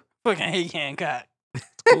 man. Yeah. Fucking hate Hancock.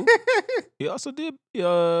 Cool. He also did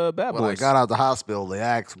Bad When I Boys. got out the hospital, they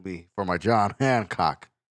asked me for my John Hancock.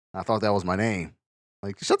 I thought that was my name.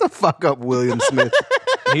 Like, shut the fuck up, William Smith.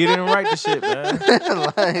 He didn't write the shit, man.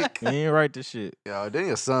 Like, He didn't write the shit. yo, then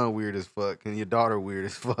your son weird as fuck and your daughter weird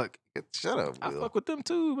as fuck. Shut up, I Will. fuck with them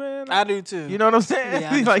too, man. I do too. You know what I'm saying? be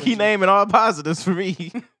honest Like with he you. naming all positives for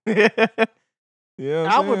me. Yeah,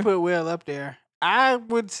 I would put Will up there. I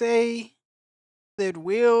would say that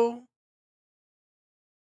Will,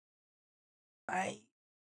 like,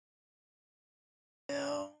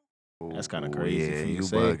 Will, That's kinda Ooh, crazy Yeah, for you you to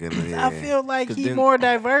say. bugging. Yeah. I feel like 'Cause he's then- more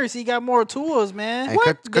diverse. He got more tools, man. Hey,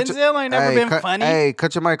 What? cut your- Denzel ain't never been cut, funny. Hey,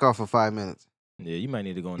 cut your mic off for 5 minutes. Yeah, you might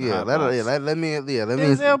need to go in the Yeah, hot let box. me.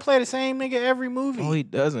 Denzel play the same nigga every movie. Oh, he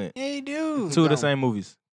doesn't. yeah, he do. Two of the don't. same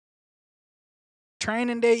movies.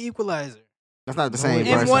 Training Day Equalizer. That's not the No, same. it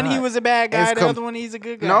In Bryce one, Hart. he was a bad guy. It's The com- other one, he's a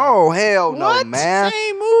good guy. No, hell no, What? man.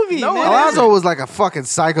 Same movie. No, man. it Alonzo was like a fucking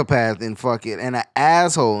psychopath and an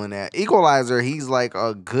asshole in that. Equalizer, he's like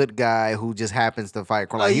a good guy who just happens to fight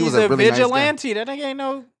crime. Like, he was he's a really vigilante. That nigga ain't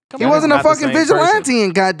no. Come He on. wasn't a Not the fucking same vigilante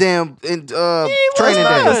in goddamn He Training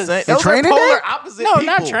was. Day. Those are Training polar Day? opposite No, people.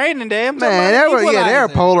 not Training Day. I'm talking Man, about they're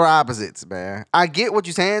Equalizer. polar opposites, man. I get what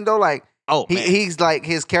you're saying though. Like Oh, man. he's like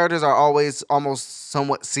his characters are always almost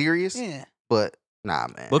somewhat serious, Yeah. but nah,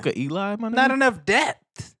 man. Book of Eli, my nigga? Not enough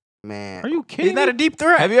depth. Man, Are you kidding He's not me? a deep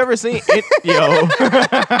threat. Have you ever seen it? Yo.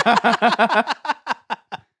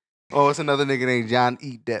 oh, it's another nigga named John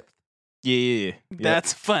E. Depth. Yeah.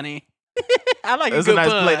 That's funny. I like That's a a good nice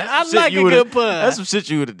pun. play. That's I some shit like you a would've- good pun. That's some shit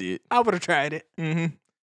you would have did. I would have tried it. Mm-hmm.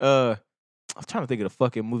 I'm trying to think of the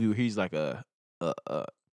fucking movie where he's like a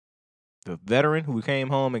veteran who came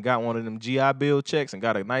home and got one of them GI Bill checks and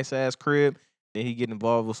got a nice ass crib. Then he get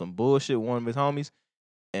involved with some bullshit with one of his homies.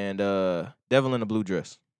 And Devil in a Blue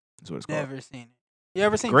Dress. That's what it's called. Never seen it. You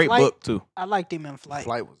ever seen Great Flight? book too. I liked him in Flight.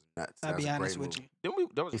 Flight was nuts. I'll That's be a honest great with movie. you.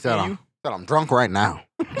 That was He said, you. I'm drunk right now.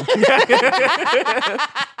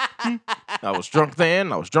 I was drunk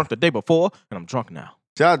then. I was drunk the day before, and I'm drunk now.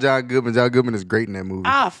 Shout out John Goodman. John Goodman is great in that movie.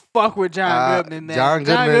 I fuck with John Goodman. Man. John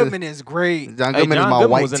John Goodman- Goodman is great. John Hey, Goodman John is my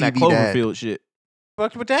Goodman white was in that TV dad. Cloverfield shit.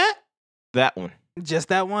 Fucked with that? That one. Just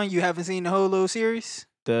that one? You haven't seen the whole little series?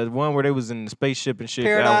 The one where they was in the spaceship and shit.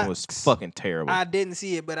 That one was Paradox. fucking terrible. I didn't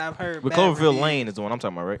see it, but I've heard. But bad Cloverfield reviews. Lane is the one I'm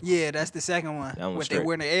talking about, right? Yeah, that's the second one. That one was With straight.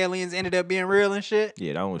 when the aliens ended up being real and shit.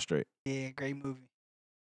 Yeah, that one was straight. Yeah, great movie.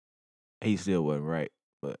 He still wasn't right,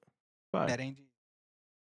 but fine. That ain't.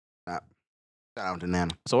 Shout out to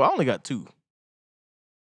Nana. So I only got 2.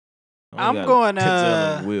 I only I'm got going,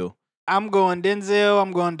 Denzel and Will. I'm going Denzel.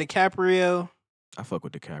 I'm going DiCaprio. I fuck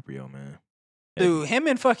with DiCaprio, man. Dude, him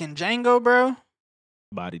and fucking Django, bro.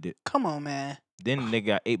 Bodied it. Come on, man. Then the nigga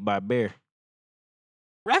got ate by a bear.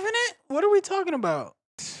 Revenant? What are we talking about?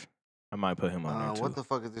 I might put him on there too. What the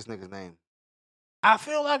fuck is this nigga's name? I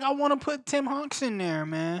feel like I want to put Tim Hanks in there,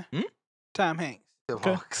 man. Hmm? Tom Hanks. Tim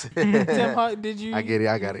Okay. Hawks. Tim Hanks, did you? I get it.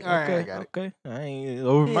 I got it. All right. I got it. Okay. I ain't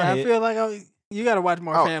over my Yeah, I head. feel like you got to watch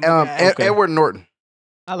more Oh, Family Guy. Okay. Edward Norton.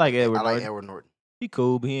 I like Edward I like Norton. Edward Norton. He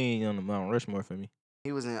cool, but he ain't on the Mount Rushmore for me.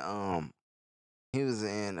 He was in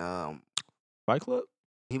Fight Club?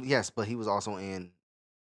 yes, but he was also in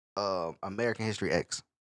American History X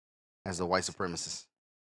as a white supremacist.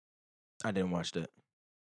 I didn't watch that.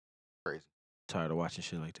 Crazy. Tired of watching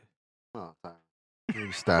shit like that. Oh, sorry.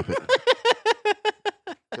 You stop it.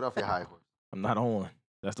 Get off your high horse. I'm not on one.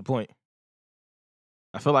 That's the point.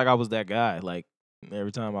 I feel like I was that guy. Like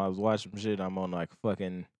every time I was watching some shit, I'm on like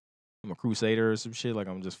fucking. I'm a crusader or some shit. Like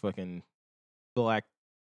I'm just fucking black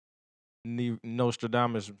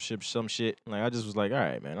Nostradamus some shit. Like I just was like, all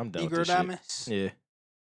right, man, I'm done with this shit. Negrodamus. Yeah.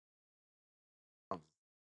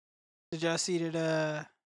 Did y'all see that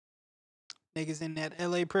niggas in that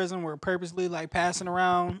LA prison were purposely like passing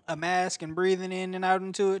around a mask and breathing in and out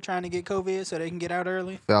into it, trying to get COVID so they can get out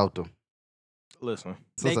early? Felt him. Listen,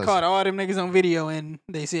 They caught all them niggas on video and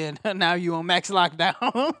they said, now you on max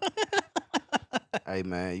lockdown. Hey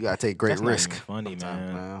man, you gotta take great That's not risk. even funny,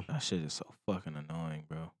 sometimes, man. That shit is so fucking annoying,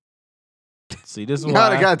 bro. See, this is You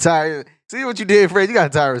gotta why. got tired. See what you did, Fred. You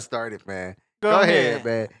got tired and started, man. Go ahead,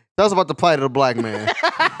 man. Tell us about the plight of the black man.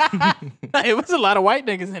 It was a lot of white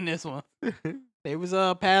niggas in this one. They was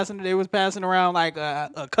passing around like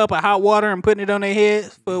a cup of hot water and putting it on their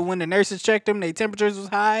heads for when the nurses checked them, their temperatures was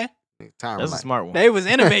high. That's a smart one. They was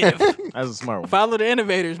innovative. That's a smart one. Follow the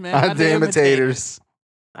innovators, man. Not not the imitators.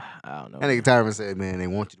 I don't know. That nigga Tyron said, man, they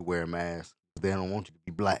want you to wear a mask, but they don't want you to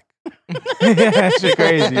be black. That shit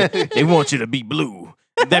crazy. They want you to be blue.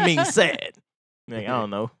 That means sad. Like, I don't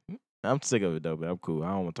know. I'm sick of it though, man. I'm cool. I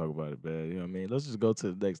don't want to talk about it, man. You know what I mean? Let's just go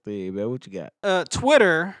to the next thing, man. What you got?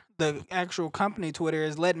 Twitter, the actual company Twitter,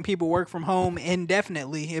 is letting people work from home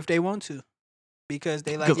indefinitely if they want to, because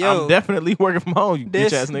they like, Because yo, I'm definitely working from home, you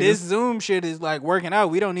bitch ass niggas. this Zoom shit is like working out.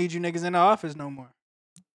 We don't need you niggas in the office no more.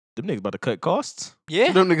 Them niggas about to cut costs.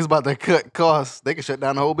 Yeah. Them niggas about to cut costs. They can shut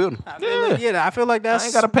down the whole building. I feel like that's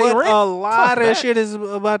ain't gotta pay what rent. a lot Fuck of that. shit is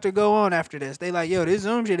about to go on after this. They like, yo, this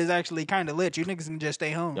Zoom shit is actually kind of lit. You niggas can just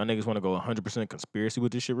stay home. Y'all niggas want to go 100% conspiracy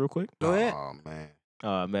with this shit real quick? Go ahead. Oh man.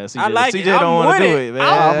 Man, CJ, I like it. CJ don't I'm want to with do it. it, man.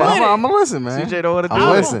 I'm with it. I'm gonna listen, man. CJ don't want to I'm do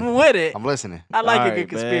I'm it. listening. with it. I'm listening. I like a Alright, good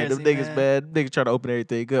conspiracy. Man. Them niggas, man. Niggas trying to open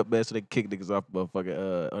everything up, man, so they can kick niggas off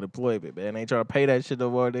motherfucking unemployment, man. They ain't trying to pay that shit no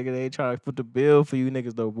more, nigga. They ain't trying to put the bill for you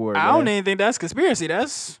niggas no more, I man. don't even think that's conspiracy.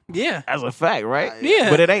 That's That's a fact, right? Yeah.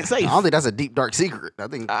 But it ain't safe. I don't think that's a deep dark secret. I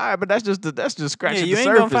think All right, but that's just scratching you the ain't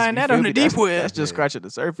surface. gonna find you that feel on me? the deep That's, web. That's just Yeah. scratching the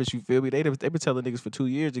surface. You feel me? They been telling niggas for 2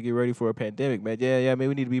 years to get ready for a pandemic, man. Yeah, man.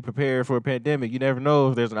 We need to be prepared for a pandemic. You never know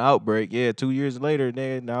if there's an outbreak. Yeah, 2 years later,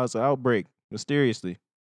 nigga, now it's an outbreak mysteriously.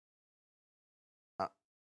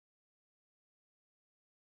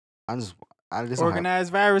 this don't have-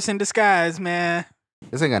 organized virus in disguise, man.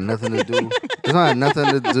 this ain't got nothing to do. This don't have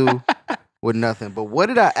nothing to do with nothing. But what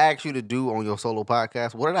did I ask you to do on your solo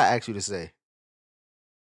podcast? What did I ask you to say?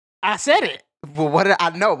 I said it. But what did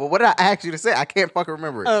I know? But what did I ask you to say? I can't fucking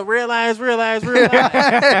remember it. Realize.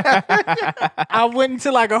 I went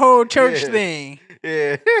into like a whole church Yeah. thing.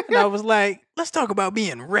 Yeah. And I was like, let's talk about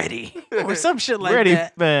being ready or some shit like Ready,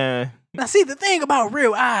 that. man. Now, see, the thing about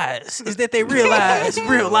real eyes is that they realize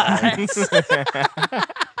real lies.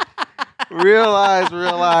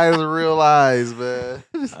 realize, man.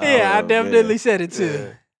 Yeah, I Oh, definitely man. said it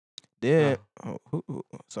too. Yeah. Then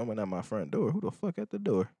someone at my front door. Who the fuck at the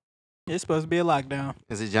door? It's supposed to be a lockdown.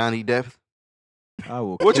 Is it Johnny Depp? I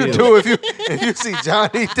will. What you kill- do if you see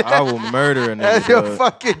Johnny Depp I will murder a nigga. at your dog.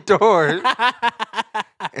 fucking door?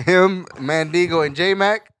 Him, Mandigo, and J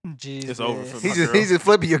Mac. Jesus. It's over for He's my just girl. he's just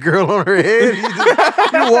flipping your girl on her head.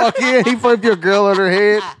 You walk in, he flip your girl on her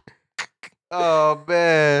head. Oh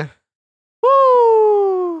man.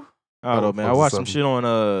 Woo. I don't know, man. I Motherfuckers watched some something. shit on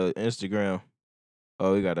Instagram.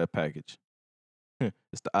 Oh, we got that package.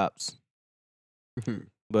 It's the ops.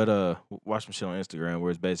 But watch some shit on Instagram where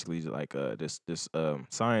it's basically like this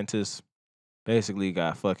scientist basically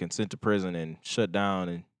got fucking sent to prison and shut down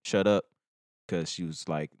and shut up because she was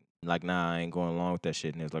like nah, I ain't going along with that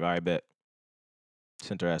shit. And it's like, all right, bet.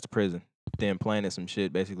 Sent her ass to prison. Then planted some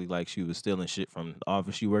shit basically like she was stealing shit from the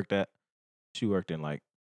office she worked at. She worked in like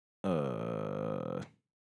I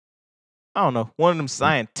don't know, one of them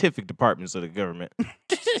scientific departments of the government.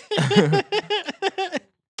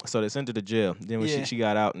 So they sent her to jail. Then when Yeah. she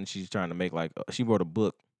got out and she's trying to make like she wrote a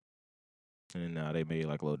book, and they made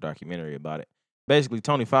like a little documentary about it. Basically,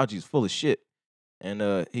 Tony Fauci's full of shit,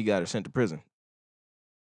 and he got her sent to prison.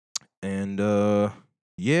 And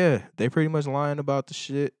yeah, they pretty much lying about the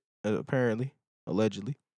shit apparently,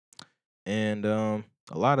 allegedly. And a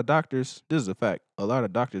lot of doctors, this is a fact, a lot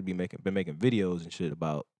of doctors been making videos and shit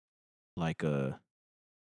about like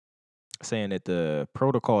saying that the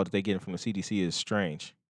protocol that they getting from the CDC is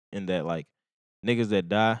strange, in that like niggas that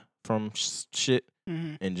die from shit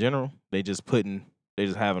Mhm. in general, they just having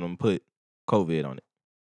them put COVID on it,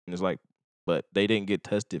 and it's like, but they didn't get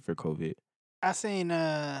tested for COVID. I seen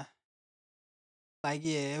like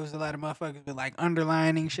it was a lot of motherfuckers with like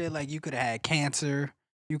underlining shit. Like you could have had cancer,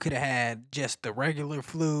 you could have had just the regular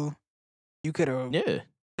flu, you could have Yeah,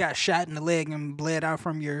 got shot in the leg and bled out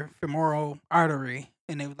from your femoral artery,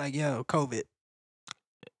 and it was like, yo, COVID.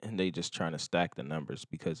 and they just trying to stack the numbers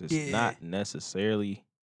because it's Yeah. not necessarily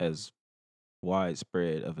as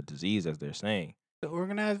widespread of a disease as they're saying. The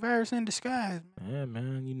organized virus in disguise. Yeah,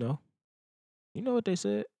 man, you know what they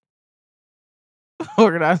said.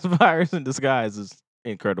 Organized virus in disguise is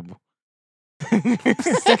incredible.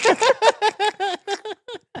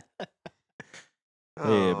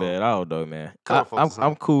 Yeah, man. I don't know, man. Colorful I'm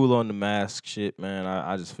something. cool on the mask shit, man.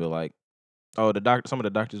 I just feel like Oh, some of the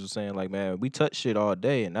doctors were saying like, man, we touch shit all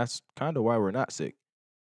day, and that's kind of why we're not sick.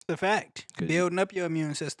 It's a fact. 'Cause you- Building up your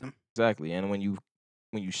immune system. Exactly. And when you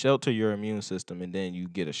shelter your immune system and then you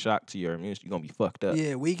get a shock to your immune system, you're gonna be fucked up.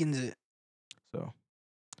 Yeah, it weakens it. So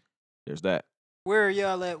there's that. Where are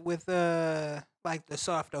y'all at with like the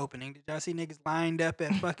soft opening? Did y'all see niggas lined up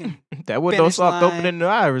at fucking? That was no Finish soft line. opening that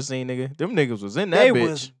I ever seen, nigga. Them niggas was in that They bitch.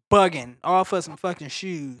 was bugging all for some fucking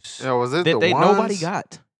shoes. Yo, was it That the they ones? nobody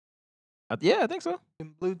got. Yeah, I think so.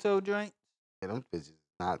 Them blue toe joint. Yeah, them bitches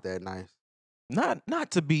not that nice.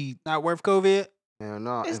 Not to be. Not worth COVID. Hell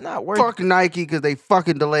no. It's And not worth. fuck Nike because they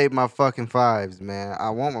fucking delayed my fucking fives, man. I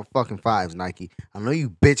want my fucking fives, Nike. I know you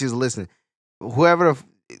bitches listen. Whoever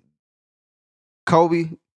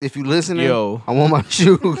Kobe, if you listening, Yo, I want my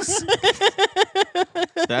shoes.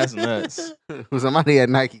 that's nuts. Somebody at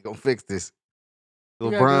Nike gonna fix this. You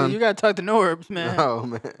LeBron. gotta talk to Norbs, man. Oh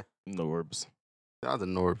man. Norbs. Shout out to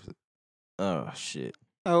Norbs. Oh shit.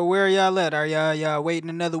 Oh, where are y'all at? Are y'all waiting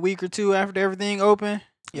another week or two after everything open?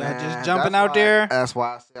 Y'all Man, just jumping that's out why- there? That's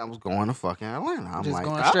why I said I was going to fucking Atlanta. I'm Just like,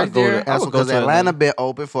 going I straight would go there? to, I that's would go because to Atlanta Atlanta. been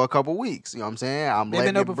open for a couple weeks. You know what I'm saying? I'm They've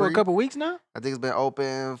letting been it open for a breathe. couple weeks now. I think it's been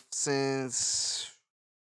open since,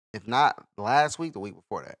 if not last week, the week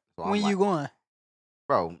before that. So When I'm you like, going?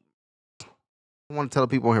 bro, I want to tell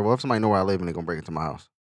the people here, well, if somebody know where I live and they're going to break into my house.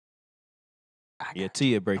 Yeah,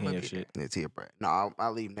 Tia breaking I'ma your be shit. It's here, bro. No,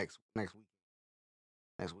 I'll leave next week. Next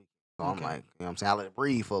week. So I'm Okay. like, you know what I'm saying? I let it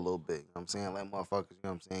breathe for a little bit. You know what I'm saying? Let motherfuckers, you know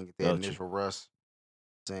what I'm saying? Get that Gotcha. initial rust.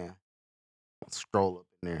 You know what I'm saying? Stroll up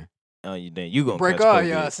in there. Oh, you gonna Break catch all COVID.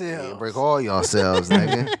 yourselves. Yeah, break all y'all selves,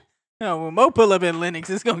 nigga. No, when Mo pull up in Linux,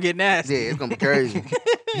 it's gonna get nasty. Yeah, it's gonna be crazy.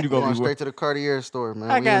 You We gonna going be straight to the Cartier store, man.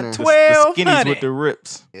 I We got in there. 12. the skinnies with the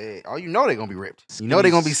rips. Yeah. Oh, you know they're gonna be ripped. You know they're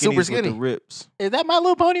gonna be super Skinnies with skinny. the rips. Is that My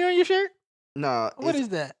Little Pony on your shirt? No, What is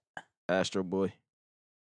that? Astro Boy.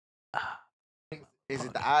 is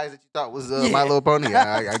it the eyes that you thought was Yeah. My Little Pony?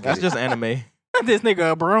 I get That's it. just anime. This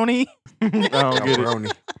nigga a brony. I don't get it.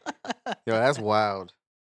 Brony. Yo, that's wild.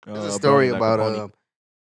 There's a Brony story like a about pony.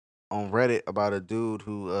 on Reddit about a dude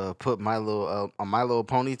who put a My Little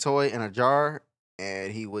Pony toy in a jar,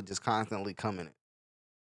 and he would just constantly come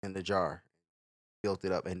in the jar, built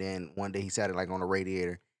it up, and then one day he sat it like on a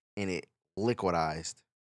radiator, and it liquidized,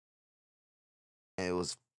 and it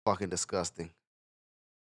was fucking disgusting.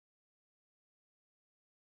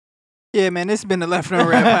 Yeah, man, this has been the Left on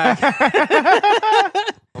Red podcast.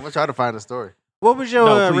 I'm gonna try to find a story. What was your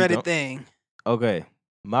No, please Reddit don't. thing? Okay,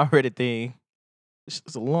 my Reddit thing.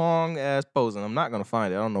 It's a long ass post, and I'm not gonna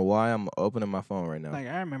find it. I don't know why. I'm opening my phone right now. Like,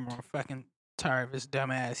 I remember when fucking Tarvis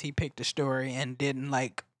dumbass, he picked a story and didn't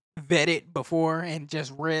like vet it before and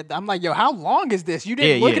just read. I'm like, yo, how long is this? You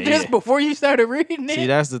didn't Yeah, look yeah, at this yeah. before you started reading it? See,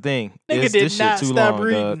 that's the thing. Nigga This did shit not too stop long,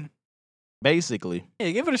 reading. dog. Basically,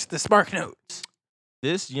 Yeah, give us the Spark Notes.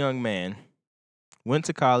 this young man went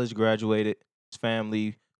to college, graduated. His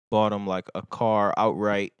family bought him like a car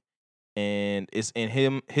outright, and it's in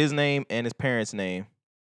his name and his parents' name.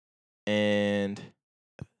 And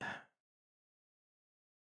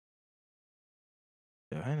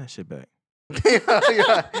yo, hand that shit back.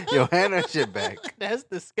 Yo, hand that shit back. That's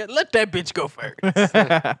disgusting. Let that bitch go first.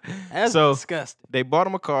 That's So disgusting. they bought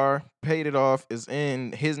him a car, paid it off. It's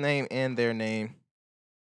in his name and their name.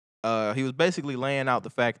 He was basically laying out the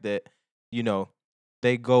fact that, you know,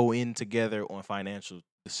 they go in together on financial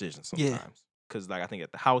decisions Yeah. sometimes. Because, like, I think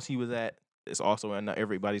at the house he was at, it's also in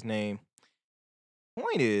everybody's name.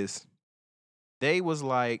 Point is, they was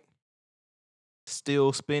like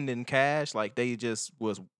still spending cash, like they just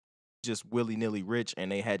was just willy nilly rich,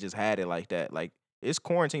 and they had it like that. Like, it's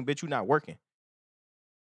quarantine, bitch. You not working.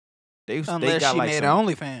 They Unless got she like made some,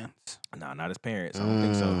 her OnlyFans. Nah, not his parents. I don't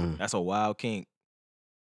think so. Mm. That's a wild kink.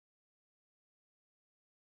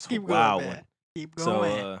 It's a Keep going, wild man. one. Keep So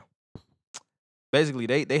going. basically,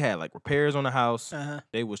 they had like repairs on the house. Uh-huh.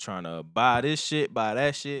 They was trying to buy this shit, buy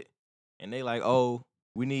that shit, and they like, oh,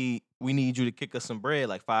 we need you to kick us some bread,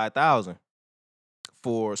 like 5,000,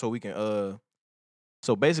 so we can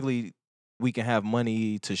so basically we can have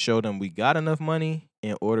money to show them we got enough money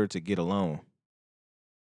in order to get a loan,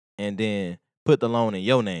 and then put the loan in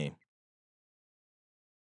your name,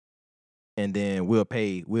 and then we'll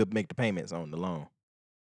make the payments on the loan.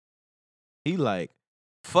 He like,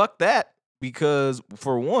 fuck that, because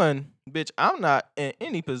for one, bitch, I'm not in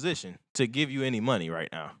any position to give you any money right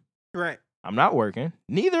now. Right. I'm not working.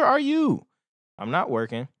 Neither are you. I'm not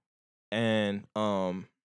working. And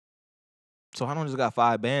so I don't just got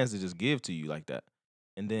 5 bands to just give to you like that.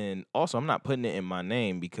 And then also I'm not putting it in my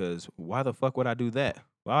name, because why the fuck would I do that?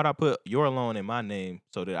 Why would I put your loan in my name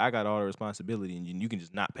so that I got all the responsibility and you can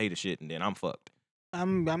just not pay the shit and then I'm fucked?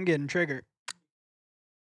 I'm getting triggered.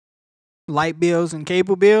 light bills and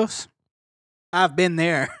cable bills. I've been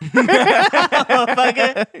there.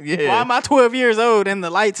 Motherfucker. Yeah. Why am I 12 years old and the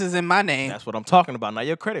lights is in my name? That's what I'm talking about. Now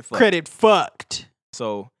your credit fucked. Credit fucked.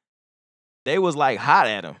 So they was like hot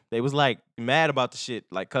at him. They was like mad about the shit,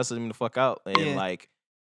 like cussing him the fuck out and Yeah. like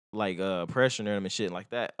pressuring him and shit like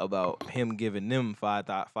that about him giving them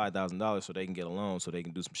 $5,000 so they can get a loan so they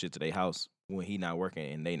can do some shit to their house when he not working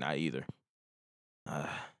and they not either.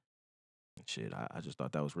 Shit, I just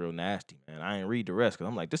thought that was real nasty, man. I ain't read the rest because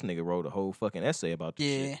I'm like, this nigga wrote a whole fucking essay about this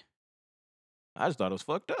Yeah. shit. I just thought it was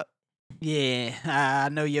fucked up. Yeah. I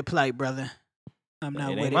know your plight, brother. I'm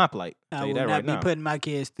not It with ain't it. my plight. I Tell will you that not right be now. putting my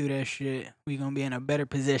kids through that shit. We gonna be in a better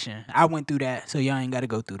position. I went through that, so y'all ain't gotta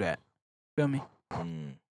go through that. Feel me?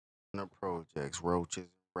 Mm, The projects, roaches,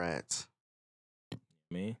 rats.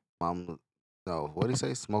 man. Mama, no, what do you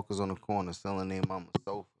say? Smokers on the corner selling their mama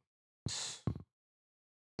sofa.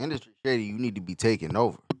 Industry shady, you need to be taken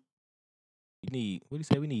over. You need, what do you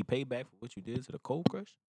say? We need payback for what you did to the Cold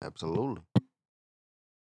Crush? Absolutely.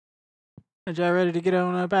 Are y'all ready to get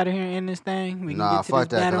on up out of here and end this thing? We can Nah, get to fuck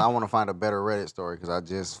this that, because battle. I want to find a better Reddit story, because I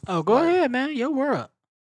just. Oh, go like, ahead, man. Your world.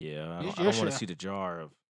 Yeah, I It's don't your want to show. see the jar of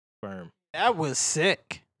sperm. That was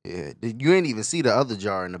sick. Yeah, you ain't even see the other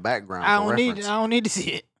jar in the background. I for don't need. reference. I don't need to see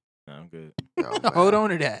it. No, I'm good. Yo, Hold man. on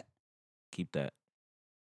to that. Keep that.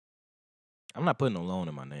 I'm not putting a loan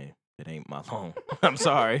in my name. It ain't my loan. I'm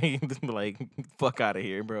sorry. Like, fuck out of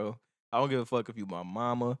here, bro. I don't give a fuck if you my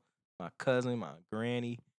mama, my cousin, my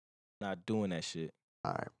granny. Not doing that shit.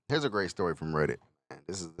 All right, here's a great story from Reddit. Man,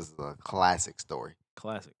 this is a classic story.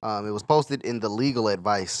 Classic. It was posted in the legal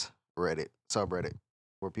advice Reddit subreddit,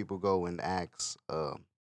 where people go and ask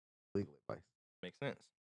legal advice. Makes sense.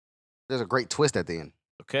 There's a great twist at the end.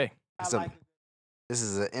 Okay. This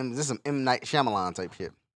is some M Night Shyamalan type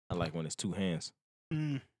shit. I like when it's two hands.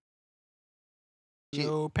 Shit.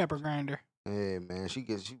 Yo, pepper grinder. Yeah, man, she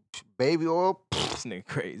gets baby oil. This nigga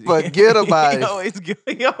crazy. Forget about it.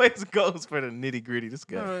 He always goes for the nitty gritty. This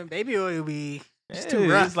guy. Baby oil be it's Yeah, too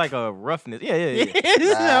rough. It's like a roughness. Yeah. I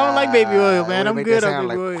don't like baby oil, man. Way to I'm make good that on sound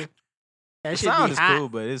baby like- oil. That The shit be sound is hot. cool,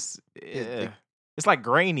 but it's it's like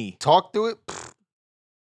grainy. Talk through it.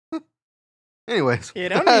 Anyways, Yeah,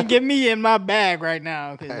 don't even get me in my bag right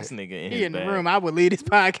now. This Cause nigga in he his in the bag. room. I would leave this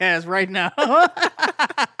podcast right now.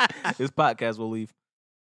 This podcast will leave.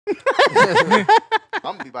 I'm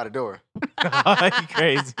gonna be by the door. You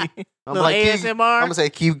crazy. I'm Little like, ASMR. I'm gonna say,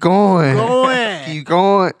 keep going, Going. keep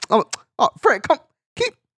going. Oh, Fred, come,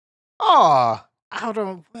 keep. Oh, I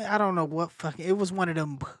don't know what fucking. It was one of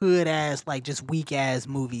them hood ass, like just weak ass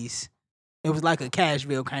movies. It was like a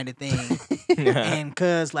Cashville kind of thing. And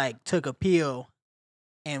cuz like took a pill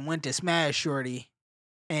and went to smash Shorty,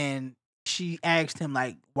 and she asked him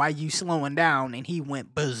like, "Why you slowing down?" And he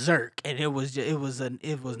went berserk, and it was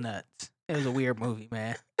nuts. It was a weird movie,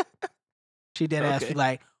 man. She dead ass Okay. was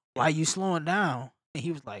like, "Why you slowing down?" And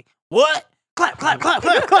he was like, "What? Clap, clap, clap,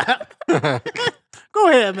 clap, clap." Go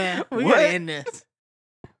ahead, man. We What? gotta end this.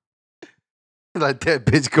 let that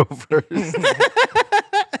bitch go first.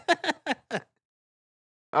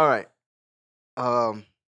 All right.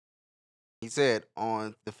 He said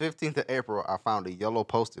on the 15th of April, I found a yellow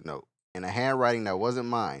post-it note in a handwriting that wasn't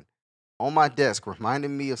mine on my desk,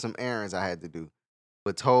 reminding me of some errands I had to do,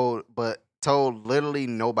 but told literally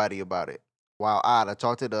nobody about it. While odd, I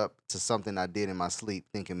chalked it up to something I did in my sleep,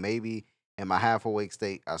 thinking maybe in my half awake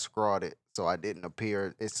state I scrawled it, so it didn't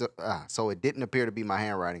appear to be my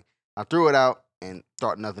handwriting. I threw it out and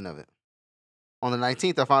thought nothing of it. On the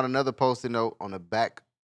 19th, I found another post-it note on the back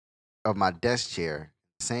of my desk chair,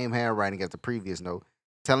 same handwriting as the previous note,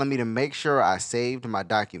 telling me to make sure I saved my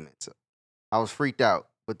documents. I was freaked out,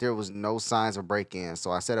 but there was no signs of break-in,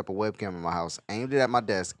 so I set up a webcam in my house, aimed it at my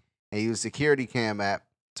desk, and used security cam app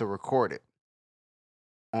to record it.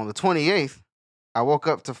 On the 28th, I woke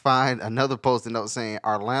up to find another post-it note saying,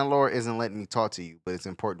 "Our landlord isn't letting me talk to you, but it's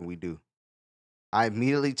important we do." I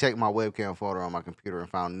immediately checked my webcam photo on my computer and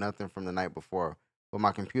found nothing from the night before, but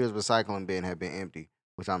my computer's recycling bin had been empty,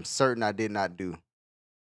 which I'm certain I did not do.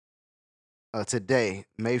 Today,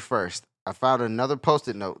 May 1st, I found another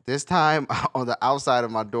post-it note, this time on the outside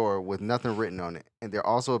of my door with nothing written on it. And there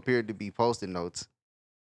also appeared to be post-it notes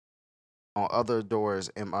on other doors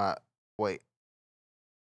in my... Wait.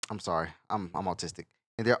 I'm sorry. I'm autistic.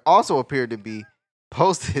 And there also appeared to be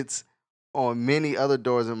post-its on many other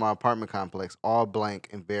doors in my apartment complex, all blank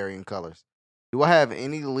and varying colors. Do I have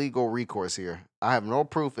any legal recourse here? I have no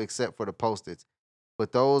proof except for the post-its,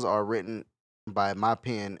 but those are written by my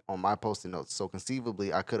pen on my post-it notes, so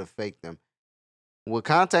conceivably I could have faked them. Would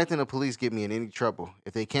contacting the police get me in any trouble?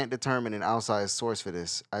 If they can't determine an outside source for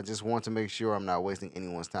this, I just want to make sure I'm not wasting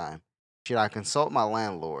anyone's time. Should I consult my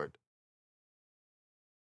landlord?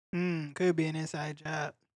 Could be an inside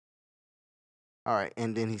job. All right.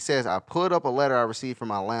 And then he says, I pulled up a letter I received from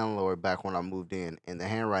my landlord back when I moved in, and the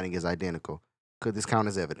handwriting is identical. Could this count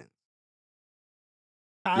as evidence?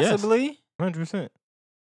 Possibly. 100%.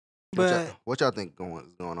 But what y'all think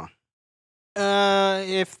is going on?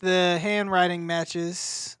 if the handwriting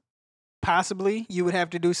matches, possibly you would have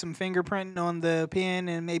to do some fingerprinting on the pen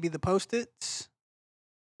and maybe the post-its.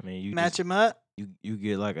 I mean, you Match them up. You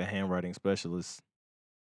get like a handwriting specialist.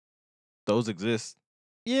 Those exist.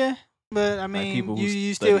 Yeah, but I mean, people who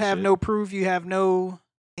you study still have shit. no proof. You have no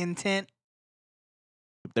intent.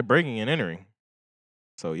 They're breaking and entering.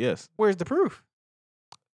 So yes, Where's the proof?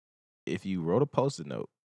 if you wrote a post-it note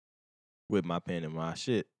with my pen and my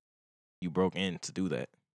shit, you broke in to do that.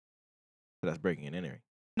 So that's breaking and entering.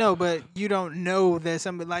 No, but you don't know that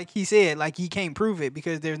somebody, like he said, like he can't prove it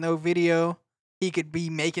because there's no video. He could be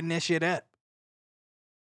making this shit up.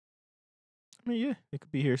 I mean, yeah, it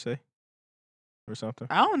could be hearsay or something.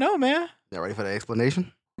 I don't know, man. Y'all ready for the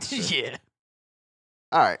explanation? Yeah.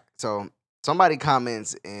 All right. So somebody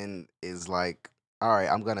comments and is like, all right,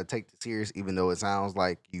 I'm going to take this serious, even though it sounds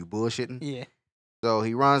like you bullshitting. Yeah. So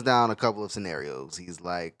he runs down a couple of scenarios. He's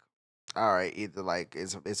like, all right, either like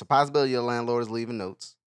it's a possibility your landlord is leaving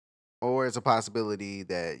notes, or it's a possibility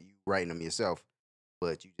that you writing them yourself,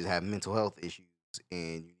 but you just have mental health issues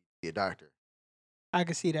and you need to be a doctor. I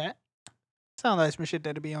can see that. Sounds like some shit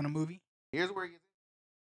that'd be on a movie. Here's where he gets.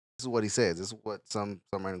 This is what he says. This is what some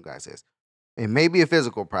random guy says. It may be a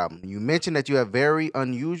physical problem. You mentioned that you have very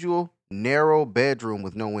unusual, narrow bedroom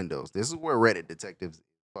with no windows. This is where Reddit detectives is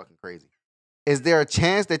fucking crazy. Is there a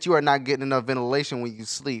chance that you are not getting enough ventilation when you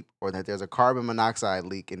sleep, or that there's a carbon monoxide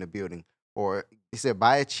leak in the building? Or he said,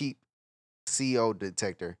 buy a cheap CO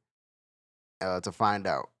detector to find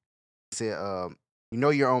out. He said, you know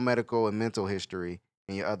your own medical and mental history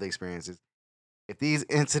and your other experiences. If these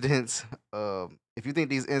incidents, if you think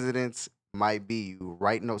these incidents might be you,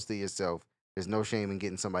 write notes to yourself. There's no shame in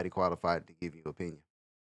getting somebody qualified to give you an opinion.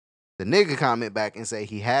 The nigga comment back and say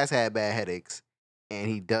he has had bad headaches and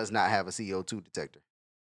he does not have a CO2 detector.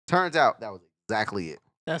 Turns out that was exactly it.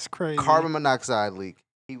 That's crazy. Carbon monoxide leak.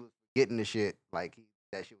 He was getting the shit like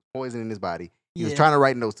that shit was poisoning his body. He was Yeah. trying to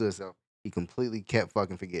write notes to himself. He completely kept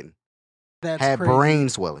fucking forgetting. That's Had crazy. brain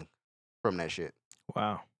swelling from that shit.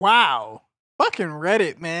 Wow. Wow. Fucking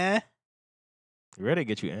Reddit, man. Reddit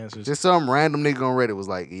get you answers. Just some random nigga on Reddit was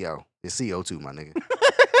like, yo, it's CO2, my nigga.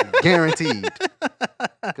 Guaranteed.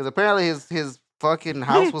 Because apparently his fucking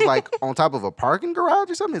house was like on top of a parking garage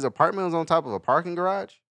or something. His apartment was on top of a parking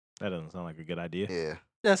garage. That doesn't sound like a good idea. Yeah.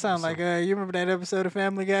 That sounds like you remember that episode of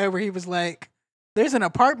Family Guy where he was like, "There's an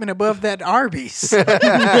apartment above that Arby's.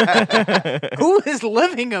 Who is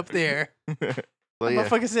living up there?" So That yeah.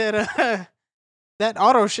 motherfucker said,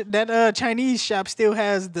 that Chinese shop still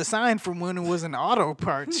has the sign from when it was an auto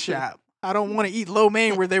parts shop. I don't want to eat lo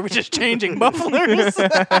mein where they were just changing mufflers.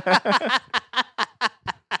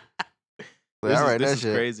 But all right, this that is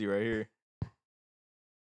shit. crazy right here.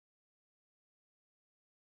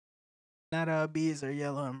 Not all bees are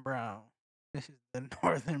yellow and brown. This is the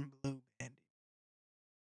northern blue bandit.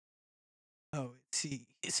 Oh,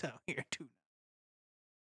 it's out here too.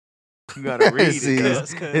 You gotta read See,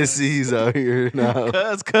 it. it sees out here now.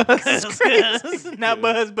 Cuz. Not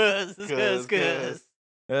buzz. It's cuz.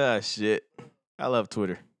 Ah, shit. I love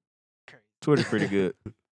Twitter. Twitter's pretty good.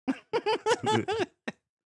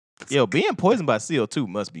 Yo, being poisoned by CO2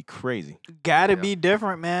 must be crazy. Gotta Yeah. be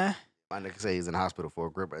different, man. My nigga say he's in the hospital for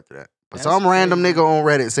a grip after that. But That's some random crazy. nigga on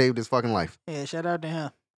Reddit saved his fucking life. Yeah, shout out to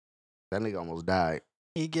him. That nigga almost died.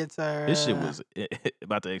 He gets our. This shit was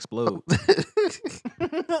about to explode.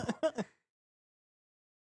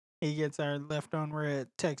 He gets our left on red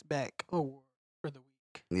text back award for the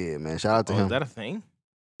week. Yeah, man. Shout out to Oh, him. is that a thing?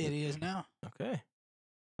 It is now. Okay.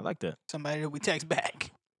 I like that. Somebody that we text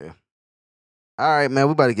back. All right, man.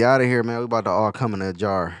 We about to get out of here, man. We about to all come in a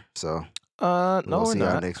jar. So No, we'll we're see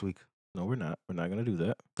y'all not. next week. No, we're not. We're not gonna do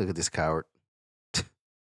that. Look at this coward.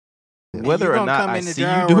 Whether You or gonna not come I in the see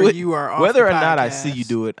jar you do or it, you are off whether the or not I see you podcast.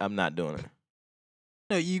 do it, I'm not doing it.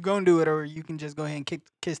 No, you gonna do it, or you can just go ahead and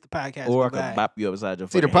kiss the podcast. Or I goodbye. can bop you upside your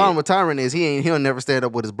See, the fucking problem head. with Tyrant is he'll never stand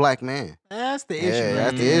up with his black man. That's the Yeah, issue.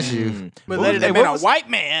 that's the issue. But What let was- it have hey, been what a was- white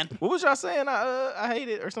man. What was y'all saying? I hate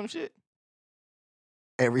it or some shit.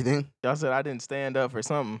 Everything. Y'all said I didn't stand up for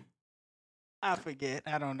something. I forget.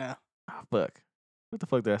 I don't know. Ah, fuck. What the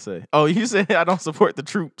fuck did I say? Oh, you said I don't support the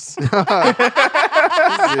troops. You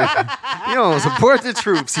don't support the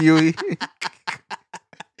troops, Huey.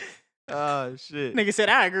 Oh shit. Nigga said,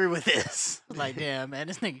 I agree with this. I was like, damn, man,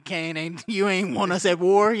 this nigga Kane ain't want us at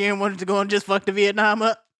war. You ain't want us to go and just fuck the Vietnam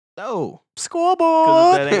up. No.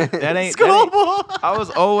 Scoreboard. That ain't Scoreboard. I was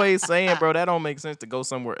always saying, bro, that don't make sense to go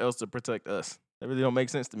somewhere else to protect us. That really don't make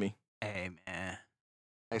sense to me. Hey, man.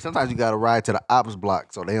 Hey, sometimes you gotta ride to the ops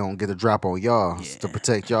block so they don't get the drop on y'all to Yeah.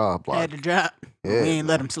 protect y'all block. Had to drop. But Yeah, we ain't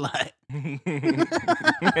man. let him slide.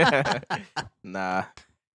 Nah.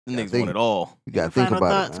 The niggas think- want it all. You gotta think Final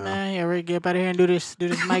about thoughts, it, man. Yeah, ready to get up out of here and do this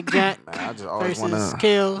Mike Jack Man, I just always versus wanna.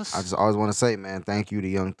 Kills. I just always want to say, man, thank you to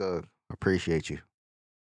Young Thug. Appreciate you.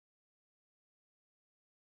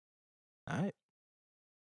 All right.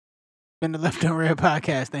 Been the Left on Red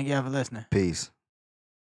podcast. Thank y'all for listening. Peace.